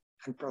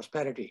and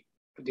prosperity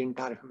to the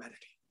entire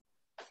humanity.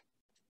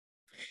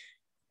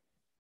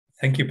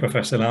 Thank you,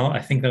 Professor Lal. I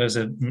think that is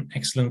an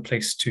excellent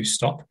place to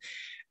stop.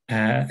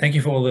 Thank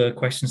you for all the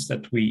questions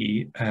that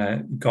we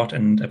got,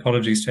 and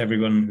apologies to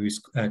everyone whose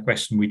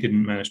question we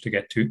didn't manage to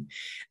get to.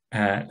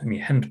 Let me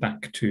hand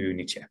back to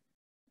Nitya.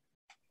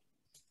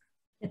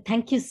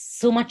 Thank you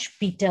so much,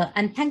 Peter.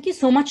 And thank you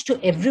so much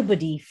to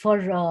everybody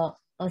for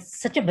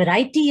such a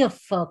variety of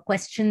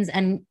questions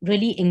and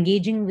really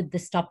engaging with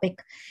this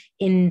topic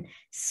in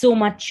so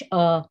much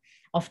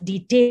of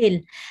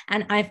detail.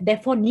 And I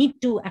therefore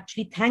need to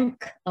actually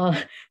thank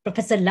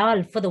Professor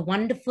Lal for the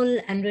wonderful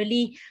and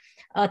really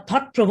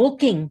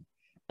thought-provoking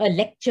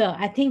lecture.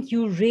 I think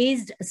you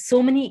raised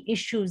so many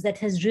issues that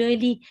has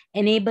really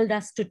enabled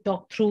us to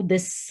talk through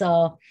this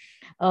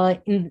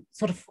in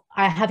sort of,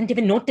 I haven't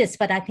even noticed,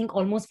 but I think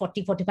almost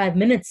 40-45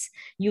 minutes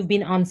you've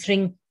been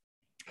answering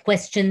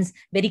questions,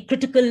 very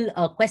critical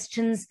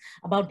questions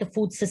about the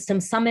Food System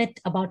Summit,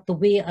 about the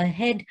way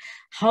ahead.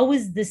 How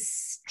is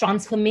this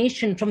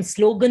transformation from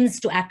slogans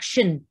to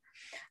action,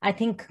 I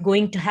think,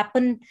 going to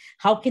happen?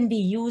 How can we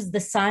use the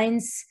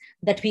science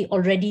that we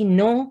already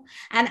know?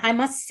 And I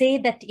must say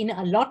that in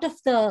a lot of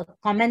the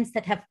comments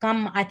that have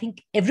come, I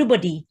think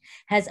everybody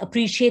has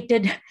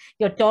appreciated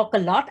your talk a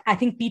lot. I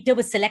think Peter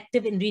was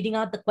selective in reading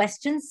out the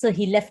questions, so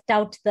he left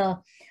out the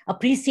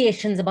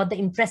appreciations about the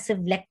impressive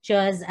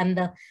lectures and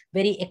the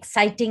very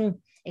exciting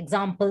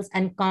examples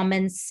and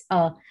comments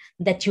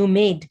that you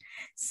made.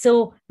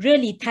 So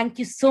really, thank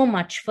you so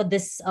much for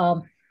this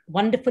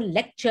wonderful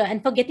lecture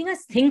and for getting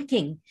us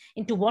thinking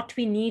into what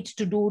we need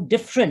to do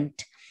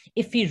different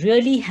if we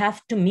really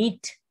have to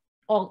meet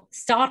or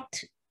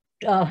start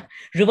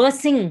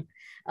reversing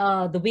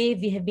the way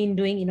we have been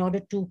doing in order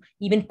to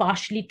even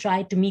partially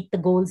try to meet the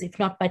goals, if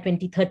not by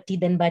 2030,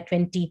 then by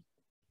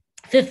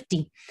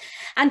 2050.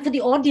 And for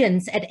the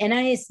audience at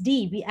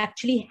NISD, we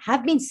actually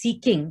have been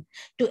seeking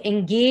to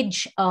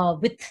engage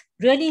with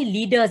really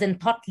leaders and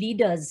thought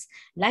leaders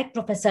like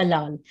Professor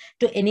Lal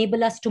to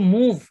enable us to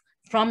move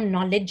from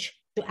knowledge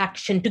to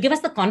action, to give us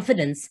the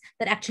confidence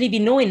that actually we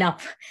know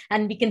enough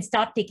and we can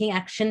start taking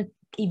action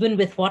even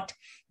with what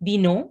we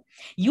know,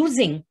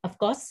 using, of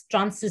course,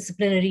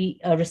 transdisciplinary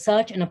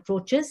research and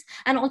approaches,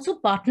 and also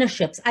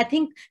partnerships. I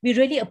think we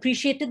really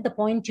appreciated the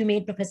point you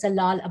made, Professor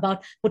Lal,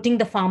 about putting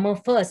the farmer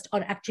first,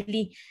 or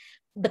actually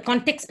the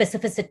context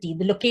specificity,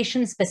 the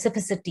location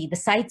specificity, the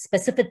site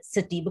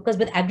specificity, because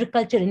with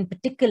agriculture in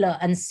particular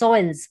and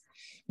soils,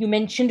 you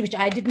mentioned, which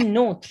I didn't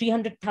know,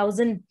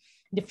 300,000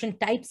 different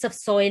types of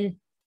soil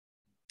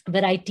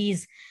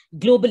varieties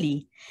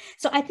globally.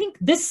 So I think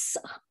this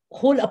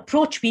whole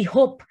approach, we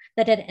hope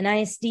that at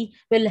NISD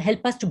will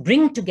help us to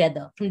bring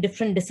together from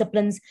different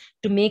disciplines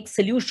to make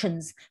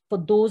solutions for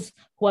those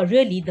who are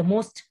really the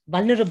most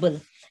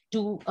vulnerable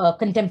to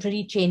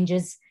contemporary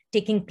changes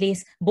taking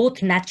place,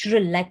 both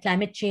natural like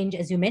climate change,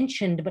 as you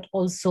mentioned, but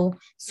also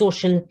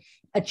social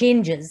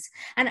changes.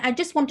 And I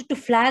just wanted to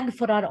flag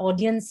for our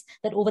audience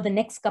that over the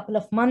next couple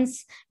of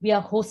months, we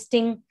are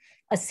hosting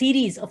a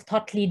series of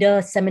thought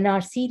leader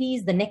seminar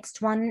series. The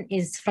next one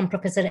is from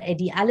Professor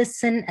Eddie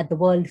Allison at the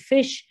World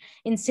Fish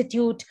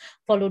Institute,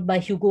 followed by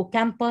Hugo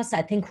Campos,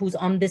 I think, who's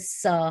on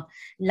this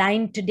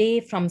line today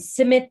from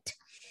CIMMIT.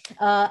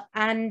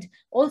 And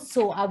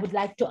also I would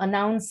like to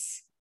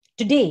announce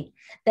today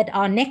that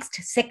our next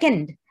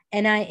second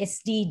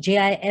NISD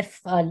JIF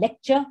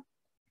lecture,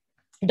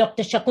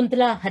 Dr.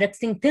 Shakuntala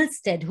Haraksingh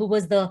Tilsted, who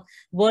was the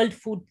World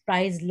Food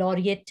Prize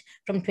laureate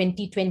from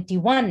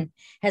 2021,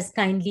 has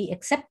kindly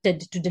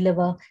accepted to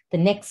deliver the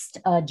next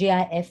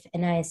JIF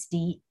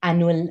NISD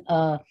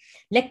annual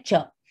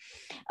lecture.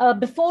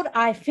 Before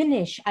I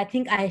finish, I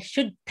think I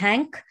should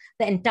thank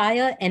the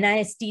entire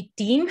NISD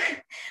team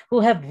who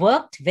have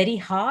worked very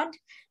hard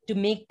to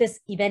make this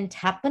event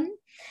happen,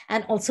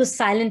 and also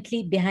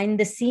silently behind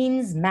the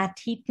scenes, Matt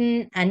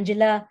Heaton,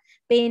 Angela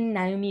Payne,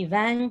 Naomi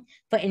Wang,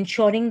 for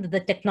ensuring that the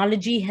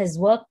technology has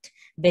worked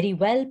very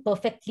well,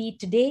 perfectly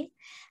today.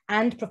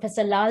 And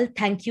Professor Lal,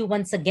 thank you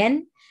once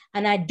again.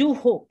 And I do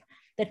hope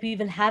that we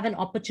will have an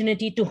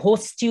opportunity to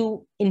host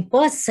you in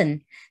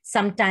person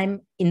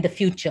sometime in the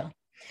future.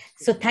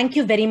 So thank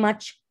you very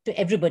much to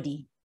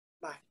everybody.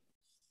 Bye.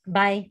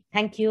 Bye.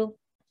 Thank you.